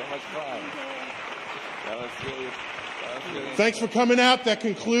 That was so much fun. That was really Thanks for coming out. That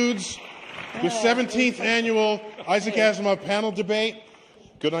concludes the 17th annual Isaac Asimov panel debate.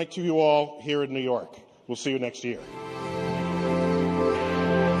 Good night to you all here in New York. We'll see you next year.